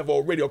I don't have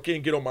already or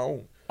can't get on my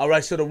own? All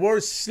right. So the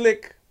word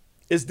slick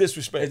It's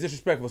disrespect. is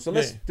disrespectful. So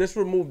let's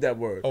remove that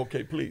word.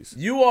 Okay, please.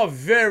 You are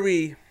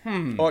very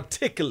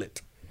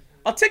Articulate.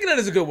 articulate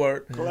is a good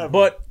word, Clever.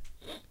 but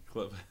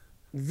Clever.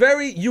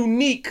 very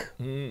unique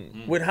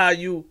with how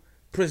you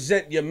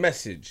present your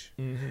message.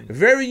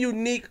 Very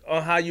unique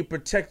on how you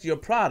protect your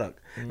product.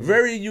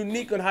 Very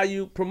unique on how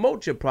you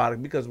promote your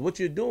product, because what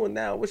you're doing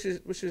now, which is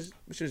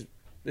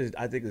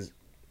I think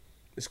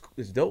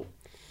is dope,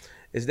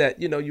 is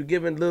that you're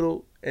giving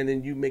little and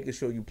then you making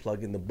sure you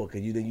plug in the book,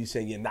 and then you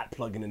saying you're not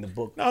plugging in the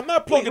book. No, I'm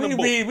not plugging the book.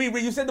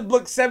 We you said the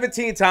book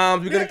 17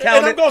 times. We're gonna Yeah, count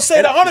and it. I'm gonna say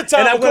it 100 times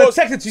and I'm because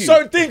gonna text it to you.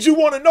 certain things you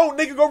want to know,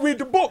 nigga, go read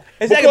the book.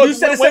 Exactly. Because You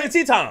said it when-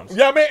 17 times. You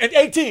know what I mean? And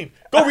 18.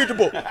 Go read the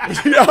book.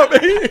 You know what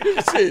I mean?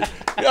 Shit.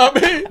 You know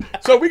what I mean?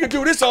 So we can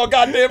do this all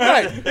goddamn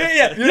night.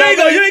 Yeah. You know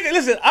what I mean?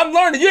 Listen, I'm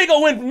learning. You ain't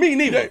gonna win me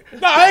neither.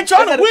 No, I ain't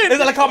trying to win. It's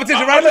not a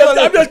competition, I'm right?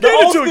 just The giving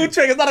old it to school you.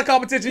 trick. It's not a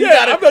competition.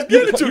 Yeah, I'm just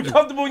giving it to you. You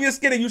comfortable in your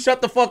skin and you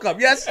shut the fuck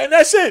up. Yes. And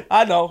that's it.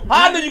 I know.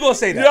 I know you gonna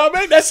say You that. know what I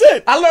mean? That's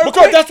it. I learned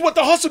because quick. that's what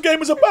the hustle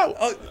game is about.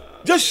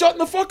 Just shutting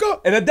the fuck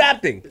up. And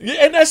adapting. Yeah,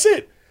 and that's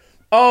it.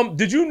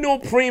 Did you know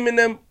Preem and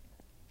them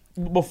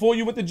before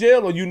you went to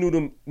jail, or you knew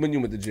them when you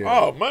went to jail?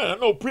 Oh man, I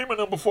know Prima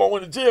them before I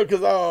went to jail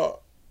because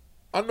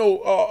I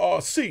know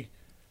C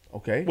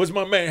Okay. was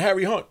my man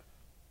Harry Hunt.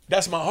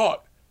 That's my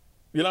heart.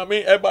 You know what I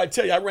mean? Everybody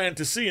tell you I ran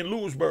to C in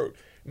Lewisburg.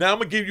 Now I'm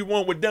gonna give you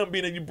one with them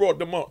being that you brought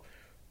them up.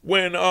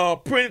 When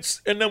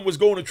Prince and them was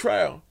going to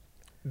trial,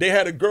 they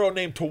had a girl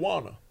named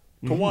Tawana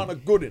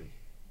Gooden.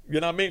 You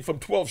know what I mean? From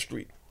 12th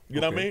Street. You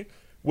know what I mean?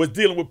 Was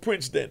dealing with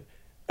Prince then.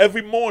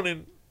 Every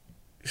morning,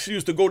 she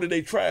used to go to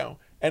their trial.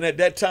 And at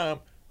that time,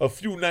 a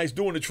few nights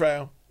during the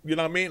trial, you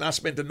know what I mean? I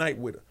spent the night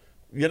with her.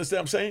 You understand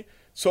what I'm saying?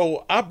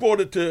 So I brought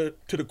her to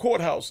the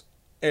courthouse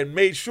and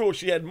made sure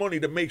she had money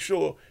to make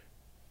sure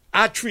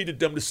I treated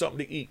them to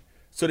something to eat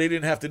so they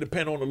didn't have to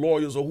depend on the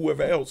lawyers or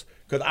whoever else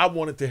because I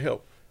wanted to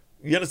help.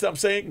 You understand what I'm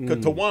saying?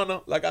 Because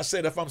Tawana, like I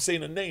said, if I'm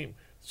saying a name,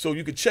 So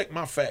you could check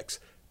my facts.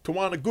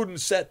 Tawana Gooden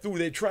sat through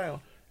their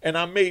trial, and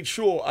I made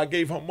sure I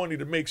gave her money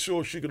to make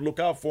sure she could look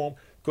out for him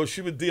because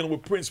she was dealing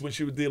with Prince when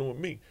she was dealing with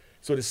me.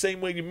 So the same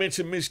way you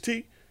mentioned Miss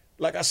T,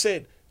 like I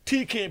said,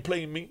 T can't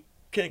claim me,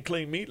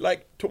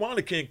 like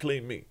Tawana can't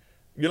claim me.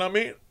 You know what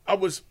I mean? I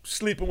was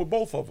sleeping with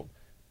both of them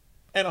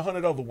and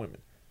 100 other women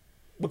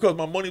because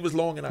my money was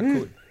long and I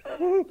could.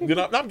 You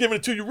know, I'm giving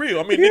it to you real.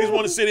 I mean, niggas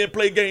want to sit there and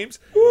play games.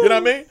 You know what I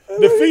mean?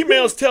 The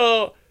females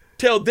tell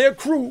their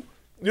crew,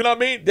 you know what I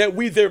mean, that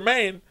we their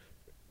man,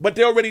 but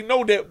they already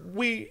know that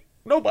we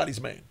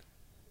nobody's man.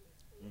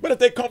 But if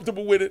they're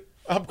comfortable with it,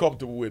 I'm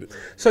comfortable with it.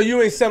 So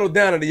you ain't settled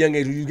down at a young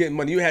age when you getting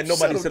money. You had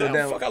nobody settle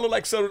down. Fuck, I look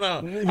like settle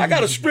down. I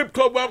got a strip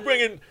club where I'm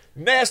bringing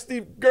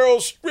nasty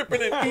girls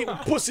stripping and eating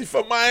pussy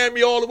from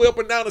Miami all the way up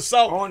and down the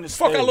south. On the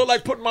Fuck, I stage. look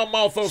like putting my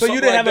mouth on So something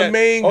you didn't like have a that.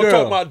 main I'm girl?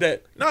 talking about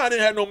that. No, I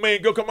didn't have no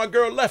main girl because my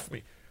girl left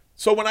me.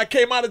 So when I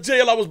came out of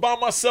jail, I was by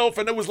myself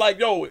and it was like,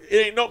 yo, it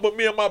ain't nothing but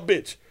me and my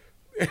bitch.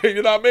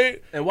 You know what I mean?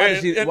 And why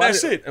did she? And why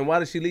that's did, it. And why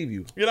did she leave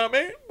you? You know what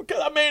I mean?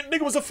 Because, I mean,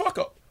 nigga was a fuck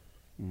up.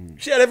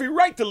 She had every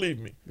right to leave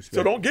me. Respect.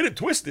 So don't get it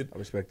twisted. I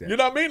respect that. You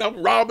know what I mean?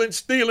 I'm robbing,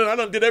 stealing. I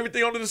done did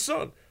everything under the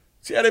sun.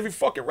 She had every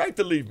fucking right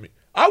to leave me.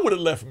 I would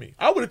have left me.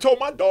 I would have told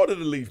my daughter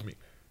to leave me.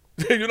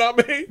 You know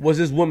what I mean? Was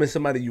this woman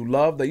somebody you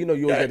loved? That you know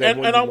you always had that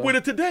woman And you I'm loved? with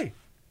her today.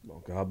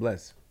 Oh, God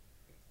bless.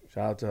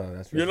 Shout out to her.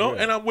 That's You know?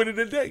 real. And I'm with her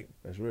today.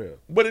 That's real.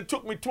 But it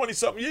took me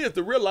 20-something years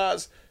to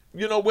realize,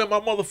 you know, where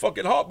my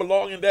motherfucking heart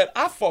belonged and that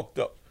I fucked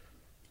up.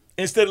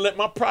 Instead of letting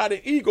my pride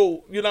and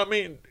ego, you know what I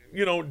mean,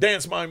 you know,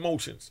 dance my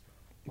emotions.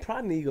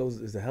 Pride and ego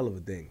is a hell of a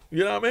thing.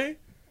 You know what I mean?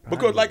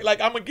 Because like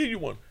I'm gonna give you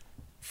one.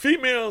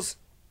 Females,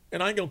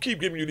 and I ain't gonna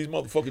keep giving you these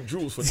motherfucking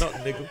jewels for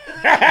nothing, nigga.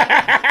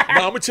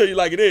 Nah, I'm gonna tell you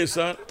like it is,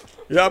 son.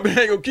 You know what I mean?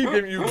 I ain't gonna keep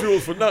giving you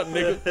jewels for nothing,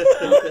 nigga.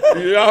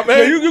 You know what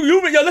I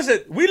mean? Yo,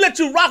 listen, we let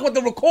you rock with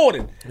the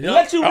recording. We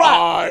let you rock.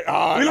 All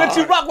right, We let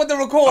you rock with the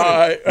recording. All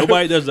right.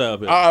 Nobody does that up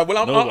here. All right, well,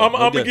 I'm No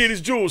gonna guess. give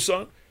these jewels,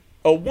 son.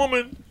 A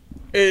woman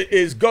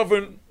is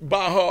governed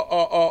by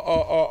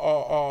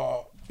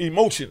her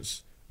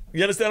emotions.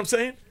 You understand what I'm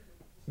saying?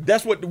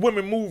 That's what the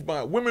women move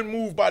by. Women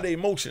move by their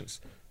emotions.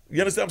 You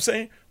understand what I'm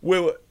saying?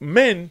 Where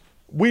men,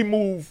 we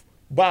move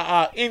by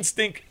our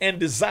instinct and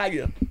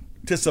desire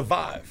to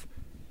survive.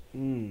 You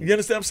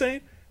understand what I'm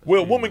saying? Where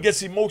a woman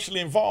gets emotionally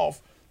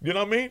involved, you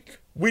know what I mean?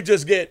 We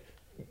just get,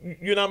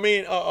 you know what I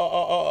mean?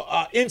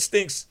 Our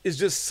instincts is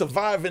just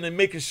surviving and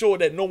making sure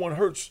that no one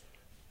hurts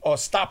or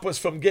stop us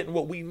from getting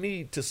what we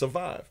need to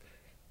survive.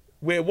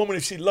 Where a woman,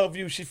 if she love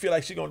you, she feel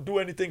like she gonna do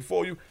anything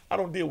for you. I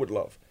don't deal with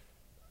love.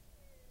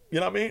 You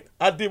know what I mean?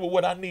 I deal with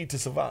what I need to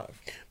survive.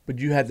 But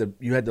you had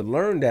to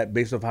learn that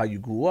based off how you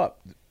grew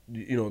up,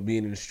 you know,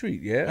 being in the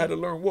street, yeah? I had to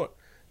learn what?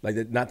 Like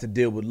that, not to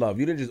deal with love.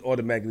 You didn't just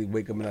automatically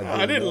wake up and not deal I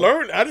with didn't love.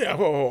 learn.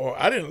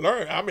 I didn't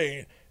learn. I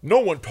mean, no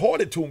one taught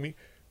it to me.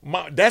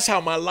 That's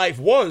how my life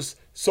was.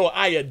 So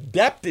I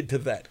adapted to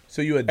that.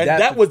 So you And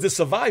adapted. that was the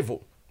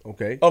survival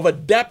Okay. of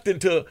adapting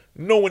to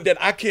knowing that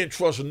I can't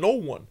trust no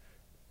one,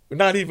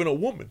 not even a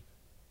woman.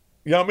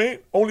 You know what I mean?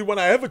 Only one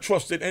I ever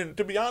trusted. And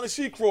to be honest,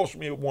 she crossed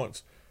me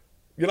once.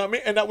 You know what I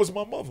mean? And that was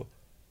my mother.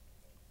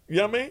 You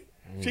know what I mean?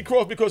 She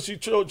crossed because she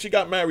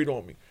got married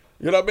on me.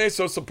 You know what I mean?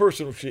 So it's some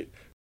personal shit.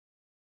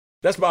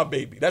 That's my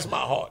baby. That's my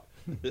heart.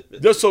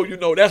 Just so you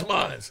know, that's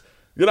mine.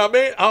 You know what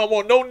I mean? I don't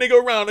want no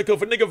nigga around her,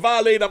 because if a nigga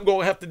violate, I'm going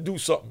to have to do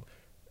something.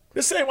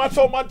 The same I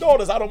told my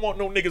daughters, I don't want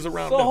no niggas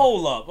around So them.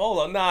 hold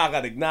up. Now I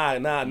gotta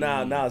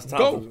now it's time.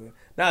 Go.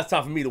 Now it's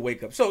time for me to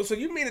wake up. So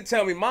you mean to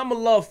tell me Mama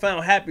Love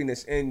found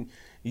happiness and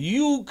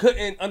you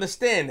couldn't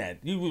understand that?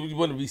 You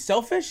want to be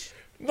selfish?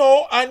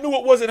 No, I knew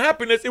it wasn't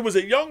happiness. It was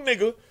a young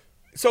nigga.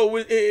 So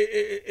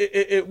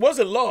it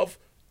wasn't love.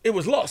 It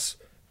was lust.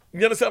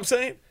 You understand what I'm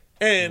saying?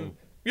 And,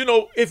 you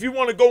know, if you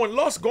want to go and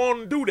lust, go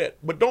on and do that.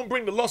 But don't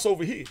bring the lust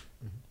over here.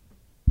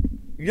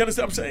 You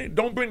understand what I'm saying?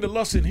 Don't bring the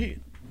lust in here.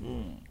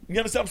 You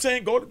understand what I'm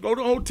saying? Go to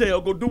the hotel.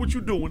 Go do what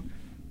you're doing.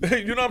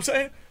 You know what I'm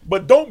saying?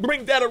 But don't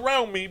bring that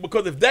around me,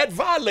 because if that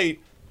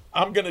violate,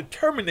 I'm going to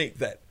terminate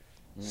that.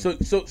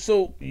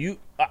 So you,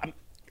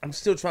 I'm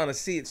still trying to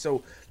see it.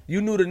 So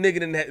you knew the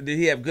nigga did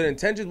he have good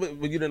intentions,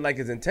 but you didn't like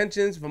his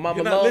intentions for Mama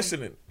You're Love? not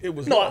listening. It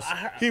was No, lust.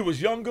 He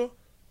was younger.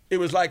 It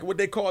was like what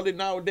they call it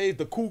nowadays,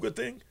 the cougar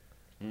thing.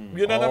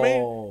 You know what I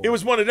mean? Oh. It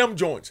was one of them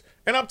joints.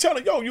 And I'm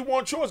telling you, you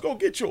want yours, go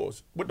get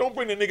yours. But don't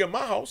bring the nigga in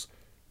my house.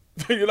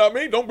 You know what I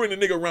mean? Don't bring the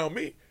nigga around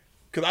me.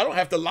 Because I don't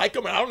have to like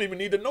him, and I don't even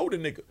need to know the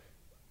nigga.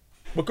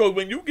 Because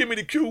when you give me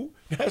the cue,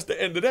 that's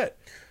the end of that.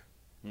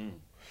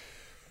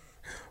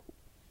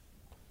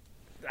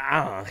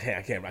 I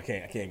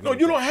can't. No,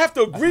 you don't have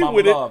to agree Mama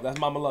with Love. it. That's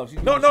Mama Love.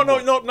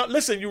 No.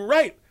 Listen, you're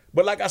right.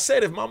 But like I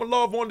said, if Mama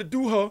Love wanted to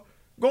do her,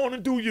 go on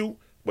and do you.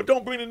 But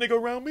don't bring the nigga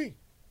around me.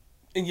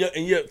 In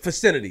your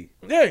vicinity,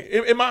 Yeah,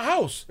 in my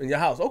house. in your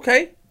house.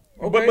 Okay.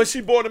 But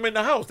she brought him in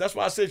the house. That's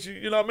why I said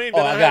you know what I mean?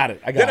 Oh, I got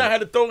it. Then I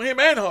had to throw him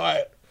and her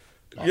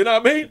out. You know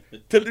what I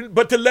mean?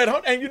 But to let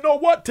her, and you know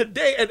what?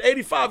 Today at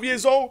 85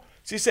 years old,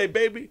 she said,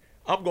 baby,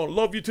 I'm going to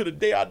love you to the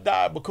day I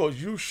die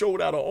because you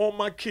showed out of all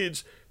my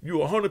kids. You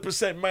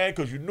 100% man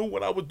because you knew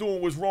what I was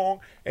doing was wrong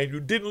and you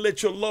didn't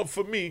let your love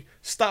for me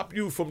stop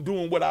you from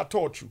doing what I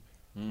taught you.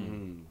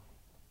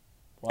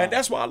 Wow. And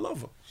that's why I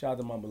love her. Shout out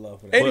to Mama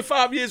Love for that.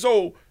 85 years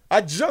old. I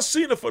just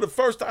seen her for the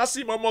first time. I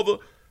see my mother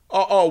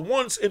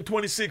once in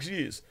 26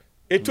 years.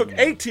 It took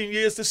 18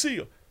 years to see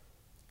her.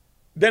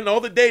 Then the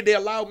other day, they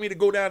allowed me to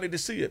go down there to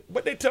see her.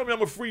 But they tell me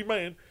I'm a free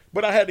man,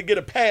 but I had to get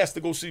a pass to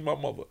go see my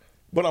mother.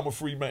 But I'm a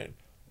free man.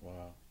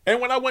 Wow.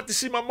 And when I went to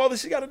see my mother,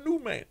 she got a new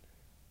man.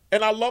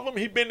 And I love him.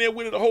 He been there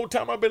with her the whole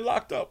time I've been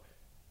locked up.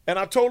 And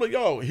I told her,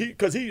 yo,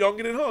 because he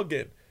younger than her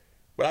again.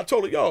 But I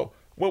told her, yo,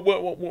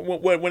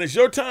 when it's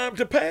your time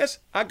to pass,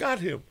 I got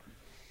him.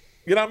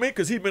 You know what I mean?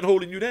 Because he been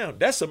holding you down.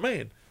 That's a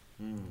man.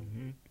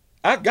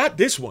 I got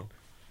this one.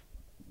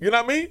 You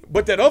know what I mean?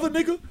 But that other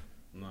nigga,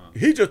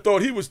 he just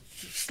thought he was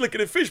slicker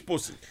than fish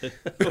pussy.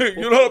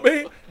 You know what I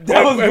mean?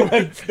 That was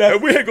good.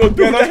 And we ain't gonna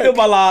do That's that. still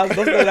my line.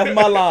 That's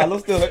my line.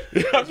 Let's do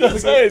it. I'm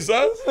just saying,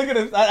 son. Look at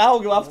this. I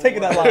don't give. I'm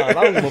taking that line. I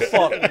don't give a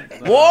fuck.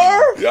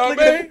 War? You know what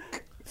I mean?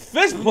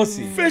 Fish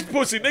pussy. Fish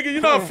pussy, nigga.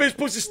 You know how fish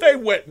pussy stay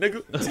wet,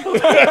 nigga.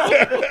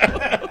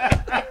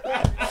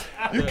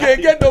 You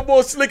can't get no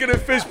more slicker than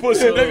fish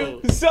pussy,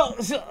 nigga.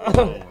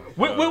 So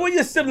where were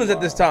your siblings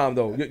at this time,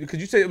 though? Because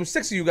you said it was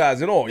 6 of you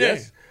guys in all, Yeah.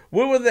 yes?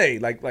 Where were they?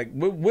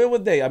 Where were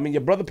they? I mean,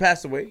 your brother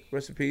passed away.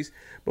 Rest in peace.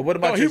 But what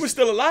about No, he was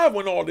still alive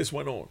when all this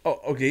went on. Oh,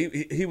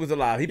 okay. He was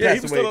alive. He Yeah, passed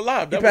he was away. still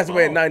alive. He That passed was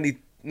away my in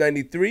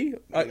 93.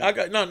 I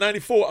got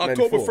 94.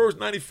 October 94. 1st,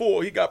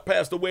 94. He got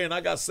passed away, and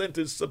I got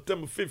sentenced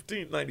September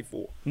 15th,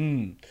 94.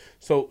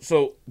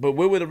 But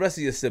where were the rest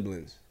of your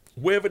siblings?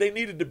 Wherever they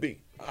needed to be.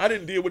 I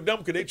didn't deal with them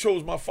because they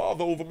chose my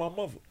father over my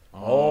mother.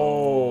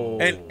 Oh.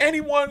 And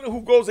anyone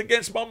who goes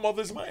against my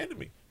mother is my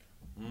enemy.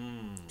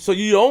 So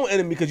you your own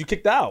enemy because you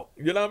kicked out.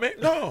 You know what I mean?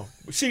 No.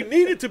 She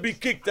needed to be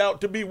kicked out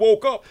to be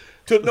woke up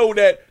to know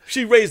that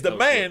she raised a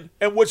man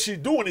and what she's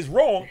doing is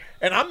wrong.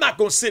 And I'm not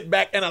going to sit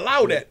back and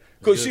allow that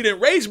because she didn't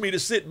raise me to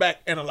sit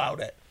back and allow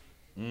that.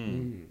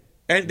 And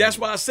that's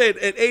why I said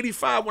at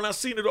 85, when I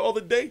seen her the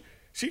other day,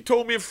 she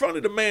told me in front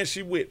of the man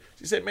she with.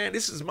 She said, man,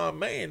 this is my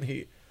man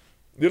here.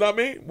 You know what I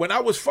mean? When I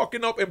was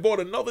fucking up and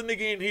brought another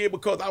nigga in here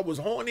because I was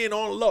horny and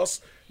on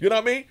lust, you know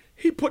what I mean?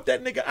 He put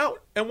that nigga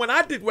out. And when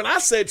I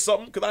said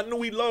something, because I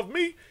knew he loved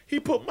me, he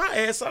put my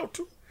ass out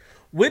too.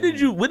 Where did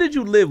you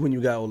live when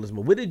you got all this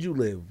money? Where did you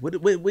live? Where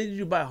did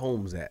you buy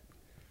homes at?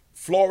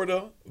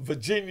 Florida,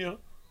 Virginia,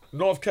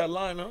 North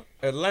Carolina,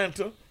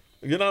 Atlanta,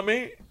 you know what I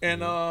mean?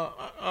 And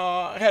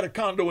I had a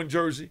condo in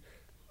Jersey,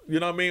 you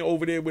know what I mean,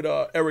 over there with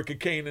Erica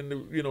Kane and the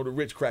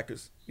rich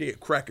crackers. Yeah,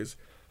 crackers.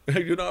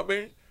 You know what I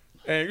mean?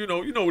 And you know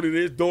what it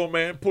is,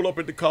 doorman, pull up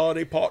at the car,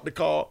 they park the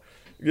car.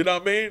 You know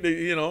what I mean?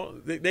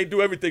 They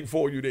do everything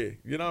for you there.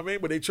 You know what I mean?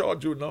 But they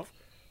charge you enough.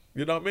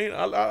 You know what I mean?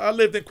 I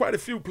lived in quite a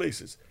few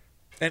places.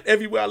 And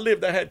everywhere I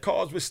lived, I had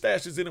cars with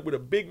stashes in it with a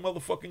big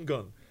motherfucking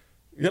gun.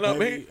 You know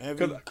what I mean?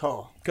 Every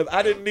car. Because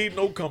I didn't need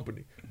no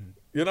company.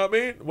 You know what I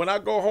mean? When I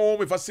go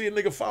home, if I see a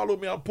nigga follow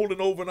me, I'm pulling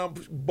over and I'm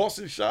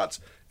busting shots,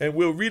 and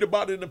we'll read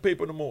about it in the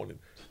paper in the morning.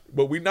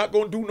 But we're not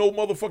going to do no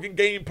motherfucking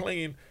game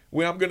playing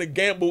where I'm going to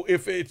gamble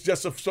if it's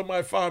just if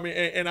somebody find me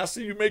and I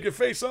see you make your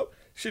face up.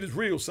 Shit is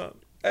real, son.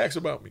 Ask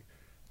about me.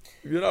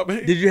 You know what I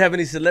mean? Did you have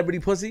any celebrity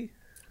pussy?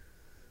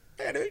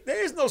 Man,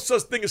 there is no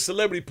such thing as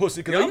celebrity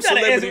pussy because Yo, I'm you gotta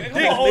celebrity answer-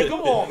 dick, come on, nigga.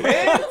 come on,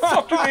 man.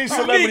 Fuck you mean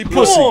celebrity Come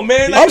pussy? on,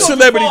 man. Like, I'm you go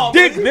celebrity too far,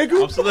 dick, man.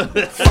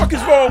 nigga. Fuck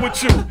is wrong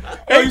with you?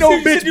 Ain't You no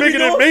see the bitch shit you be bigger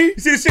than doing? me. You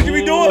see the shit you be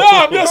doing? No,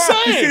 I'm just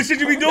saying. You see the shit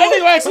you be doing? That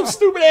nigga ask some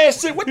stupid ass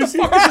shit. What the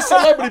fuck is a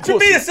celebrity To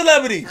me, a pussy?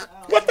 celebrity.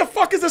 What the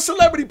fuck is a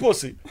celebrity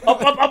pussy?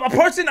 A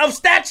person of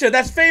stature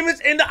that's famous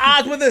in the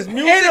odds with his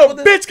music. Ain't a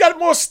with his- bitch got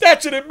more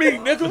stature than me,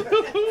 nigga.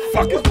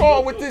 Fuck is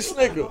wrong with this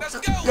nigga? No,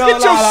 Get no, your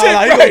no, shit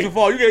no, you right. go too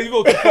far. You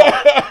go too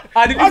far.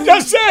 I'm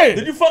just saying.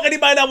 Did you fuck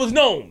anybody that was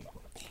known?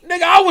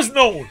 Nigga, I was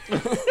known.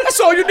 That's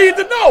all you need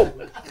to know.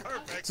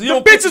 So The you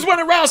don't bitches went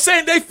around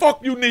saying they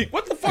fuck Unique.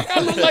 What the fuck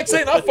I look like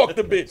saying I fucked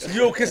the bitch? You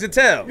don't kiss and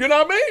tell. You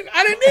know what I mean?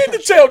 I didn't need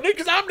to tell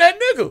niggas I'm that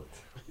nigga.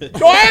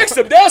 So I asked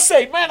them. They'll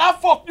say, man, I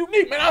fuck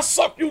Unique. Man, I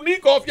suck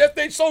Unique off. Yes,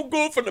 they so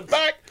good from the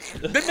back.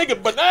 The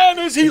nigga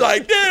bananas, he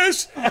like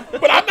this.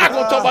 But I'm not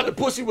going to talk about the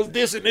pussy was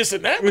this and this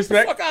and that.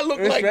 Respect. What the fuck I look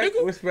Respect. like,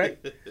 nigga?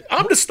 Respect.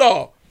 I'm the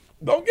star.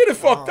 Don't get it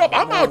fucked up.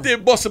 I'm out there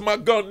busting my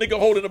gun, nigga,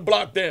 holding the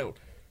block down.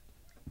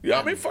 You know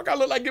what I mean? Fuck, I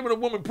look like giving a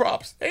woman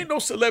props. Ain't no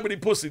celebrity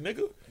pussy,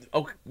 nigga.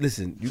 Okay,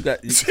 listen, you got.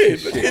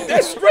 Shit,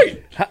 that's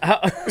straight.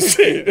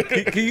 Shit.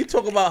 Can you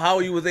talk about how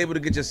you was able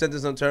to get your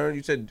sentence unturned?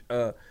 You said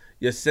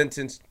your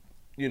sentence,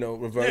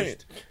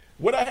 reversed. Man,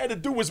 what I had to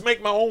do was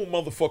make my own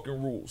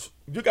motherfucking rules.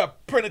 You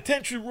got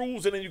penitentiary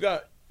rules, and then you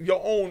got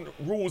your own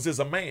rules as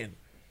a man.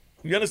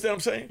 You understand what I'm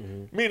saying?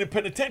 Mm-hmm. Meaning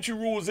penitentiary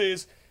rules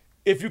is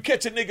if you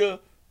catch a nigga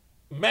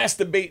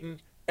masturbating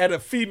at a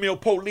female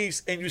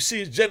police and you see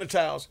his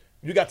genitals,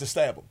 you got to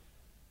stab him.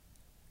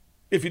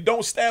 If you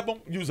don't stab him,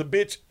 you's a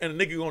bitch, and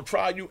a nigga gonna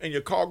try you, and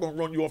your car gonna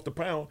run you off the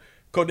pound,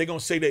 because they gonna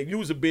say that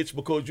you's a bitch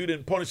because you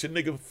didn't punish a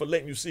nigga for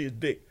letting you see his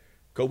dick.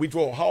 Because we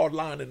draw a hard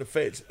line in the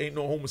feds. Ain't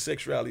no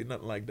homosexuality,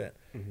 nothing like that.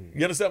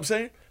 You understand what I'm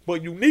saying?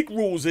 But unique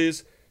rules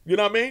is, you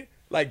know what I mean?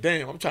 Like,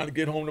 damn, I'm trying to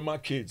get home to my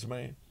kids,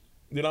 man.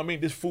 You know what I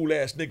mean? This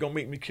fool-ass nigga gonna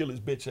make me kill his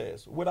bitch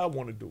ass. What I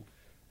want to do?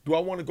 Do I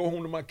want to go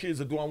home to my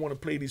kids or do I want to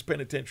play these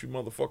penitentiary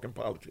motherfucking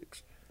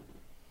politics?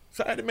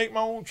 So I had to make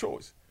my own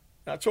choice.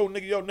 And I told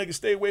nigga, yo, nigga,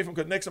 stay away from,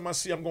 because next time I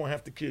see I'm going to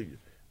have to kill you.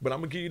 But I'm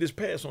going to give you this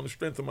pass on the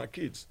strength of my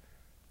kids.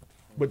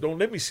 But don't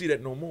let me see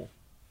that no more.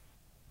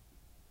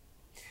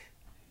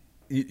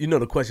 You know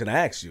the question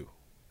I asked you.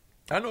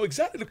 I know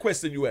exactly the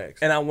question you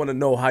asked. And I want to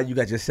know how you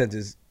got your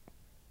sentence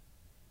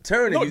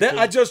turned. No, that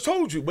I just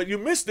told you, but you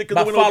missed it because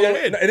by it went over your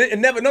following, head. it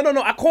never.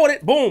 No. I caught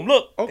it. Boom.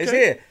 Look, Okay. it's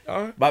here.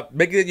 All right. By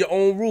making it your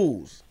own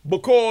rules.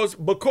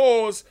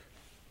 Because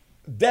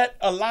that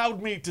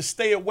allowed me to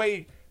stay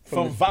away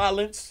from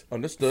violence,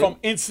 Understood. from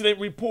incident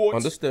reports.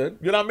 Understood.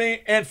 You know what I mean?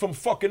 And from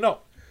fucking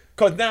up.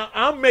 Because now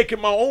I'm making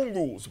my own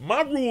rules.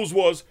 My rules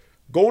was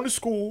going to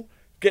school,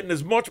 getting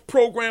as much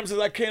programs as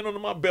I can under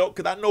my belt,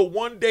 because I know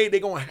one day they're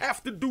going to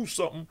have to do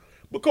something,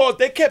 because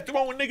they kept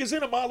throwing niggas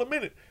in a mile a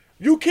minute.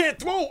 You can't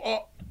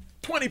throw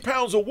 20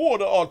 pounds of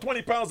water or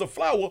 20 pounds of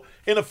flour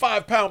in a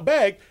 5-pound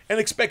bag and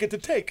expect it to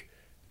take.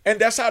 And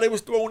that's how they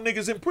was throwing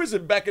niggas in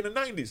prison back in the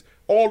 90s,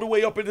 all the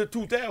way up into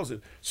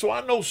 2000. So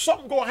I know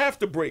something going to have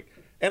to break.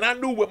 And I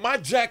knew with my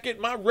jacket,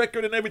 my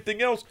record, and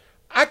everything else,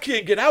 I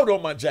can't get out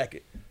on my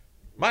jacket.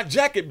 My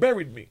jacket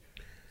buried me.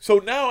 So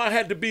now I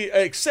had to be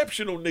an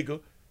exceptional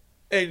nigga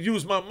and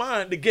use my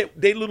mind to get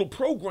they little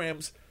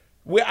programs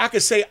where I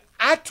could say,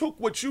 I took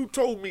what you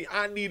told me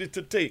I needed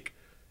to take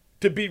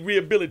to be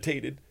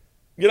rehabilitated.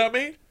 You know what I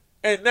mean?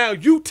 And now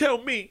you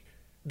tell me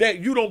that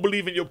you don't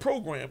believe in your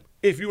program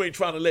if you ain't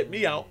trying to let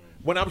me out,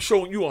 when I'm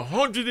showing you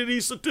 100 of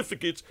these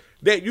certificates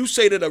that you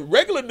say that a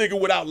regular nigga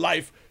without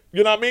life,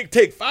 you know what I mean,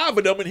 take 5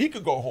 of them and he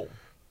could go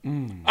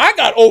home. I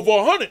got over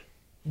 100,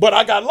 but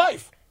I got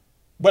life.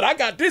 But I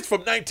got this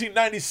from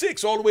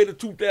 1996 all the way to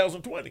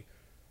 2020.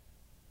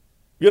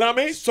 You know what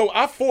I mean? So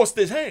I forced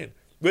his hand.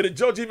 Where the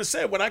judge even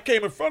said, when I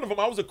came in front of him,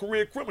 I was a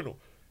career criminal.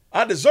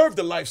 I deserved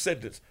a life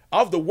sentence.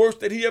 I was the worst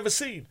that he ever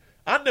seen.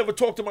 I never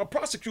talked to my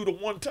prosecutor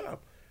one time.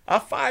 I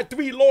fired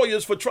 3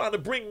 lawyers for trying to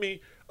bring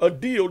me a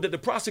deal that the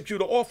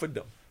prosecutor offered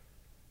them.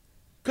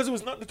 Because there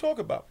was nothing to talk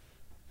about.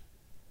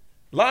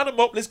 Line them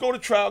up, let's go to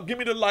trial, give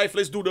me the life,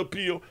 let's do the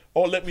appeal,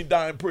 or let me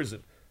die in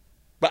prison.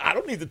 But I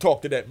don't need to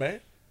talk to that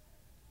man.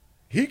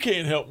 He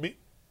can't help me.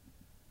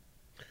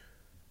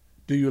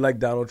 Do you like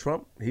Donald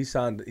Trump? He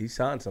signed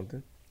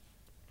something.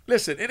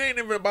 Listen, it ain't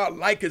even about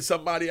liking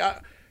somebody.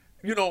 I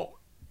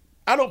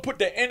don't put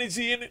the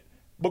energy in it,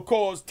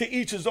 because to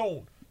each his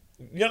own.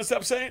 You understand what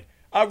I'm saying?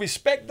 I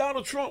respect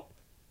Donald Trump.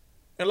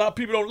 And a lot of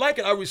people don't like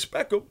it. I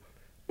respect him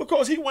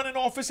because he went in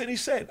office and he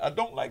said, I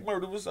don't like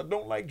murderers, I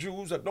don't like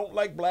Jews, I don't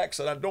like blacks,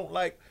 and I don't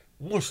like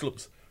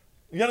Muslims.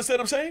 You understand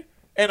what I'm saying?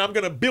 And I'm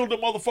going to build a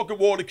motherfucking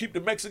wall to keep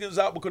the Mexicans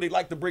out because they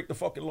like to break the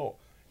fucking law.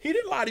 He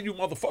didn't lie to you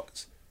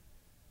motherfuckers.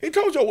 He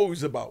told y'all what he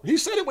was about. He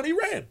said it when he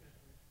ran.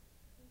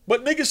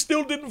 But niggas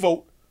still didn't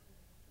vote.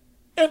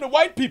 And the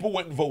white people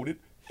went and voted.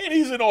 And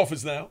he's in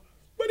office now.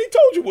 But he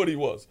told you what he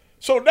was.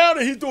 So now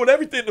that he's doing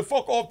everything to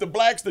fuck off the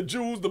blacks, the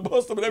Jews, the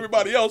Muslims, and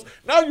everybody else,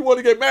 now you want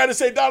to get mad and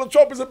say Donald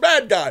Trump is a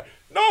bad guy.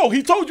 No,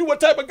 he told you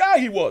what type of guy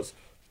he was.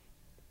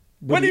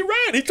 When he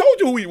ran, he told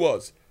you who he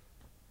was.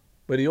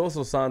 But he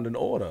also signed an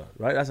order,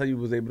 right? That's how you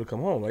was able to come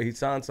home, right? He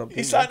signed something.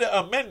 He signed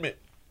an amendment.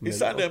 He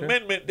signed an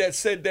amendment that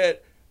said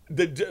that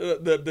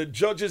the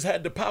judges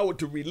had the power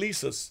to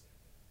release us,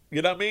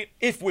 you know what I mean,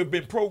 if we've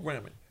been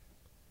programming.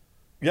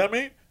 You know what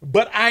I mean?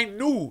 But I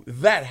knew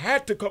that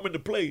had to come into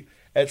play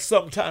at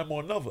some time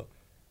or another.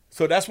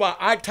 So that's why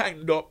I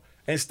tightened up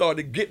and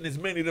started getting as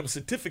many of them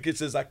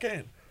certificates as I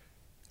can.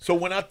 So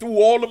when I threw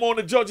all of them on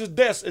the judge's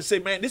desk and say,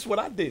 man, this is what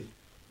I did.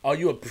 Are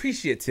you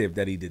appreciative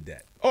that he did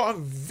that? Oh,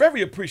 I'm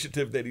very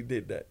appreciative that he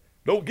did that.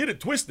 Don't get it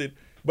twisted,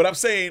 but I'm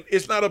saying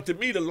it's not up to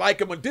me to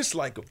like him or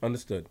dislike him.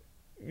 Understood.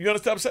 You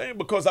understand what I'm saying?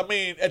 Because, I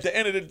mean, at the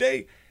end of the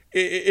day,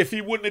 if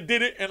he wouldn't have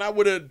did it and I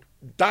would have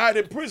died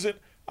in prison,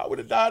 I would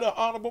have died an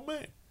honorable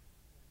man.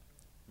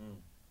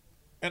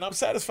 And I'm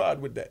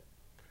satisfied with that.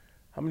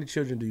 How many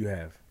children do you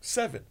have?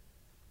 7.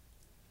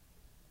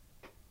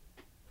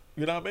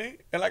 You know what I mean?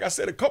 And like I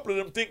said, a couple of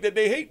them think that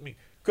they hate me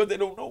because they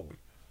don't know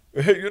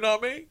me. You know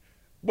what I mean?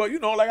 But, you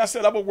know, like I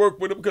said, I'm going to work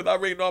with them because I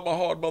already know I'm a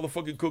hard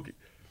motherfucking cookie.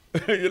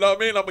 You know what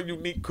I mean? I'm a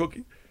unique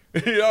cookie.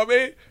 You know what I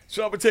mean?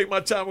 So I'm going to take my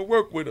time and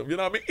work with them. You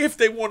know what I mean? If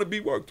they want to be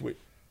worked with.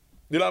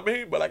 You know what I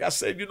mean? But like I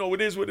said, you know,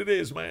 it is what it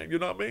is, man. You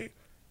know what I mean?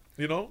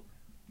 You know?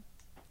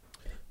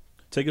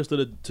 Take us to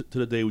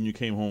the day when you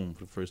came home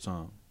for the first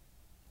time.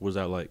 What was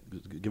that like?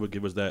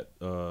 Give us that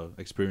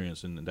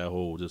experience and that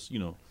whole just, you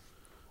know,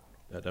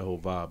 that whole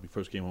vibe. You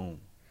first came home.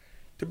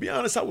 To be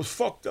honest, I was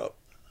fucked up.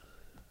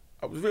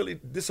 I was really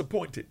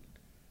disappointed.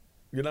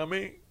 You know what I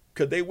mean?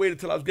 Because they waited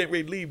till I was getting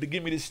ready to leave to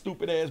give me this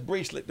stupid-ass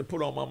bracelet to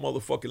put on my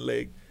motherfucking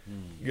leg.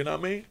 You know what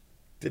I mean?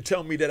 To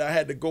tell me that I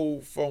had to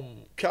go from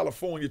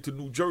California to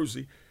New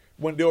Jersey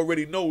when they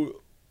already know.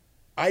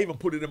 I even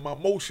put it in my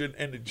motion,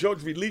 and the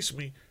judge released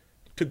me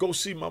to go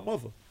see my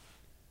mother.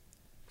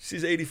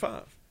 She's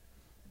 85.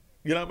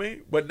 You know what I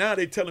mean? But now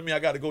they telling me I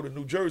got to go to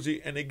New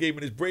Jersey, and they gave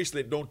me this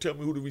bracelet. Don't tell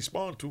me who to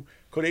respond to,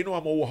 because they know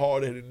I'm an old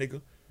hard-headed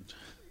nigga.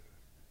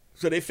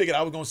 So they figured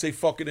I was going to say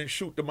fuck it and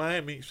shoot to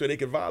Miami so they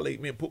could violate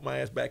me and put my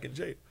ass back in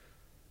jail.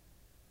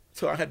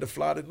 So I had to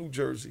fly to New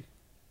Jersey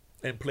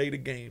and play the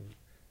game.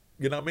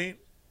 You know what I mean?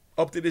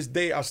 Up to this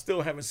day, I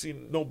still haven't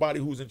seen nobody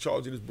who's in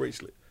charge of this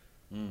bracelet.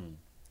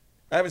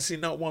 I haven't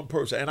seen not one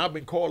person. And I've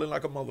been calling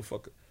like a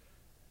motherfucker.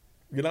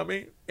 You know what I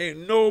mean?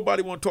 Ain't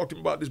nobody want to talk to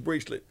me about this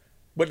bracelet.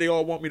 But they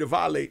all want me to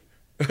violate,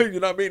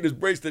 you know what I mean, this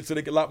bracelet so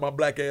they can lock my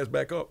black ass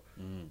back up.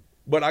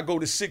 But I go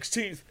to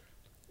 16th,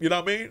 you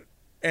know what I mean?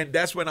 And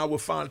that's when I will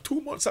find 2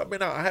 months I've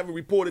been out. I haven't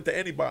reported to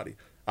anybody.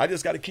 I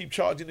just got to keep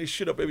charging this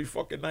shit up every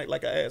fucking night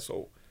like an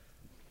asshole.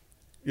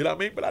 You know what I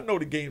mean? But I know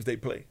the games they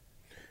play.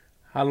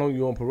 How long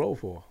you on parole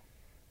for?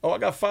 Oh, I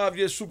got 5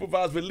 years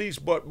supervised release,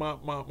 but my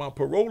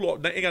parole,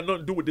 that ain't got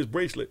nothing to do with this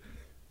bracelet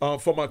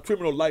for my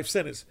criminal life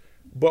sentence.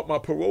 But my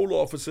parole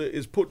officer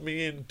is putting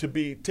me in to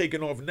be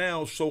taken off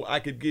now so I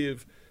could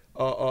give,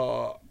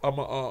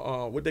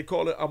 what they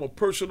call it, I'm a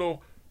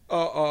personal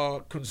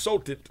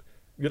consultant,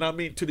 you know what I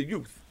mean, to the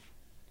youth.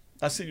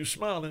 I see you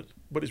smiling,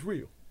 but it's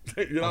real.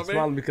 You know what I mean?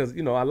 Smiling because,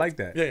 you know, I like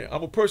that. Yeah,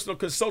 I'm a personal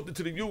consultant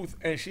to the youth,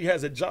 and she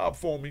has a job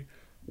for me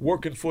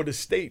working for the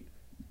state,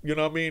 you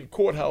know what I mean,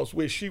 courthouse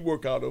where she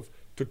work out of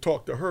to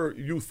talk to her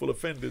youthful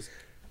offenders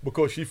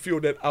because she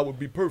feel that I would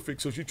be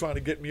perfect, so she's trying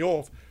to get me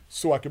off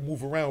so I can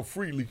move around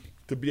freely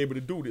to be able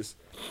to do this.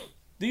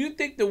 Do you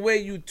think the way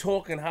you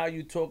talk and how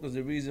you talk is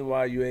the reason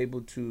why you're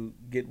able to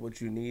get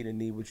what you need and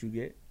need what you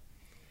get?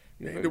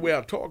 The way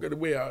I talk or the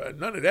way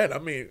none of that. I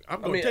mean,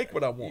 I'm going to take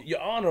what I want.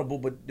 You're honorable,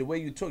 but the way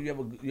you talk,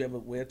 you have a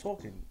way of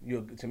talking.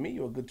 To me,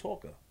 you're a good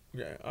talker.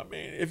 Yeah, I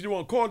mean, if you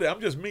want to call that,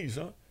 I'm just me,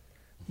 son.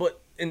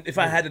 But if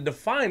I had to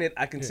define it,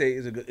 I can say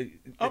it's a good.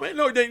 I mean,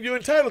 no, then you're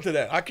entitled to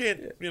that. I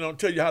can't,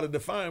 tell you how to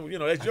define.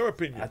 That's your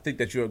opinion. I think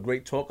that you're a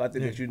great talker. I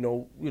think that you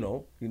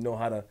know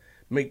how to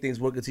make things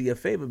work into your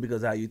favor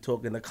because how you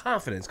talk and the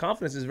confidence.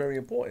 Confidence is very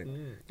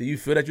important. Do you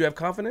feel that you have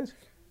confidence?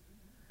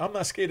 I'm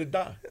not scared to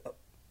die.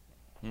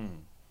 You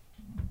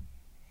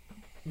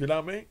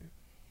know what I mean?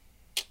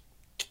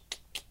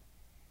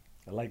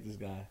 I like this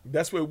guy.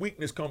 That's where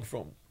weakness comes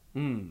from.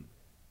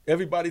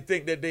 Everybody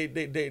think that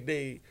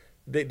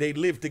they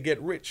live to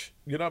get rich.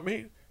 You know what I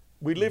mean?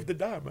 We live to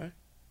die, man.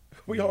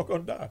 We all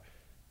gonna die.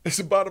 It's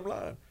the bottom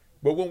line.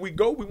 But when we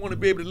go, we want to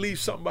be able to leave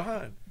something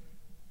behind.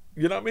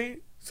 You know what I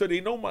mean? So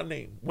they know my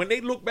name. When they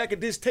look back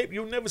at this tape,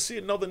 you'll never see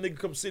another nigga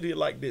come sit here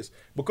like this.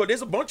 Because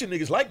there's a bunch of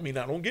niggas like me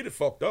now. Don't get it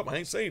fucked up. I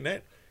ain't saying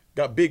that.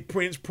 Got Big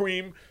Prince,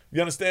 Preem.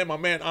 You understand? My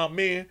man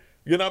Amir.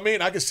 You know what I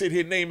mean? I can sit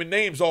here naming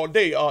names all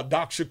day.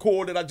 Doc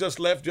Shakur that I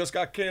just left, just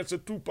got cancer.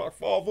 Tupac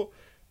father.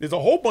 There's a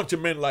whole bunch of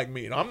men like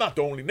me. And I'm not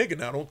the only nigga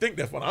now. I don't think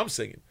that's what I'm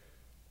saying.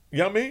 You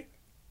know what I mean?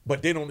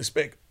 But they don't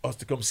expect us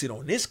to come sit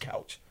on this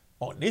couch,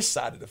 on this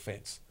side of the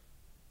fence.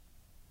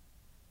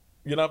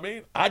 You know what I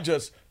mean? I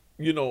just,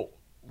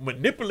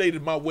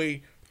 manipulated my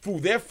way through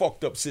their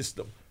fucked up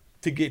system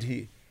to get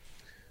here.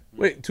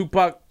 Wait,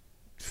 Tupac's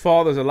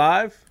father's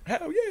alive?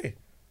 Hell yeah.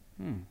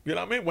 You know what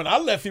I mean? When I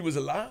left, he was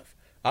alive.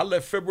 I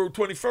left February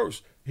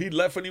 21st. He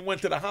left and he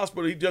went to the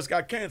hospital. He just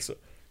got cancer.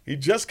 He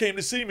just came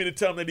to see me to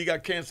tell me that he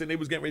got cancer and they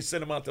was getting ready to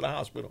send him out to the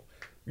hospital.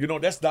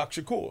 That's Doc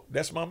Shakur.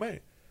 That's my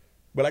man.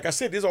 But like I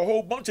said, there's a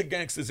whole bunch of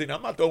gangsters in there.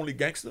 I'm not the only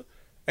gangster.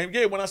 And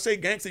yeah, when I say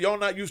gangster, y'all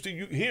not used to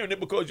hearing it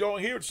because y'all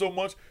hear it so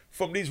much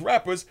from these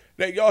rappers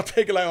that y'all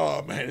take it like,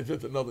 oh man, it's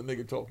just another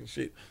nigga talking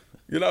shit.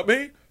 You know what I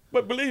mean?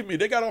 But believe me,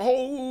 they got a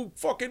whole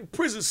fucking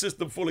prison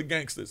system full of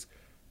gangsters.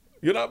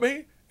 You know what I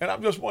mean? And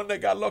I'm just one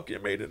that got lucky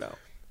and made it out.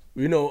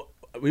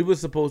 We were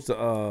supposed to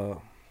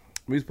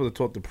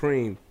talk to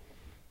Preem,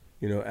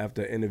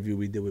 after an interview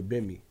we did with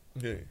Bimmy.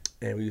 Yeah.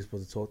 And we were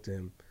supposed to talk to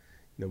him.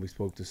 We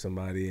spoke to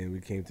somebody and we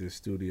came to the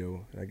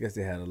studio. I guess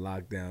they had a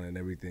lockdown and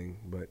everything,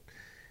 but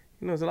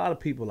there's a lot of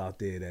people out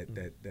there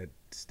that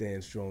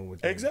stand strong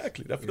with things.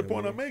 Exactly. That's the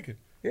point I'm making.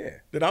 Yeah.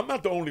 That I'm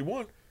not the only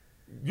one.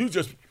 You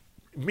just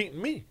meet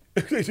me.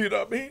 You know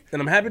what I mean?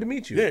 And I'm happy to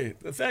meet you. Yeah.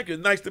 Thank you.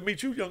 Nice to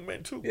meet you, young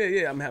man, too.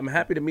 Yeah. I'm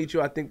happy to meet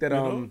you. I think that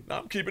I'm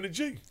keeping it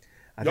G.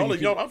 Y'all are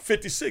young. I'm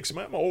 56,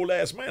 man. I'm an old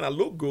ass man. I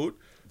look good.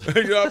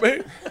 You know what I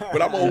mean?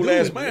 But I'm an old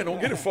ass man. Don't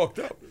get it fucked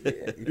up.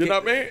 You know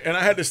what I mean? And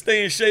I had to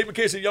stay in shape in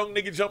case a young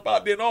nigga jump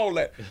out there and all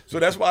that. So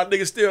that's why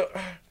niggas still,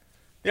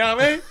 you know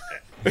what I mean?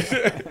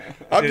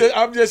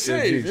 I'm just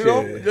saying,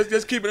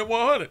 just keeping it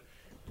 100.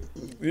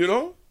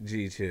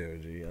 G, chill,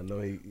 G. I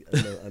know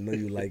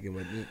you like him,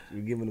 but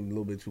you're giving him a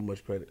little bit too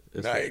much credit.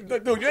 Nah,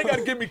 dude, you ain't got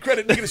to give me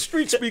credit, nigga. The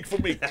street speak for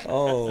me.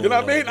 Oh, you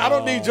know what I mean? I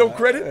don't need your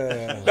credit.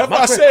 That's what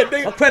I said,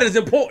 nigga. My credit is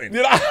important.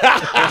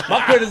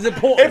 My credit is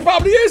important. It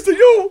probably is to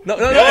you. No.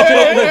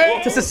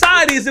 To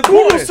society is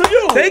important. Kudos to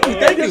you. Thank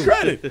you.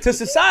 Credit. To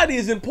society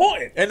is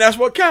important. And that's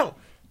what counts.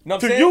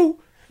 To you.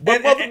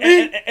 But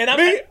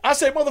I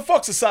say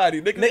motherfuck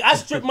society, nigga. I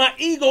stripped my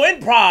ego and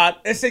pride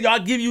and said, I'll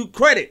give you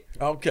credit.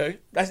 Okay.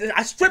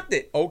 I stripped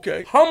it.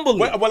 Okay. Humbly.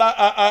 Well,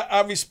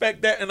 I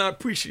respect that and I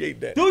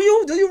appreciate that. Do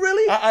you? Do you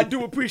really? I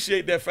do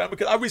appreciate that, fam,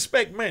 because I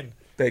respect men.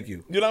 Thank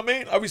you. You know what I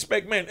mean? I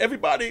respect, man.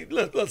 Everybody,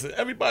 listen,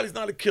 everybody's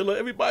not a killer.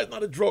 Everybody's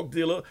not a drug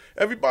dealer.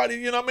 Everybody,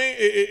 you know what I mean?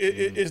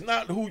 It's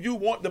not who you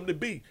want them to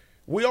be.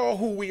 We are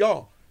who we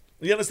are.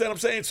 You understand what I'm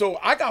saying? So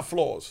I got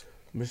flaws.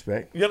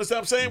 Respect. You understand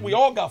what I'm saying? We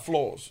all got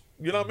flaws.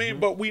 You know what I mean?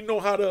 But we know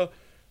how to,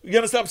 you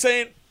understand what I'm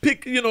saying?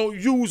 Pick,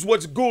 use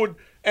what's good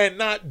and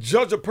not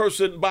judge a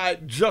person by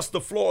just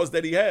the flaws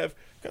that he have.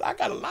 Because I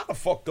got a lot of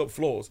fucked up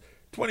flaws.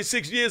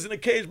 26 years in the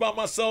cage by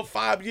myself,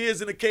 5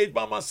 years in the cage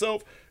by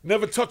myself,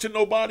 never touching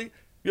nobody.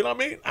 You know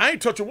what I mean? I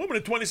ain't touched a woman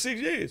in 26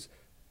 years.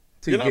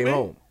 Until you know came what I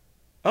mean? home.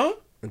 Huh?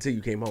 Until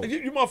you came home.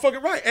 You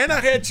motherfucking right. And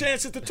I had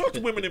chances to touch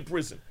women in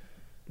prison.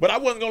 But I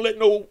wasn't going to let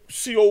no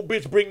CO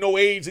bitch bring no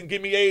AIDS and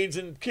give me AIDS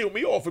and kill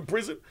me off in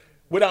prison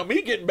without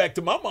me getting back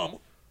to my mama.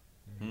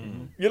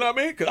 You know what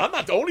I mean? Because I'm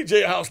not the only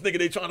jailhouse nigga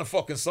they trying to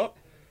fucking suck.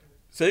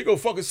 So they go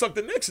fucking suck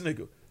the next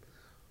nigga.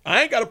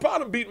 I ain't got a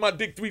problem beating my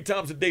dick 3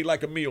 times a day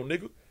like a meal,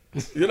 nigga.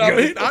 You know what I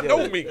mean? I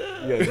know me.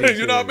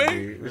 You know what I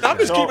mean? I'm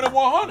just keeping it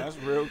 100. That's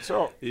real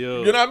talk.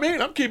 Yo. You know what I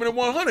mean? I'm keeping it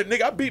 100.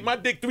 Nigga, I beat my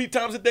dick 3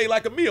 times a day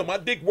like a meal. My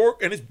dick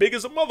work and it's big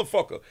as a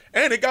motherfucker.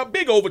 And it got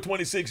big over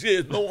 26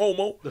 years. No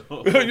homo.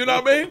 You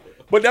know what I mean?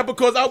 But that's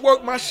because I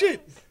work my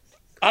shit.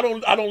 I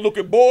don't look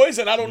at boys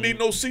and I don't need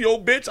no CO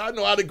bitch. I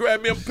know how to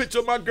grab me a picture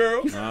of my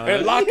girl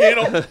and lock in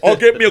or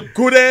get me a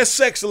good ass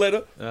sex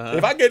letter.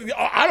 If I get,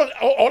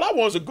 all I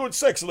want is a good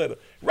sex letter.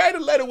 Write a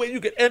letter where you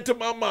can enter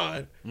my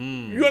mind.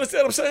 You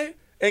understand what I'm saying?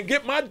 And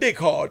get my dick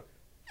hard,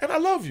 and I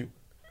love you.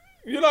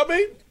 You know what I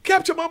mean?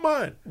 Capture my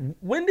mind.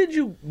 When did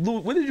you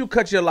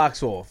cut your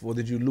locks off, or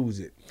did you lose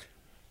it?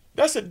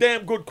 That's a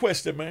damn good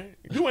question, man.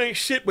 You ain't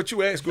shit, but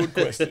you ask good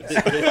questions.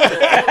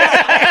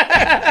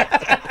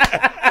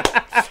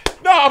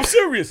 No, I'm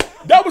serious.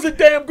 That was a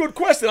damn good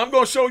question. I'm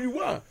going to show you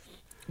why.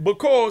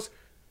 Because,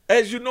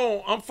 as you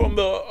know, I'm from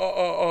the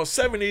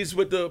 70s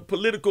with the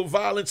political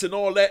violence and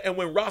all that. And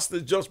when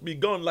Rastas just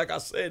begun, like I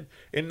said,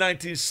 in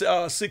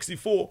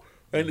 1964,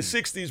 and the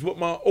 60s with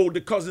my older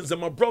cousins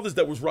and my brothers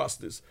that was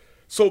Rastas.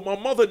 So my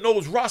mother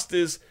knows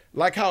Rastas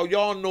like how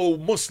y'all know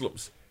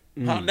Muslims.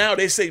 How now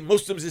they say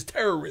Muslims is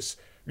terrorists.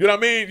 You know what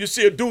I mean? You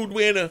see a dude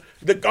wearing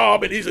the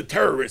garb and he's a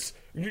terrorist.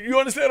 You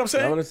understand what I'm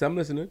saying? I understand. I'm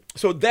listening.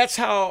 So that's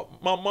how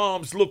my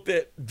mom's looked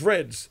at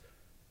dreads.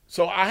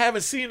 So I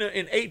haven't seen her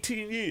in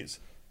 18 years.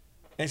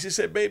 And she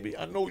said, baby,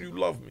 I know you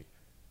love me,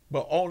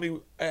 but only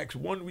ask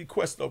one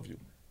request of you.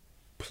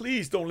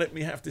 Please don't let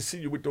me have to see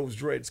you with those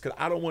dreads because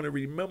I don't want to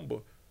remember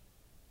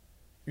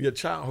your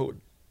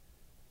childhood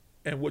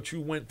and what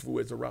you went through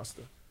as a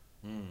Rasta.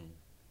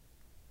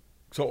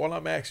 So all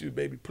I'm asking you,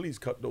 baby, please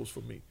cut those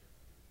for me.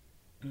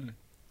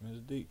 That's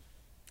deep.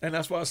 And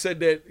that's why I said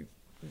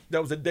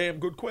that was a damn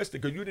good question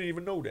because you didn't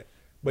even know that.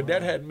 But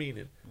that had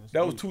meaning.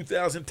 That was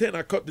 2010.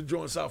 I cut the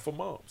joints out for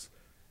moms.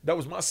 That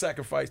was my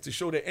sacrifice to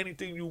show that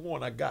anything you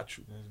want, I got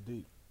you. That's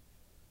deep.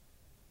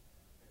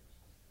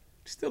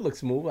 Still looks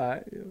smooth, all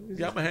right.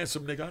 Yeah, I'm a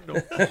handsome nigga, I know.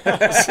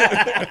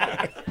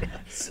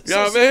 You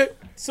know what I mean?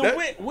 So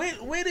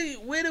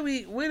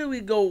where do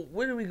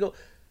we go?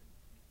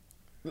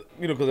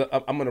 You know, because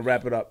I'm gonna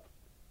wrap it up.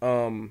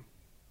 To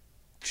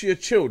your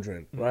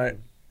children, right?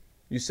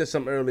 You said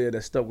something earlier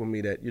that stuck with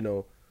me that, you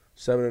know,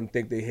 some of them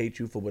think they hate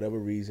you for whatever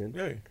reason.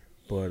 Yeah.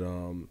 But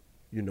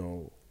you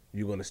know,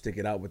 you're gonna stick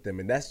it out with them.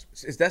 And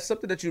is that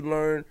something that you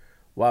learned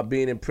while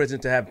being in prison,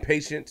 to have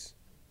patience?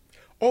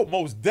 Oh,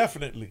 most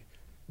definitely.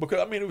 Because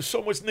I mean, there was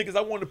so much niggas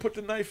I wanted to put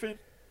the knife in.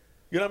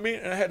 You know what I mean?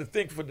 And I had to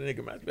think for the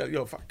nigga, man. Like,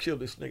 yo, if I kill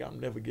this nigga, I'm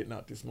never getting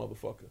out this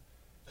motherfucker.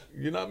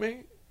 You know what I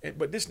mean?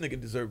 But this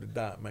nigga deserved to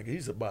die, man.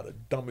 He's about as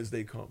dumb as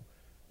they come.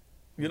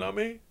 You know what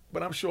I mean?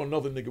 But I'm sure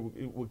another nigga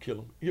would kill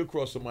him. He'll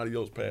cross somebody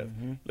else's path.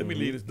 Let me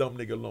leave this dumb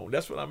nigga alone.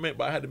 That's what I meant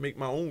by I had to make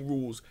my own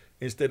rules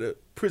instead of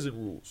prison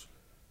rules.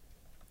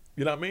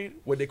 You know what I mean?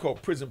 What they call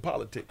prison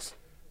politics.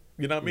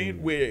 You know what I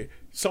mean? Where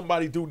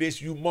somebody do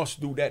this, you must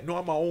do that. No,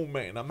 I'm my own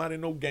man. I'm not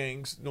in no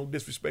gangs. No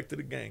disrespect to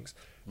the gangs.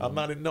 I'm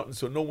not in nothing,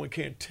 so no one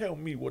can tell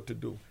me what to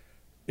do.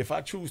 If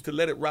I choose to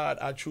let it ride,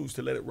 I choose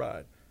to let it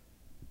ride.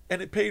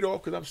 And it paid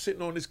off because I'm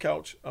sitting on this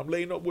couch. I'm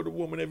laying up with a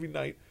woman every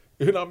night.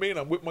 You know what I mean?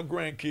 I'm with my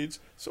grandkids.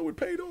 So it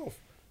paid off.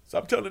 So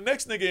I'm telling the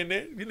next nigga in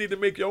there, you need to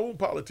make your own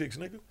politics,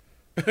 nigga.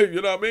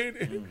 You know what I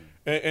mean?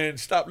 And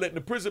stop letting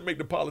the prison make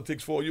the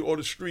politics for you, or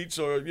the streets,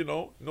 or, you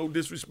know, no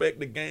disrespect,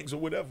 the gangs or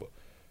whatever.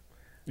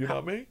 You know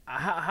what I mean?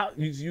 How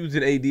you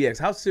using ADX?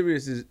 How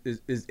serious is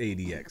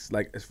ADX?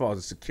 Like, as far as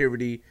the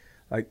security,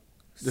 like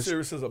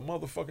Serious as a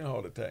motherfucking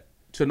heart attack.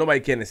 So nobody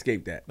can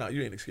escape that. No,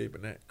 you ain't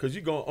escaping that. Because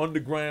you're going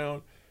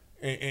underground,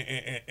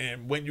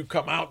 and when you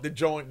come out the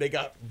joint, they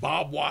got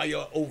barbed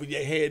wire over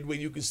your head where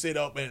you can sit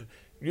up, and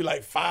you're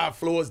like 5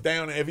 floors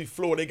down, and every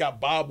floor they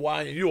got barbed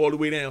wire, and you all the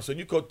way down. So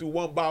you go through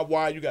one barbed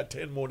wire, you got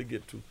 10 more to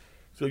get to.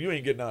 So you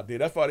ain't getting out there.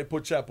 That's why they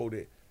put Chapo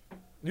there.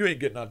 You ain't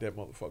getting out that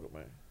motherfucker,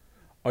 man.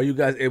 Are you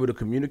guys able to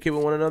communicate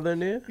with one another in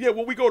there? Yeah,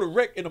 when we go to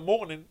rec in the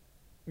morning,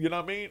 you know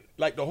what I mean?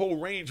 Like the whole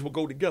range will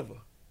go together.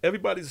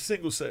 Everybody's a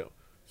single cell.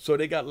 So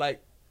they got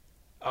like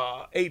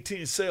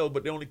 18 cells,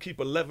 but they only keep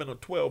 11 or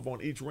 12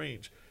 on each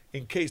range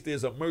in case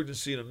there's an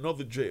emergency in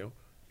another jail,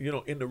 you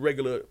know, in the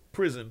regular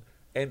prison.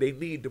 and they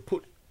need to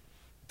put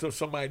to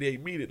somebody there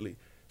immediately.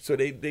 So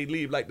they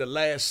leave like the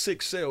last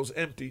 6 cells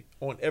empty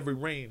on every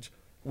range,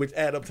 which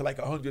add up to like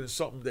 100 and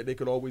something that they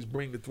could always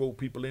bring to throw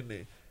people in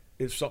there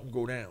if something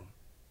go down.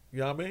 You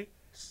know what I mean?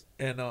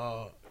 And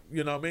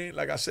you know what I mean?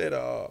 Like I said,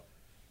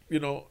 you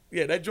know,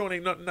 yeah, that joint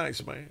ain't nothing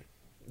nice, man.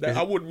 That,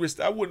 I wouldn't wish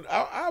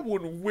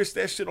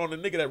that shit on the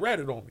nigga that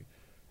ratted on me.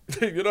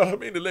 You know what I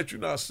mean? To let you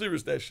know how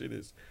serious that shit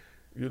is.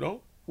 You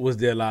know? Was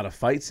there a lot of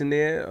fights in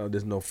there, or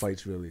there's no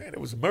fights really? Man, there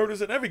was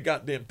murders and every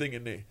goddamn thing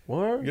in there.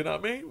 Word? You know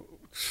what I mean?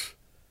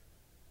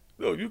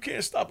 No, you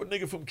can't stop a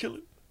nigga from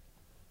killing.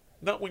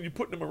 Not when you're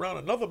putting him around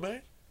another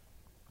man.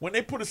 When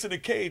they put us in a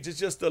cage, it's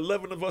just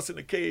 11 of us in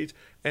the cage,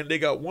 and they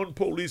got one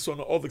police on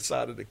the other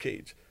side of the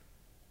cage.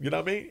 You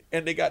know what I mean?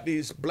 And they got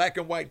these black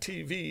and white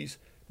TVs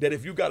that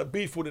if you got a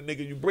beef with a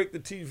nigga, you break the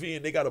TV,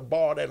 and they got a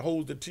bar that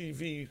holds the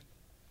TV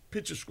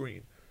picture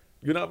screen.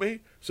 You know what I mean?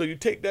 So you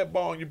take that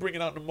bar and you bring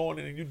it out in the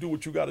morning and you do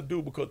what you got to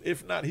do, because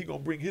if not, he going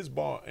to bring his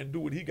bar and do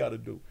what he got to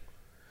do.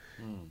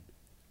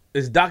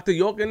 Is Dr.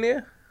 York in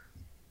there?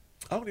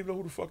 I don't even know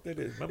who the fuck that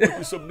is. Man, must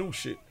be some new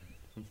shit.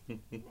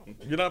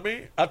 You know what I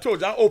mean? I told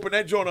you, I opened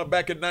that joint up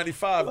back in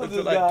 95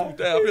 until like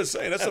 2000. I'm just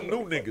saying, that's some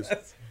new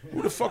niggas.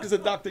 Who the fuck is a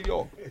Dr.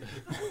 York?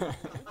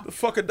 The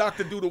fuck a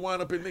doctor do to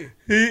wind up in there?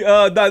 He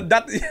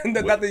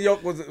Dr.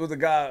 York was a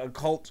guy, a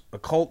cult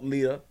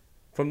leader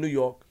from New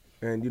York,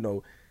 and you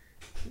know,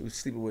 he was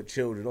sleeping with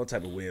children, all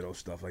type of weirdo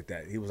stuff like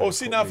that. He was. Oh, like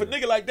see now, if a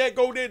nigga like that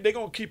go there, they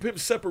gonna keep him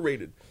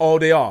separated. Oh,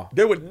 they are.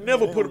 They would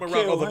never Yeah, put him they'll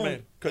around kill other him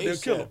men because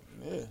they'll kill him.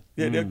 ASAP,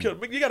 Yeah, they'll kill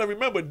him. You got to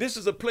remember, this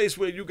is a place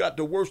where you got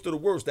the worst of the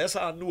worst. That's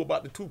how I knew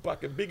about the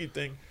Tupac and Biggie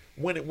thing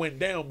when it went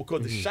down,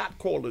 because the shot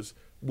callers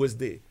was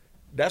there.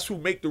 That's who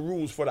make the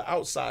rules for the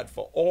outside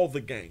for all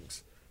the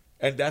gangs,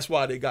 and that's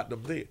why they got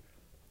them there.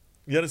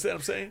 You understand what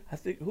I'm saying? I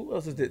think who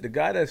else is there? The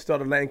guy that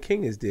started Lion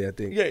King is there. I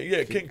think.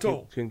 Yeah, King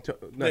Tone.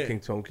 Not Yeah.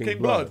 King Tone. King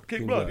Blood.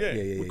 King Blood. Yeah,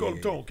 we call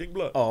him Tone. King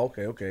Blood. Oh,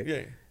 okay.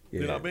 Yeah.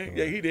 You know what I mean?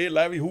 Yeah. Yeah, he there.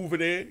 Larry Hoover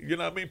there. You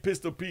know what I mean?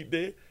 Pistol Pete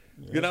there.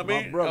 You know what I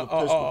my mean? brother,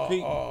 Pistol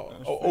Pete.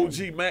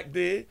 That's OG Mac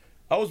there.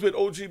 I was with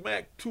OG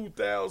Mac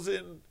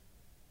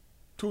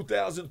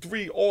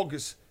 2003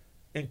 August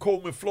in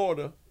Coleman,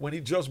 Florida, when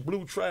he just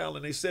blew trial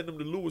and they sent him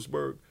to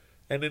Lewisburg,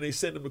 and then they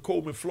sent him to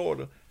Coleman,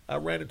 Florida. I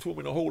ran into him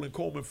in a hole in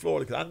Coleman,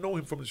 Florida, because I know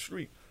him from the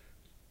street.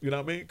 You know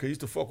what I mean? Because he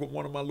used to fuck with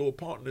one of my little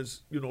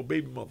partners, you know,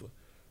 baby mother.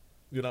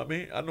 You know what I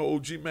mean? I know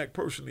OG Mac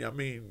personally. I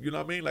mean, you know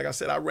what I mean? Like I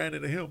said, I ran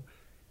into him,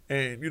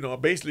 and, you know, I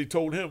basically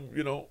told him,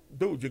 you know,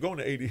 dude, you're going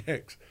to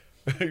ADX.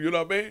 You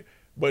know what I mean?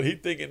 But he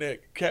thinking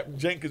that Captain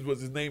Jenkins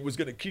was his name, was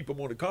going to keep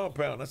him on the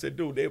compound. I said,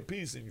 dude, they're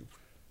appeasing you.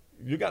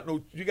 You're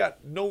going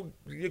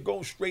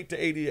straight to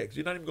ADX.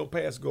 You're not even going to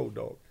pass go,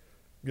 dog.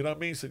 You know what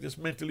I mean? So just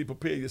mentally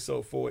prepare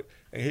yourself for it.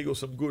 And here goes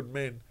some good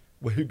men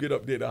when you get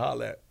up there to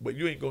holler at. But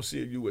you ain't going to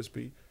see a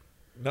USP.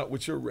 Not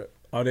with your rep.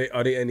 Are there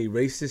any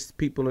racist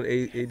people in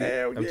ADX?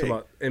 Hell I'm talking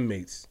about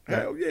inmates.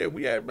 Hell yeah,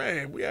 we had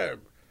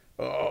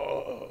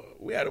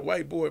a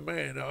white boy,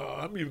 man.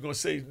 I'm even gonna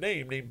say his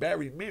name, named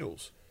Barry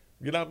Mills.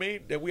 You know what I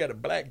mean? Then we had a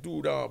black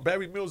dude.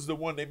 Barry Mills is the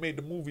one they made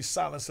the movie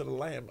Silence of the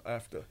Lamb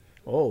after.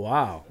 Oh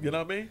wow. You know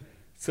what I mean?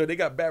 So they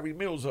got Barry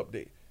Mills up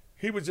there.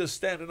 He was just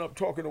standing up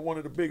talking to one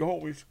of the big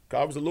homies.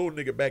 'Cause I was a little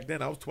nigga back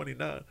then. I was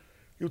 29.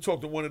 He was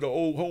talking to one of the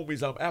old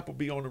homies,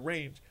 Appleby on the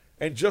range.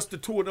 And just the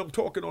two of them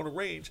talking on the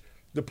range,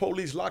 the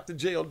police locked the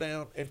jail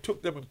down and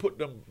took them and put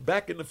them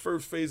back in the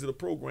first phase of the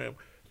program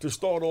to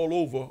start all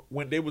over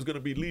when they was going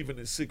to be leaving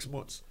in 6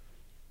 months.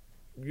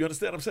 You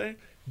understand what I'm saying?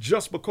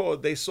 Just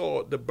because they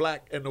saw the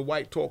black and the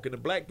white talking. The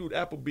black dude,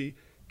 Appleby,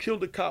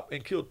 killed a cop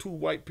and killed 2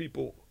 white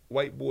people,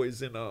 white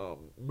boys in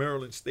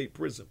Maryland State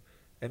Prison.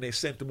 And they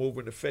sent them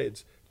over in the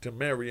feds to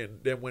Marion.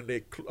 Then when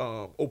they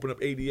opened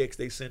up ADX,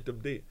 they sent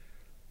them there.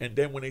 And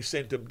then when they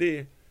sent them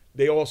there,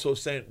 they also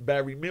sent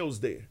Barry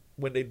Mills there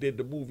when they did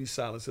the movie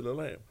Silence of the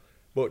Lamb.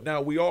 But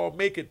now we all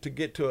make it to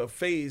get to a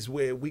phase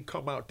where we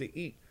come out to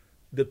eat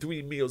the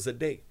 3 meals a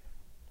day,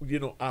 you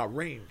know, our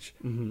range.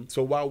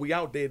 So while we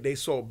out there, they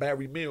saw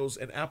Barry Mills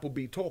and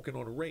Appleby talking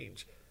on the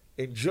range.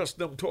 And just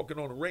them talking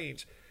on the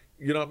range,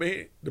 you know what I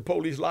mean? The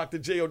police locked the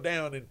jail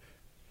down and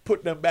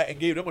put them back and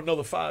gave them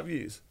another 5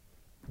 years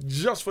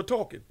just for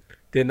talking.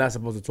 They're not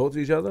supposed to talk to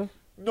each other?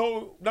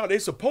 No, they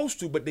supposed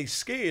to, but they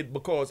scared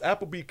because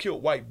Appleby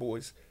killed white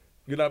boys.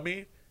 You know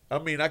what I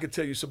mean? I could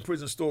tell you some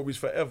prison stories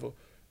forever.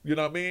 You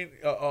know what I mean?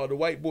 The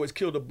white boys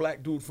killed a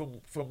black dude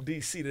from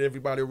D.C. that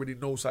everybody already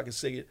knows, so I can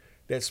say it,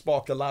 that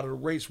sparked a lot of the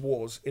race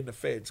wars in the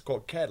feds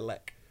called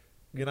Cadillac.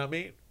 You know what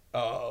I mean?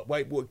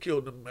 White boy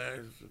killed them,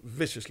 man,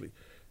 viciously.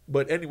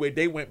 But anyway,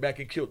 they went back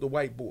and killed the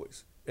white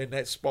boys, and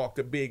that sparked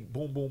a big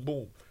boom, boom,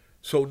 boom.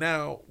 So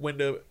now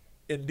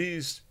in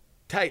these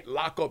tight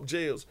lockup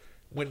jails,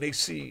 when they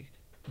see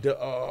the,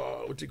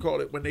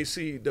 when they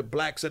see the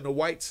blacks and the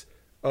whites,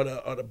 or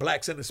the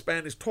blacks and the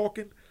Spanish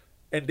talking,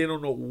 and they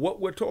don't know what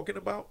we're talking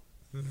about,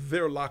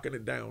 they're locking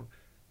it down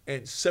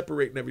and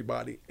separating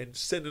everybody and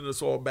sending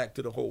us all back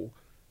to the hole.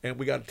 And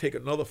we got to take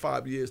another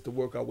 5 years to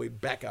work our way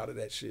back out of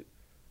that shit.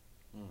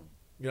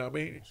 You know what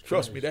I mean?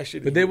 Trust me, that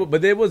shit.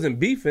 But they wasn't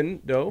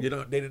beefing though. You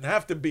know, they didn't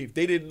have to beef.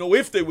 They didn't know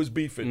if they was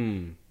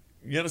beefing.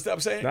 You understand what I'm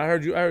saying? I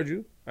heard you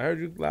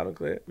loud and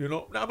clear. You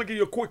know, now I'm gonna give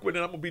you a quick one,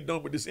 and I'm gonna be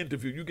done with this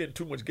interview. You getting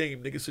too much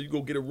game, nigga, so you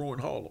go get a ruin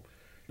Harlem.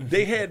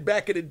 They had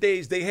back in the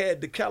days, they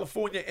had the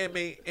California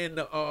MA and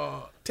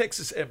the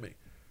Texas MA.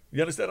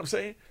 You understand what I'm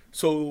saying?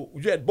 So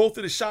you had both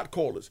of the shot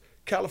callers.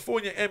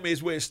 California MA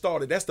is where it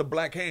started. That's the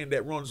black hand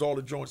that runs all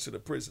the joints in the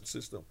prison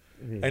system.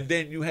 And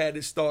then you had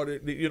it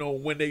started, you know,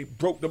 when they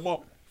broke them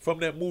up from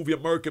that movie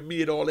American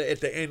Me and all that at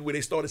the end, where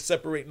they started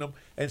separating them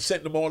and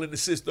sent them all in the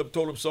system,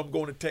 told them some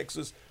going to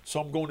Texas,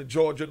 some going to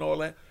Georgia and all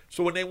that.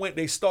 So when they went,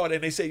 they started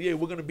and they said, yeah,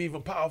 we're going to be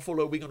even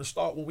powerful, or we're going to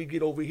start when we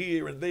get over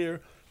here and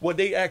there. Well,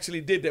 they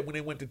actually did that when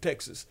they went to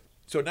Texas.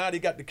 So now they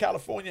got the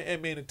California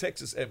MA and the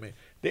Texas MA.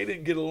 They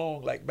didn't get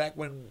along like back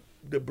when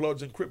the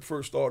Bloods and Crips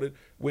first started,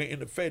 where in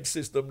the Fed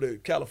system, the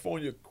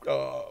California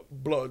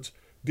Bloods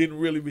didn't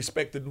really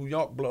respect the New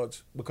York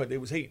Bloods because they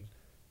was hating.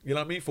 You know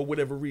what I mean? For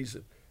whatever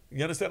reason.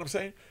 You understand what I'm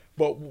saying?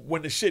 But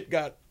when the shit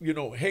got, you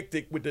know,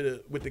 hectic with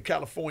the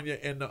California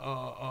and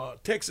the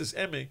Texas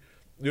MA,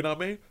 you know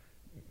what I mean?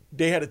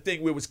 They had a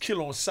thing where it was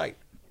kill on sight.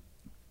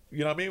 You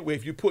know what I mean? Where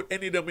if you put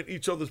any of them in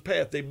each other's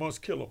path, they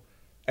must kill them.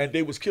 And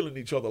they was killing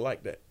each other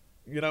like that.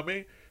 You know what I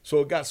mean?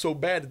 So it got so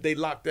bad that they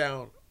locked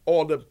down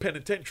all the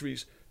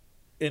penitentiaries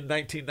in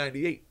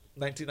 1998,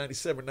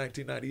 1997,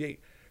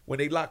 1998. When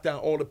they locked down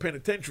all the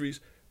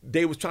penitentiaries,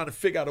 they was trying to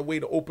figure out a way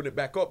to open it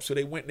back up. So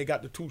they went and they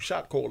got the 2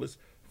 shot callers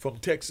from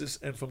Texas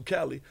and from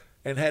Cali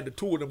and had the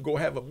 2 of them go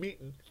have a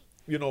meeting,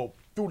 you know,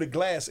 through the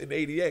glass in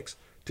ADX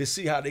to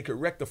see how they could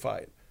rectify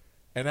it.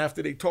 And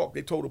after they talked,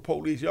 they told the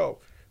police, yo,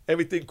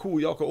 everything cool,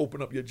 y'all can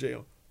open up your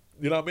jail.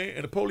 You know what I mean?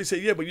 And the police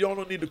said, yeah, but y'all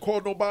don't need to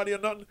call nobody or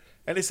nothing.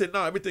 And they said,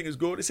 no, everything is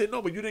good. They said,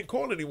 no, but you didn't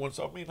call anyone.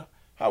 So, I mean,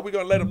 how are we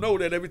going to let them know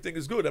that everything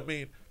is good? I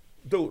mean,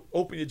 dude,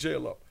 open your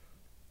jail up.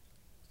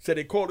 So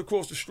they called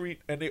across the street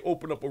and they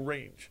opened up a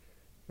range.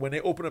 When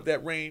they opened up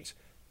that range,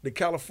 the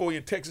California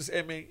and Texas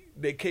MA,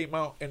 they came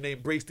out and they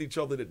embraced each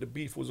other that the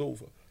beef was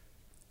over.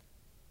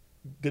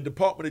 The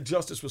Department of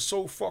Justice was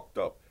so fucked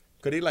up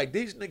because they like,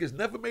 these niggas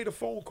never made a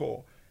phone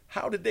call.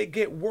 How did they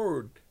get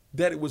word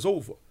that it was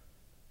over?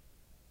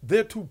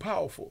 They're too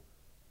powerful.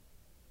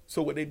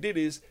 So what they did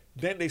is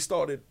then they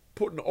started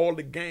putting all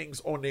the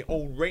gangs on their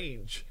own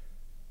range.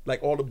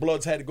 Like all the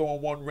Bloods had to go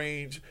on one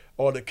range,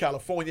 or the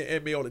California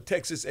MA, or the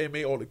Texas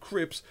MA, or the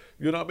Crips.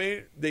 You know what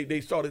I mean?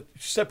 They started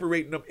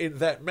separating them in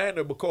that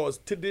manner because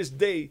to this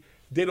day,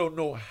 they don't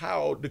know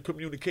how the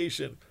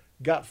communication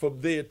got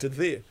from there to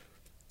there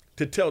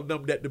to tell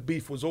them that the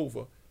beef was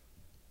over.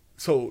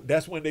 So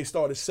that's when they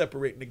started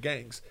separating the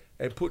gangs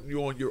and putting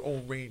you on your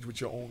own range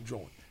with your own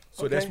joint.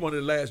 So that's one of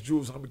the last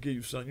jewels I'm gonna give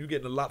you, son. You're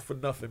getting a lot for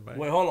nothing, man.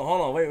 Wait, hold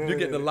on. Wait. You're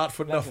getting a lot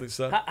for nothing,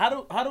 son.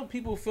 How do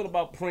people feel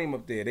about Preem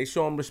up there? They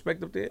show him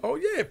respect up there? Oh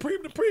yeah,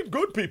 Preem,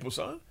 good people,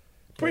 son.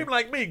 Preem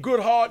like me, good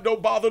heart,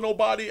 don't bother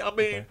nobody. I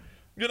mean,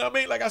 you know what I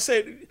mean? Like I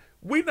said,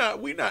 we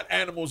not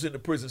animals in the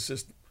prison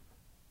system.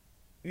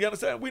 You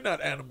understand? We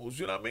not animals.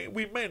 You know what I mean?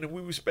 We men and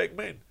we respect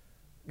men.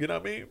 You know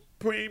what I mean?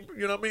 Preem,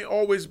 you know what I mean?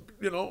 Always,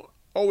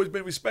 always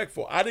been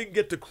respectful. I didn't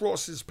get to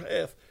cross his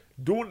path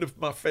doing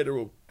my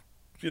federal,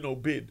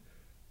 bid.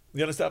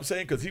 You understand what I'm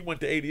saying? Because he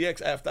went to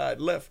ADX after I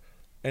had left,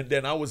 and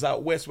then I was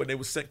out west when they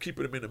was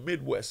keeping him in the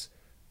Midwest,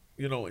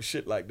 and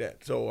shit like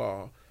that.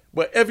 So,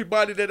 but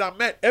everybody that I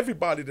met,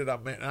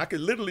 and I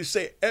can literally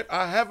say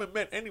I haven't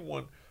met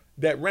anyone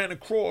that ran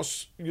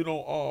across,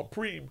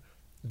 Preem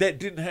that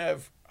didn't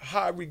have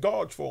high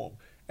regards for him.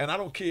 And I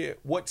don't care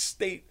what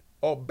state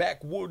or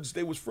backwoods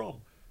they was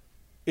from.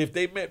 If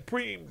they met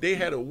Preem, they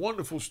had a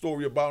wonderful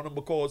story about him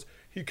because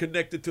he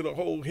connected to the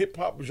whole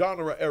hip-hop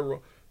genre era.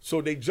 So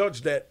they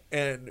judged that,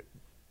 and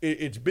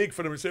it's big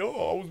for them to say,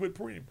 oh, I was with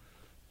Preem.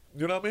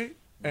 You know what I mean?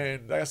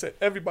 And like I said,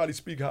 everybody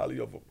speak highly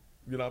of him.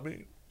 You know what I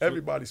mean?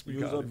 Everybody speak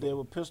highly of him. You was up there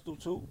with Pistol,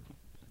 too?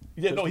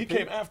 Yeah, no, he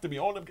came after me.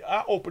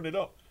 I opened it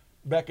up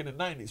back in the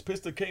 90s.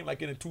 Pistol came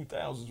like in the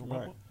 2000s,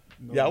 remember? Right.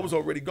 No, yeah, I was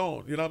already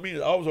gone. You know what I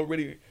mean? I was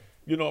already,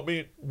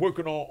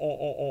 working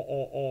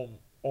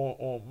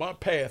on my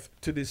path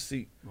to this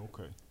seat.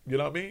 Okay. You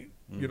know what I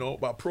mean?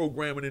 By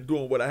programming and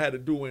doing what I had to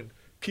do and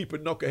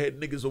keeping knucklehead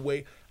niggas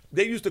away.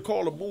 They used to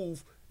call a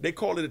move, they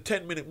call it a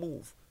 10-minute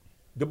move.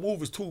 The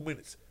move is 2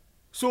 minutes.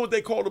 Soon as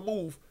they call the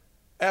move,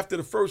 after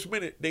the first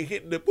minute, they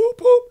hitting the boop,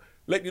 boop,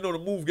 letting you know the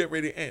move get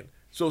ready to end.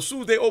 So as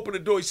soon as they open the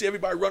door, you see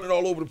everybody running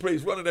all over the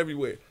place, running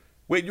everywhere.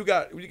 Wait, you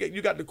got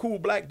the cool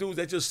black dudes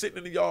that just sitting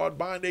in the yard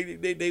buying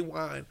they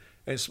wine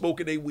and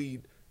smoking their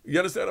weed. You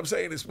understand what I'm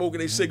saying? And smoking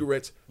their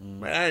cigarettes.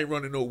 Man, I ain't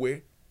running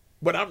nowhere.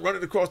 But I'm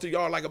running across the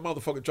yard like a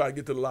motherfucker trying to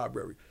get to the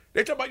library.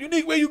 They talking about,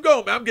 Unique, where you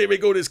going, man? I'm getting ready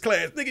to go to this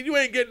class. Nigga, you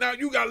ain't getting out.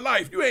 You got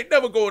life. You ain't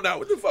never going out.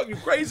 What the fuck, you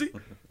crazy?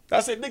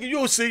 I said, nigga,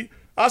 you'll see.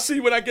 I'll see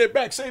when I get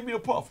back. Save me a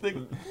puff,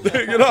 nigga.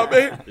 You know what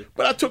I mean?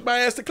 But I took my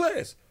ass to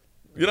class.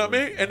 You know what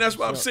I mean? And that's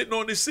why I'm sitting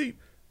on this seat.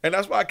 And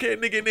that's why I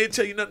can't nigga in there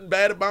tell you nothing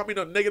bad about me,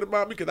 nothing negative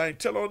about me, because I ain't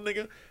tell on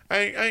nigga. I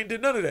ain't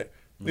did none of that.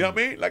 You know what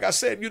I mean? Like I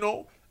said,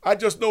 I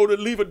just know to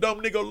leave a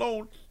dumb nigga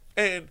alone.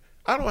 And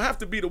I don't have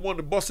to be the one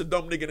to bust a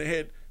dumb nigga in the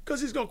head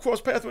Because he's going to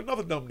cross paths with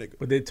another dumb nigga.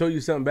 But they told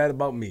you something bad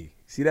about me.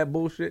 See that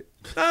bullshit?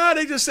 Nah,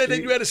 they just said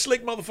that you had a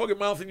slick motherfucking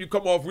mouth and you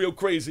come off real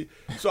crazy.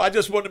 So I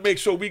just want to make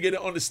sure we get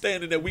an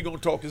understanding that we going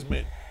to talk as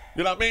men.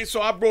 You know what I mean?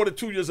 So I brought it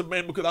to you as a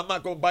man because I'm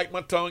not going to bite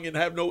my tongue and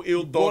have no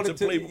ill thoughts and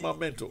play with my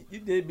mental. You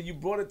did, but you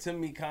brought it to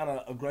me kind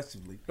of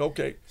aggressively.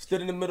 Okay.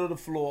 Stood in the middle of the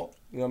floor.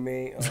 You know what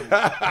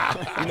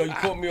I mean? You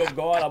caught me off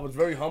guard. I was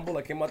very humble.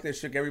 I came out there,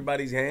 shook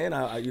everybody's hand.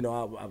 I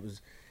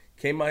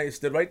came out here,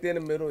 stood right there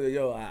in the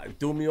middle. I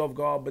threw me off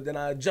guard, but then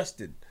I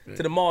adjusted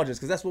to the margins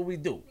because that's what we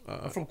do.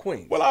 I'm from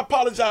Queens. Well, I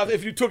apologize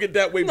if you took it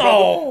that way,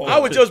 No. brother. I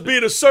was just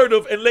being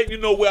assertive and letting you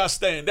know where I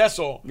stand. That's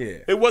all. Yeah.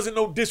 It wasn't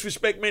no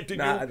disrespect meant to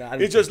Nah, you. I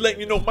didn't It's just think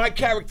letting you know my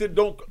character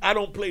I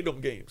don't play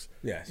them games.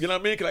 Yes. You know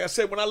what I mean? 'Cause like I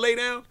said, when I lay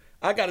down,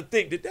 I got to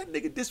think, did that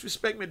nigga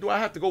disrespect me? Do I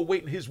have to go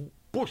wait in his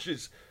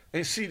bushes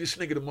and see this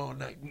nigga tomorrow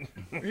night?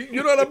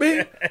 You know what I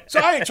mean? So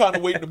I ain't trying to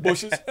wait in the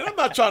bushes. And I'm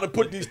not trying to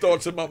put these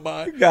thoughts in my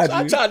mind. Got So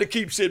I you. try to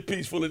keep shit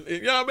peaceful. And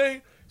you know what I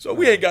mean? So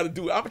we ain't got to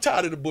do it. I'm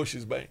tired of the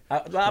bushes, man. I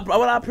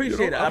appreciate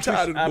You know, it. I'm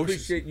tired of the I bushes.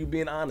 appreciate you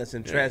being honest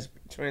and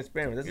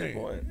transparent. That's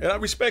important. And I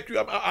respect you.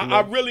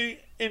 I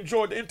really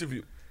enjoyed the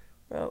interview,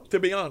 Well, to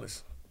be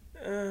honest.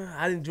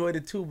 I enjoyed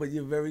it too, but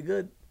you're very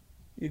good.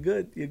 You're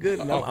good. You're good.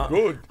 I'm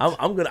good.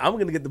 I'm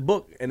gonna get the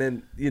book, and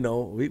then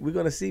we're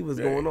gonna see what's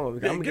going on.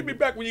 Yeah, give me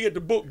back when you get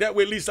the book. That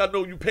way, at least I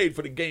know you paid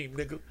for the game,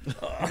 nigga.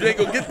 You ain't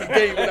gonna get the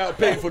game without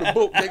paying for the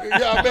book, nigga. You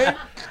know what I mean?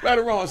 Right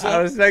or wrong, son. I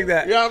respect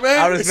that. You know what I mean?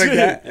 I respect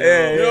that.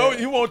 Yeah, You know,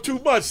 you want too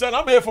much, son.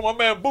 I'm here for my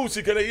man Boosie,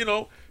 because, He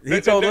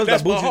told us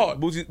that's that my heart.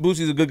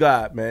 Boosie's a good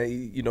guy,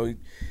 man.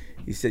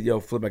 He said, "Yo,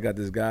 Flip, I got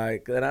this guy."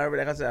 And I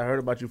heard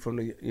about you from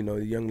the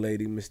young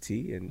lady, Miss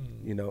T, and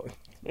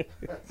let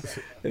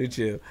me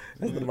chill.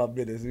 That's none of my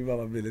business. It's about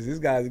my business. This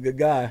guy's a good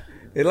guy.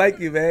 They like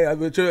you, man. I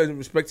mean, in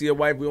respect to your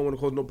wife, we don't want to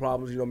cause no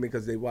problems. You know what I mean?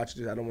 Because they watch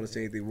this. I don't want to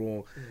say anything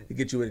wrong to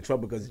get you in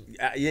trouble. Because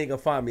you ain't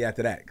gonna find me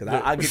after that. Because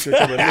I get you in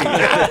trouble.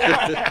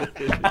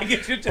 I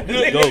get you in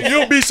trouble.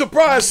 You'll be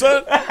surprised,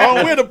 son. I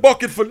don't wear the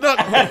bucket for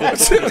nothing.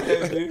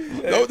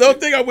 Don't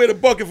think I wear the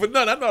bucket for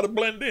nothing. I know how to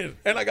blend in,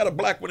 and I got a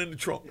black one in the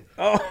trunk.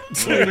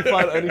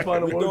 Any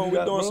final We're words you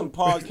got, doing bro? some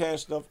podcast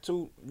stuff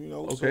too,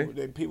 Okay. so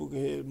that people can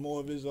hear more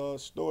of his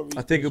stories.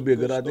 I think it'll be a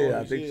good Good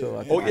idea. I stories, think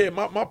so. Oh yeah,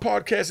 my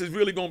podcast is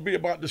really gonna be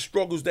about the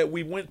struggles that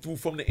we went through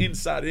from the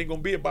inside. It ain't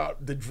gonna be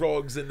about the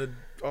drugs and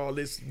all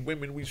this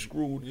women we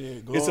screwed. Yeah,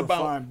 It's about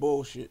glorifying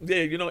bullshit.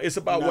 it's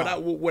about Nah.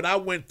 what I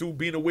went through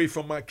being away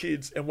from my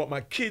kids, and what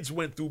my kids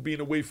went through being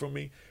away from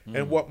me,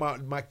 and what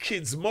my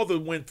kids' mother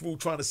went through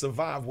trying to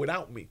survive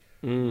without me.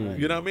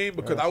 You know what I mean?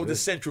 Because I was the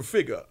central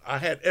figure. I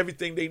had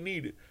everything they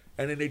needed,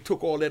 and then they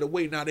took all that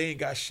away. Now they ain't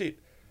got shit.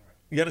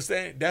 You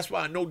understand? That's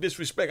why, no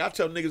disrespect, I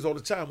tell niggas all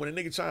the time, when a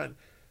nigga trying,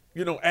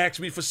 ask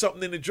me for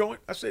something in the joint,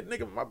 I said,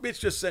 nigga, my bitch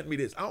just sent me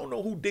this. I don't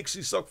know who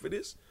Dixie sucked for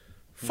this.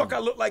 Fuck, I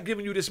look like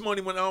giving you this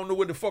money when I don't know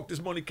where the fuck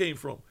this money came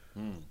from.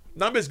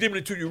 Now I'm just giving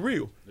it to you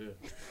real.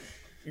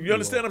 You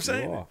understand what I'm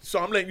saying? are. So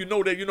I'm letting you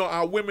know that,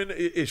 our women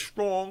is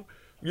strong,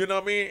 you know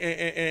what I mean?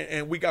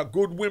 And we got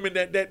good women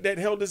that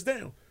held us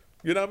down.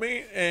 You know what I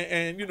mean?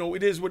 And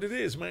it is what it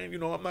is, man. I'm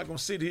not going to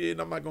sit here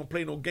and I'm not going to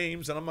play no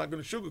games and I'm not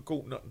going to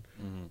sugarcoat nothing.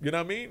 You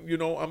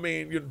know what I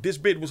mean? This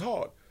bid was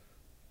hard.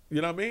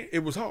 You know what I mean?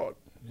 It was hard.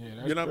 Yeah,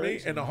 that's You know what I mean?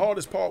 crazy, And the man.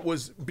 hardest part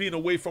was being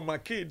away from my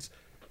kids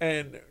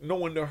and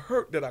knowing the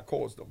hurt that I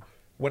caused them.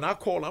 When I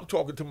call, I'm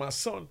talking to my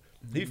son.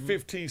 He's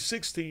 15,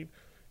 16,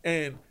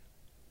 and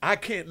I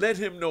can't let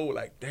him know,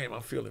 like, damn,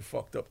 I'm feeling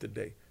fucked up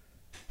today.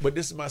 But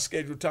this is my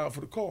scheduled time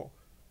for the call.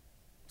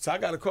 So I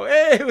got to call,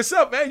 hey, what's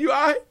up, man? You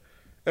all right?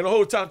 And the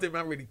whole time, I'm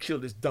I'm ready to kill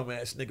this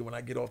dumbass nigga when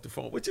I get off the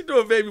phone. What you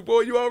doing, baby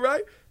boy? You all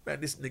right?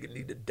 Man, this nigga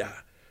need to die.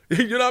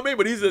 You know what I mean?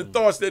 But these are the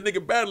thoughts that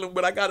nigga battling,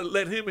 but I got to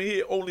let him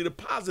hear only the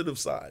positive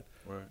side.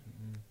 Right.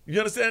 You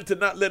understand? To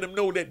not let him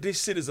know that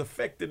this shit is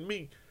affecting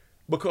me,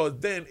 because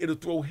then it'll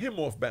throw him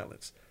off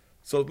balance.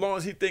 So as long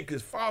as he think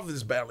his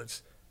father's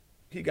balanced,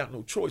 he got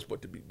no choice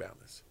but to be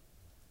balanced.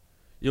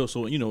 Yo,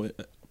 so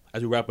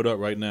as we wrap it up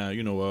right now,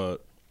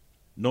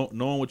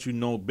 knowing what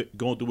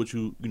going through what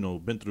you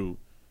been through,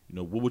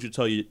 what would you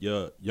tell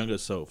your younger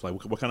self? Like,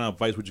 what kind of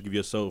advice would you give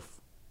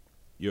yourself,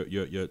 your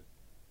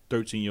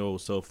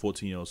 13-year-old self,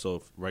 14-year-old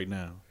self right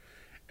now?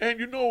 And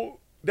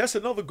that's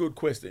another good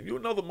question. You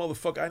another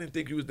motherfucker. I didn't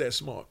think you was that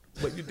smart,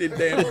 but you did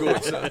damn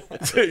good, son.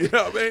 You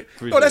know what I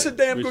mean? No, that's a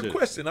damn good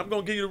question. I'm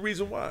gonna give you the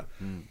reason why.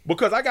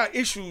 Because I got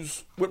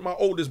issues with my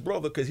oldest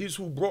brother, because he's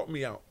who brought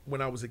me out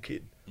when I was a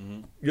kid.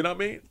 You know what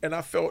I mean? And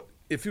I felt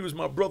if he was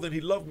my brother and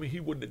he loved me, he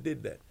wouldn't have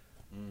did that.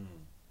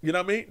 You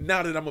know what I mean?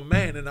 Now that I'm a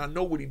man and I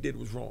know what he did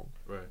was wrong.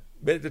 Right.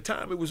 But at the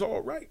time, it was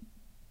all right.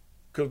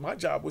 Because my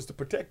job was to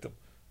protect him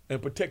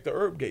and protect the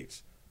herb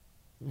gates.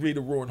 Read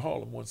the Roar in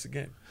Harlem once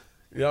again.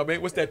 You know what I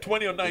mean? What's that,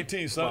 20 or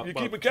 19, son? You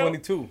keep it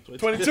count? 22.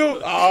 22? All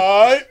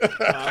right. You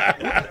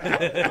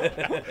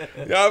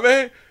know what I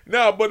mean?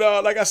 No, but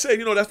like I said,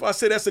 that's why I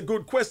say that's a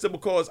good question,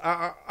 because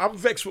I'm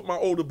vexed with my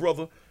older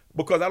brother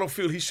because I don't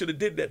feel he should have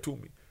did that to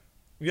me.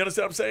 You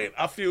understand what I'm saying?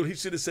 I feel he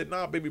should have said,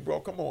 nah, baby bro,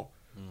 come on.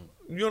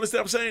 You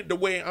understand what I'm saying? The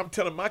way I'm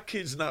telling my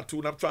kids not to,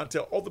 and I'm trying to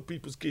tell other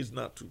people's kids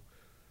not to.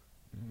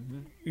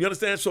 You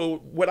understand? So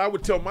what I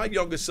would tell my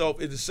younger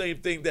self is the same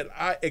thing that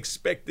I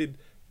expected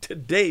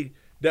today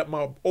that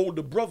my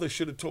older brother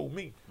should have told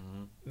me.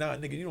 Nah,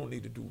 nigga, you don't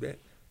need to do that.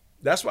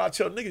 That's why I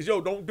tell niggas,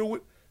 yo, don't do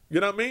it. You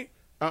know what I mean?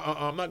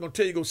 I'm not going to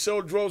tell you go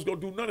sell drugs, go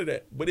do none of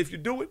that. But if you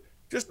do it,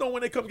 just know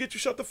when they come get you,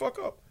 shut the fuck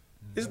up.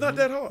 It's not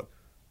that hard.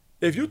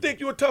 If you think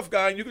you're a tough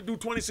guy and you can do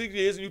 26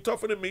 years and you're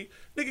tougher than me,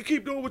 nigga,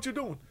 keep doing what you're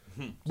doing.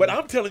 But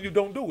I'm telling you,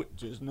 don't do it.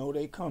 Just know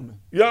they coming.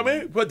 You know what I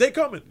mean? But they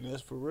coming.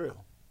 That's for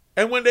real.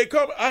 And when they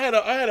come, I had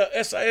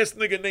a SIS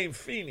nigga named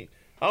Feeney.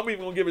 I'm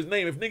even gonna give his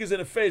name. If niggas in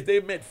the face, they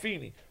met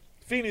Feeney.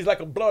 Feeney's like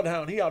a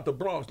bloodhound. He out the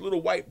Bronx,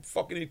 little white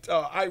fucking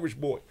Irish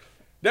boy.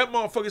 That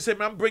motherfucker said,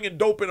 man, I'm bringing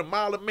dope in a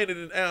mile a minute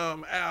in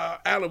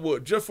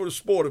Allenwood just for the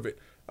sport of it.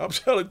 I'm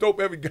selling dope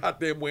every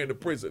goddamn way in the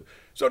prison.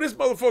 So this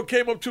motherfucker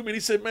came up to me and he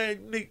said,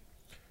 man, Nick,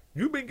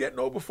 you been getting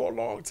over for a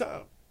long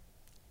time.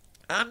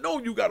 I know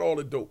you got all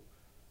the dope,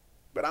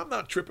 but I'm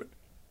not tripping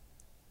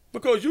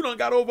because you done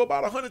got over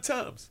about 100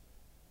 times.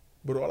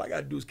 But all I got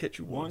to do is catch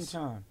you once.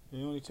 One time.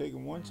 You only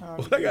taking one time.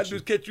 All I got to do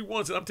is catch you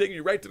once, and I'm taking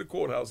you right to the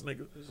courthouse,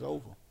 nigga. It's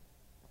over.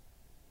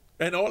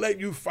 And all that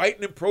you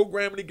fighting and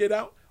programming to get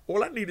out,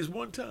 all I need is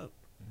one time.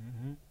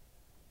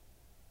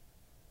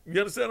 You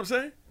understand what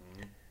I'm saying?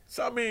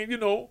 So, I mean,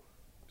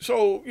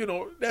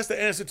 that's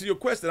the answer to your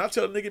question. I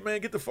tell a nigga, man,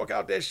 get the fuck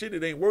out that shit.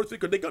 It ain't worth it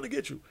because they're going to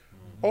get you.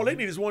 All they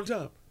need is one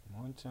time.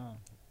 One time.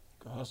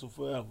 Hustle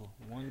forever.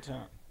 One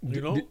time.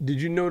 You know?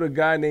 Did you know the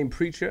guy named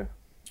Preacher?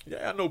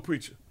 Yeah, I know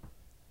Preacher.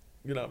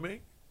 You know what I mean?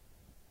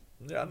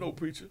 Yeah, I know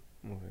Preacher.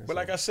 Okay, But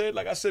like I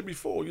said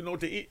before,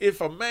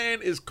 if a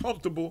man is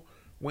comfortable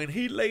when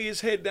he lay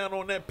his head down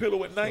on that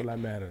pillow at night, all that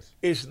matters.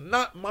 it's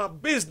not my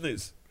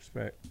business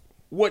Respect.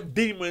 what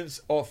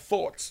demons or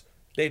thoughts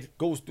that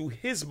goes through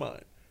his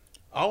mind.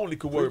 I only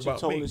could worry Preacher about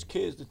told me. his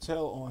kids to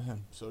tell on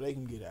him so they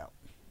can get out.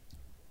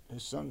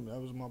 His son, that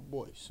was my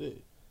boy,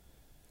 Sid.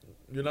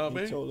 You know what I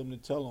He mean? told him to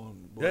tell on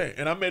him. Boy. Yeah,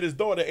 and I met his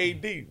daughter,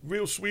 AD.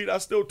 Real sweet. I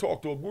still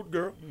talk to her. Good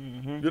girl.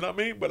 You know what I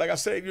mean? But like I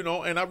said,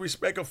 and I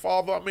respect her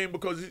father. I mean,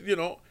 because, at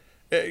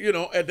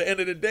the end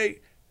of the day,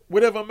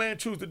 whatever a man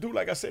chooses to do,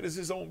 like I said, it's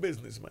his own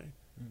business,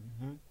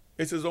 man.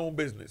 It's his own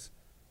business.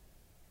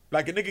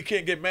 Like a nigga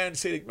can't get mad and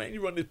say, man,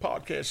 you run this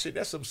podcast shit.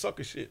 That's some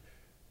sucker shit.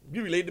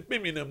 You related to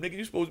Bimmy and them, nigga.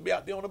 You supposed to be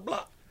out there on the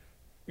block.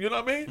 You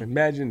know what I mean?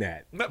 Imagine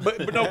that.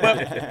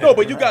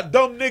 But you got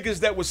dumb niggas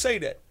that would say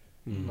that.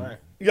 Right.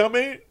 You know what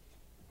I mean?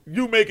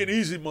 You making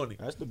easy money.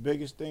 That's the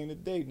biggest thing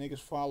today. Niggas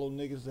follow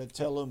niggas that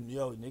tell them,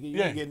 yo, nigga, you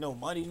Yeah. ain't get no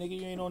money, nigga,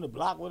 you ain't on the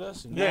block with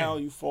us. And Yeah. now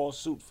you fall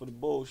suit for the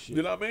bullshit.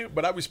 You know what I mean?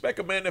 But I respect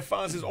a man that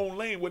finds his own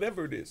lane,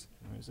 whatever it is.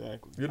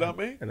 Exactly. You know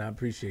what I mean? And I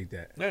appreciate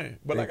that. Yeah.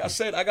 But like I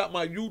said, I got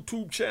my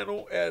YouTube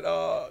channel at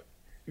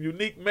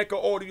Unique Mecca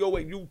Audio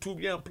at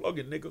YouTube. Yeah, I'm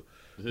plugging, nigga.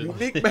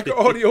 Unique Mecca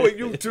Audio at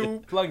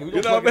YouTube. Plug it. We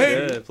You gonna know what I plug mean?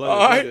 it. Yeah, plug it, All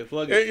plug right? it,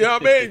 plug it. You know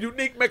what I mean?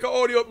 Unique Mecca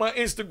Audio at my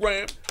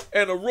Instagram.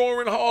 And a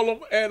Roaring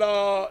Harlem at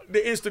the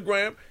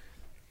Instagram.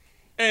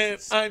 And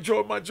I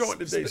enjoyed my joint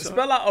today, son.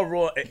 Spell out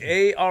Aurora.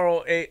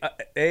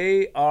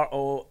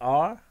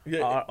 A-R-O-A-R?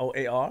 Yeah.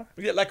 R-O-A-R?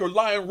 Yeah, like a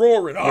lion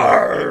roaring.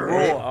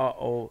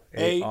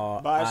 R-O-A-R-I-N.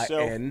 by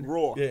itself,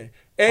 roar. Yeah.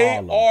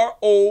 Harlem.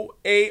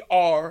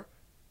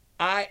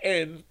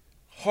 A-R-O-A-R-I-N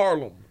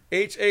Harlem.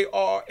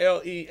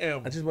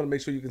 H-A-R-L-E-M. I just want to make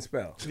sure you can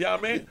spell. You know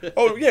what I mean?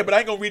 Oh, yeah, but I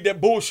ain't going to read that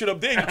bullshit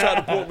up there you try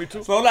to pull me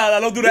to. So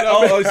don't do that. You know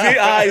what I Oh, mean? see?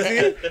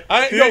 You see?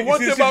 I ain't, yo, one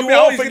thing about me,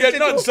 I don't forget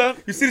nothing, son.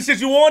 You see the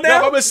shit you want No,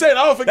 now? I'm just saying,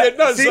 I don't forget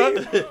nothing, See?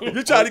 son.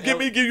 You try to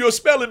give you a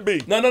spelling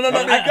bee. No. I mean,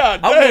 God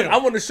I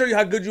damn. want to show you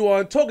how good you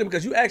are in talking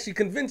because you actually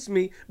convinced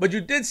me, but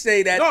you did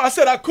say that. No, I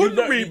said I couldn't you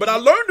learned- read, but I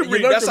learned to you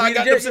read. learned That's to how I read.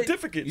 got Yeah, them yeah.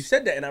 certificates. You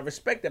said that, and I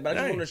respect that, but I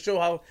just Dang. want to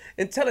show how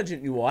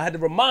intelligent you are. I had to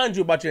remind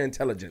you about your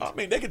intelligence. I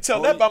mean, they can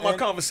tell that by my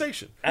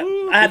conversation. I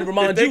had to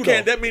remind If they you,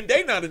 can't, though. that mean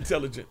they not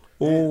intelligent.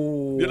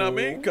 Oh. You know what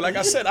I mean? Because like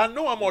I said, I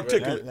know I'm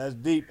articulate. That's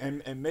deep.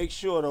 And make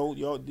sure though,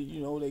 y'all,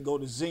 they go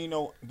to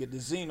Zeno, get the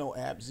Zeno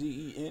app,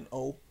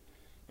 Z-E-N-O,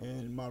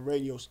 and my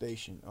radio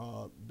station,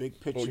 Big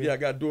Picture. Oh, yeah, I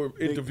got to do an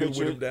Big interview with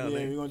Picture. him down Yeah,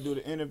 there. we're gonna do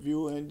the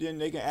interview, and then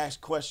they can ask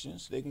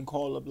questions. They can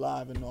call up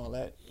live and all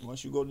that.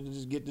 Once you go to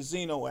just get the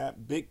Zeno app,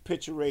 Big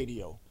Picture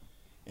Radio,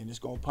 and it's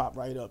gonna pop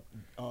right up.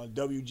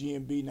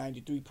 WGMB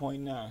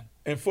 93.9.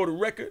 And for the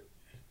record,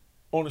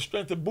 on the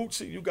strength of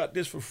Bootsy, you got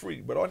this for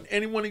free. But on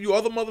any one of you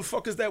other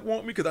motherfuckers that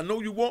want me, because I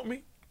know you want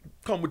me,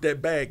 come with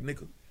that bag,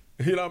 nigga.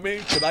 You know what I mean?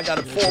 Because I got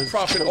a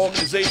for-profit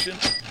organization.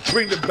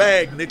 Bring the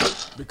bag,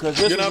 nigga. Because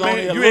this You know is what I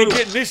only mean? a You ain't little.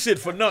 getting this shit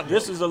for nothing.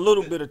 This is a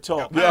little bit of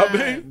talk. You know what I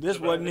mean? This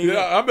wasn't even.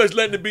 Yeah, I'm just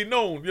letting it be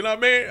known. You know what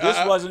I mean?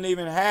 This wasn't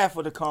even half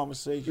of the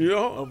conversation You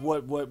know? of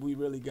what we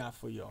really got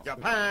for y'all. You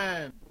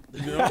know?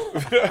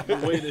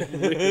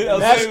 And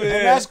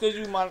that's because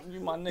you my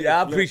nigga. Yeah,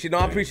 I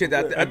appreciate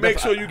that. And make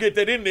sure you get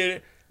that in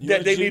there. That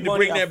and they G need to Money,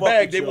 bring I that fuck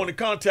bag. with They y'all. want to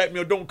contact me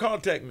or don't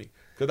contact me.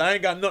 Because I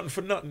ain't got nothing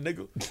for nothing,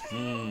 nigga.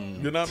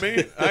 You know what I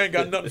mean? I ain't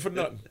got nothing for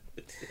nothing.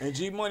 And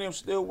G Money, I'm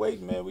still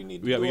waiting, man. We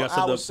need to We do got an set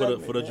hour up for the-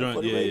 segment, for the man, joint,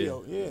 for the yeah,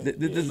 radio. Yeah.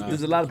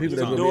 There's a lot of people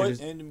We that's can gonna do be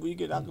it,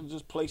 interested. and I can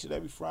just place it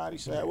every Friday,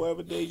 Saturday,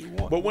 whatever days you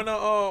want. But when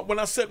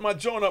I set my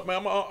joint up,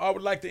 man, I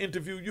would like to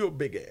interview your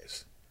big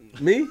ass.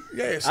 Me?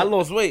 Yeah, I so-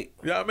 lost weight.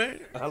 You know what I mean?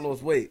 I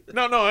lost weight.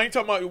 No, I ain't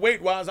talking about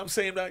weight wise. I'm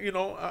saying that, you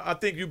know, I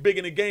think you big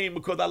in the game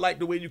because I like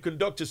the way you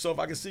conduct yourself.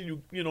 I can see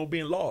you, you know,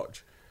 being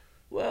large.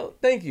 Well,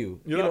 thank you.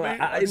 You know what I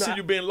mean? I you see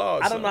you being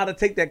large. I don't know how to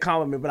take that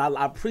compliment, but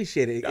I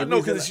appreciate it. I It know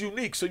means because a it's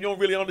unique, so you don't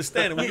really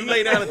understand it. When you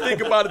lay down and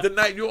think about it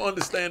tonight, you'll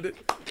understand it.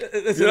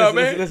 Listen, You know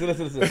what I mean? listen.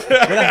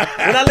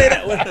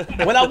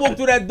 When I walk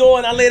through that door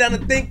and I lay down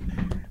and think,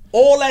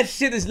 all that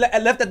shit is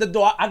left at the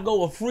door. I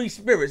go with free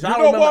spirit. So You I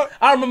know don't remember. what?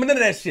 I don't remember none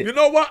of that shit. You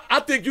know what?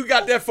 I think you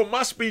got that from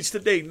my speech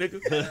today, nigga. You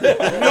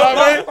know what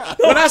I mean?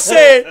 When I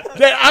said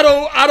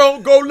that I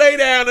don't go lay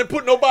down and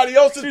put nobody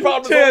else's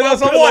problems Yeah, on my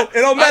so pillow. what? It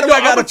don't matter where I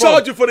got I'm it gonna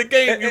charge from. you for the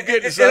game you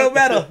get. It don't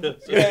matter.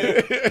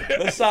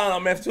 Let's sign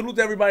on, man. Salute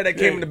to everybody that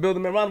came in the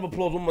building, man. Round of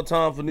applause one more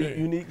time for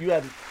Unique. You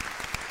had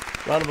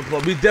round of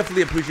applause. We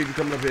definitely appreciate you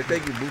coming up here.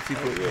 Thank you, Bootsy,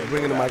 for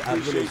bringing the mic. I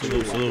really Appreciate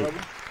you, Salute. my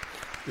brother.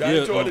 Yeah, I Yeah,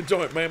 enjoyed the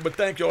joint, man. But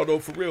thank y'all though,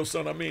 for real,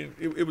 son. I mean,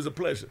 it was a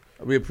pleasure.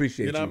 We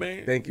appreciate you. You know what I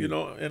mean? Thank you. You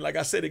know, and like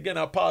I said again,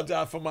 I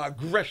apologize for my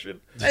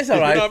aggression. It's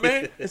all right. You know what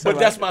I mean? It's But all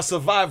right. that's my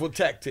survival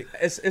tactic.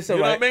 It's all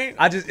You know right. what I mean?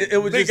 I just it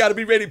was They just got to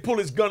be ready to pull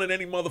his gun at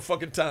any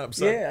motherfucking time,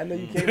 son. yeah. I know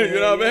you came. You in,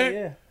 know what I mean?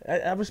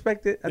 Yeah. I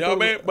respect it. You know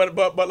what I mean?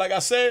 But like I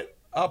said,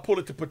 I'll pull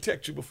it to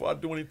protect you before I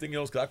do anything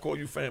else because I call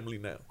you family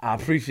now. I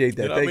appreciate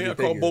that. You know Thank what I mean? you. I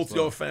call Thank you. both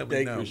y'all family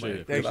Thank now, you.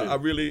 man. Thank 'Cause you. I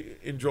really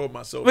enjoyed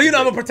myself. Well, you know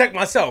I'm today. gonna protect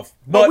myself.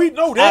 No, But we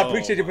know that. I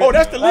appreciate you. Oh,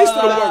 that's the least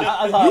of the worries.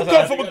 I- You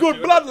come from a good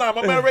bloodline.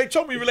 My man Ray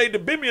told me you related to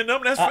Bimmy and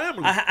them. That's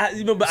family.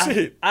 You know, but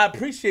Shit. I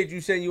appreciate you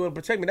saying you want to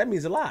protect me. That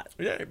means a lot.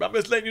 Yeah, but I'm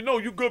just letting you know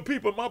you good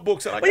people in my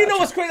books. And I But you got know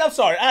what's crazy? I'm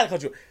sorry. I had to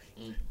cut you.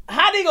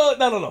 How they go?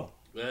 No.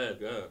 Yeah,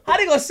 good. How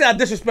they gonna say I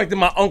disrespected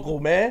my uncle,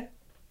 man?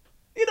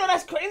 You know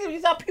that's crazy.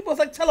 These are people. It's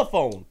like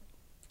telephone.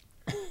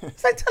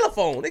 It's like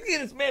telephone. They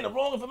give this man the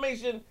wrong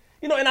information.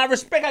 You know, and I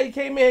respect how you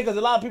came in because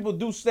a lot of people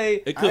do say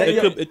It could be. I ain't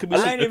it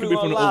could even be gonna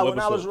from the lie. old When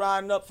I was episode.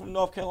 riding up from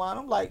North Carolina,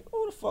 I'm like,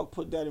 who the fuck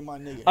put that in my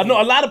nigga? I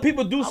know a lot of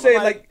people do say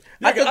like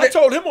Nigga, I they,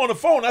 told him on the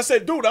phone. I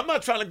said, "Dude, I'm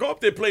not trying to go up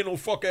there play no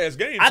fuck ass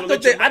games." I so thought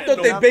let they, your I man thought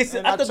know. they based it.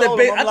 And I I thought they told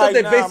based. him, I I'm thought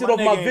they like, based it nah, off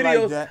my my nigga ain't like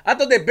videos. that. I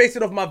thought they based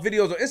it off my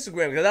videos on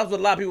Instagram because that's what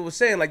a lot of people were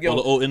saying. Like, yo, All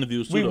the old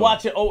interviews too. we though.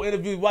 watching old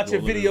interviews, watching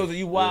Old videos, interviews, and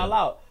you wild yeah.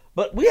 out.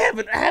 But we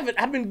haven't.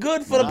 I've been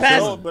good for the I past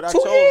told- but I 2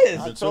 told- years.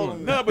 I told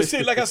him. No, but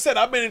see, like I said,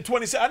 I've been in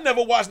 27. I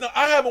never watched.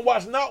 I haven't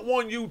watched not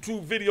one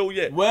YouTube video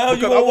yet. Well, you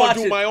because gonna I want watch to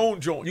do it. my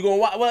own joint. You gonna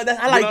watch? Well, that's,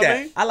 I You like know what that.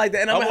 I mean? I like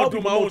that, and I'm I gonna want help to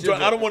you do my promote own your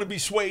joint. I don't want to be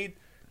swayed.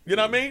 You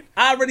know what I mean?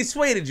 I already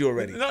swayed you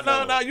already.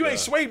 No, you ain't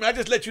swayed me. I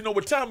just let you know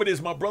what time it is,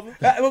 my brother.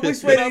 But we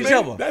swayed You know each what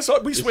I mean? other. That's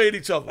all. We swayed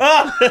each other. You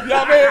know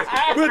what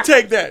I mean? We'll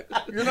take that.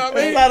 You know what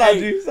I mean? Shout out,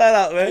 G. Shout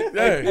out,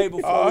 man. Hey,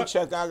 before all we right.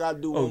 check, I gotta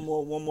do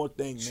one more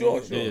thing, man.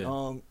 Sure.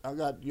 Yeah. I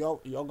got y'all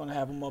gonna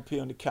have them up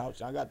here on the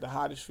couch. I got the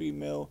hottest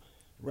female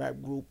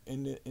rap group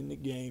in the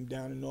game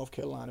down in North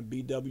Carolina,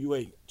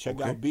 BWA.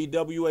 Check out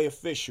BWA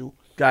official.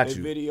 Got Their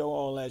you. video,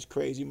 all that's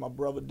crazy. My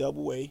brother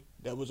Double A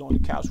that was on the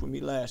couch with me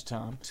last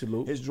time.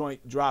 Salute. His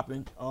joint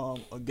dropping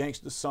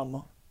Against the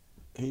Summer.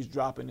 He's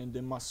dropping, and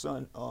then my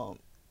son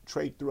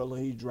Trey Thriller,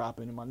 he's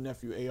dropping, and my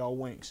nephew AR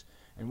Winks.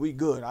 And we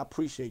good. I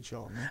appreciate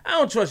y'all, man. I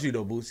don't trust you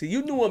though, Bootsy.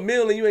 You knew a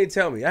meal and you ain't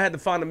tell me. I had to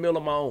find a meal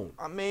on my own.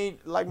 I mean,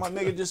 like my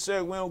nigga just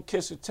said, we don't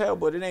kiss and tell,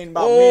 but it ain't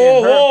about me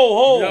and her.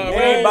 Oh, It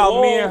ain't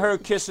about me and her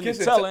kissing Kiss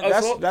and and telling.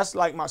 tell- That's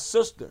like my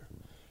sister.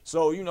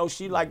 So, you know,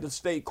 she like to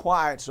stay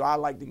quiet, so I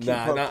like to keep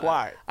her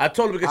quiet. I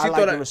told her because I she like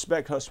thought to I,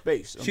 respect her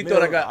space. she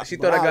thought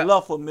I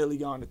love for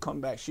Million to come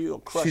back. She'll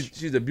crush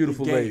she's a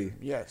beautiful the game. lady.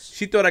 Yes.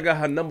 She thought I got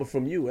her number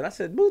from you, and I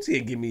said, Bootsy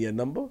ain't give me your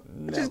number.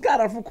 I just got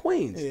her from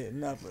Queens. Yeah,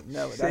 never.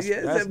 So, yeah,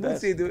 that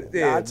Bootsy do it. Nah,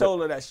 Yeah, I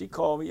told her that. She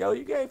called me, yo,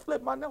 you gave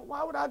Flip my number.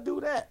 Why would I do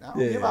that? I don't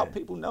give Yeah. out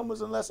people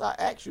numbers unless I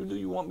ask you, do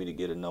you want me to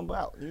get a number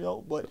out? You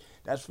know, but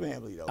that's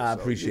family, though. I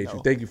So, appreciate know.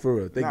 you. Thank you for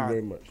real. Thank Nah, you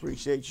very much.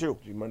 Appreciate you.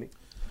 G-Money.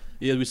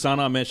 Yeah, we signed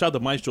out, man. Shout out to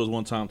Maestro's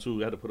one time too.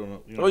 We had to put on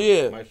a Oh,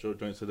 yeah. Maestro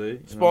joint today. You know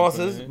what I'm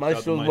Sponsors, saying? my Shout out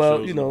to shows. Well,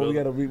 Maestros you know, in we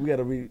the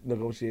gotta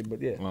renegotiate,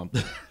 but yeah. building.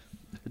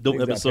 Niggas Dope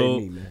gotta pay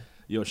episode. me, man.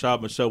 Yo, shout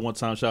out Michelle one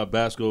time. Shout out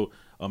Basco.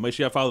 Make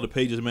sure y'all follow the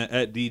pages, man.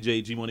 At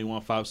DJ G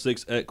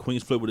Money156, at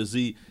Queens Flip with a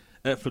Z,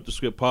 at Flip the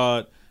Script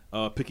Pod.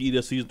 Picky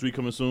Eater season 3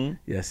 coming soon.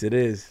 Yes, it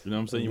is. You know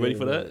what I'm saying? You ready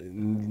for that?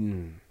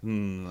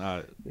 All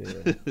right.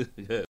 Yeah.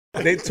 Yeah.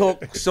 They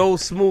talk so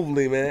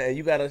smoothly, man, and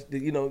you gotta,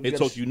 you know, They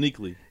talk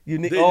uniquely.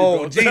 unique. There you Oh,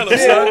 go. G, Tell him,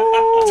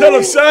 son. Tell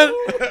him, son.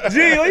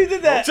 G, what you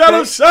did that? Tell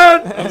him,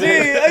 son. G,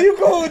 are you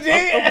cool, G?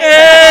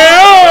 Hey,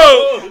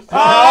 yo. All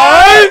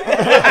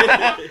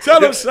right.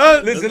 Tell him,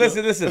 son.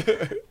 Listen.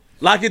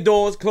 Lock your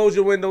doors, close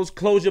your windows,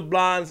 close your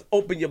blinds,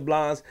 open your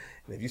blinds.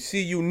 And if you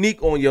see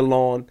Unique on your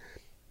lawn,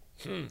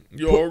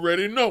 You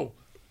already know.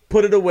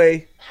 put it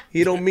away.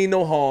 He don't mean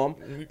no harm.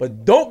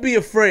 But don't be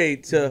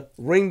afraid to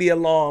ring the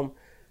alarm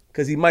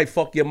because he might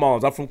fuck your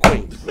moms. I'm from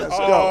Queens. All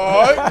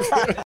right.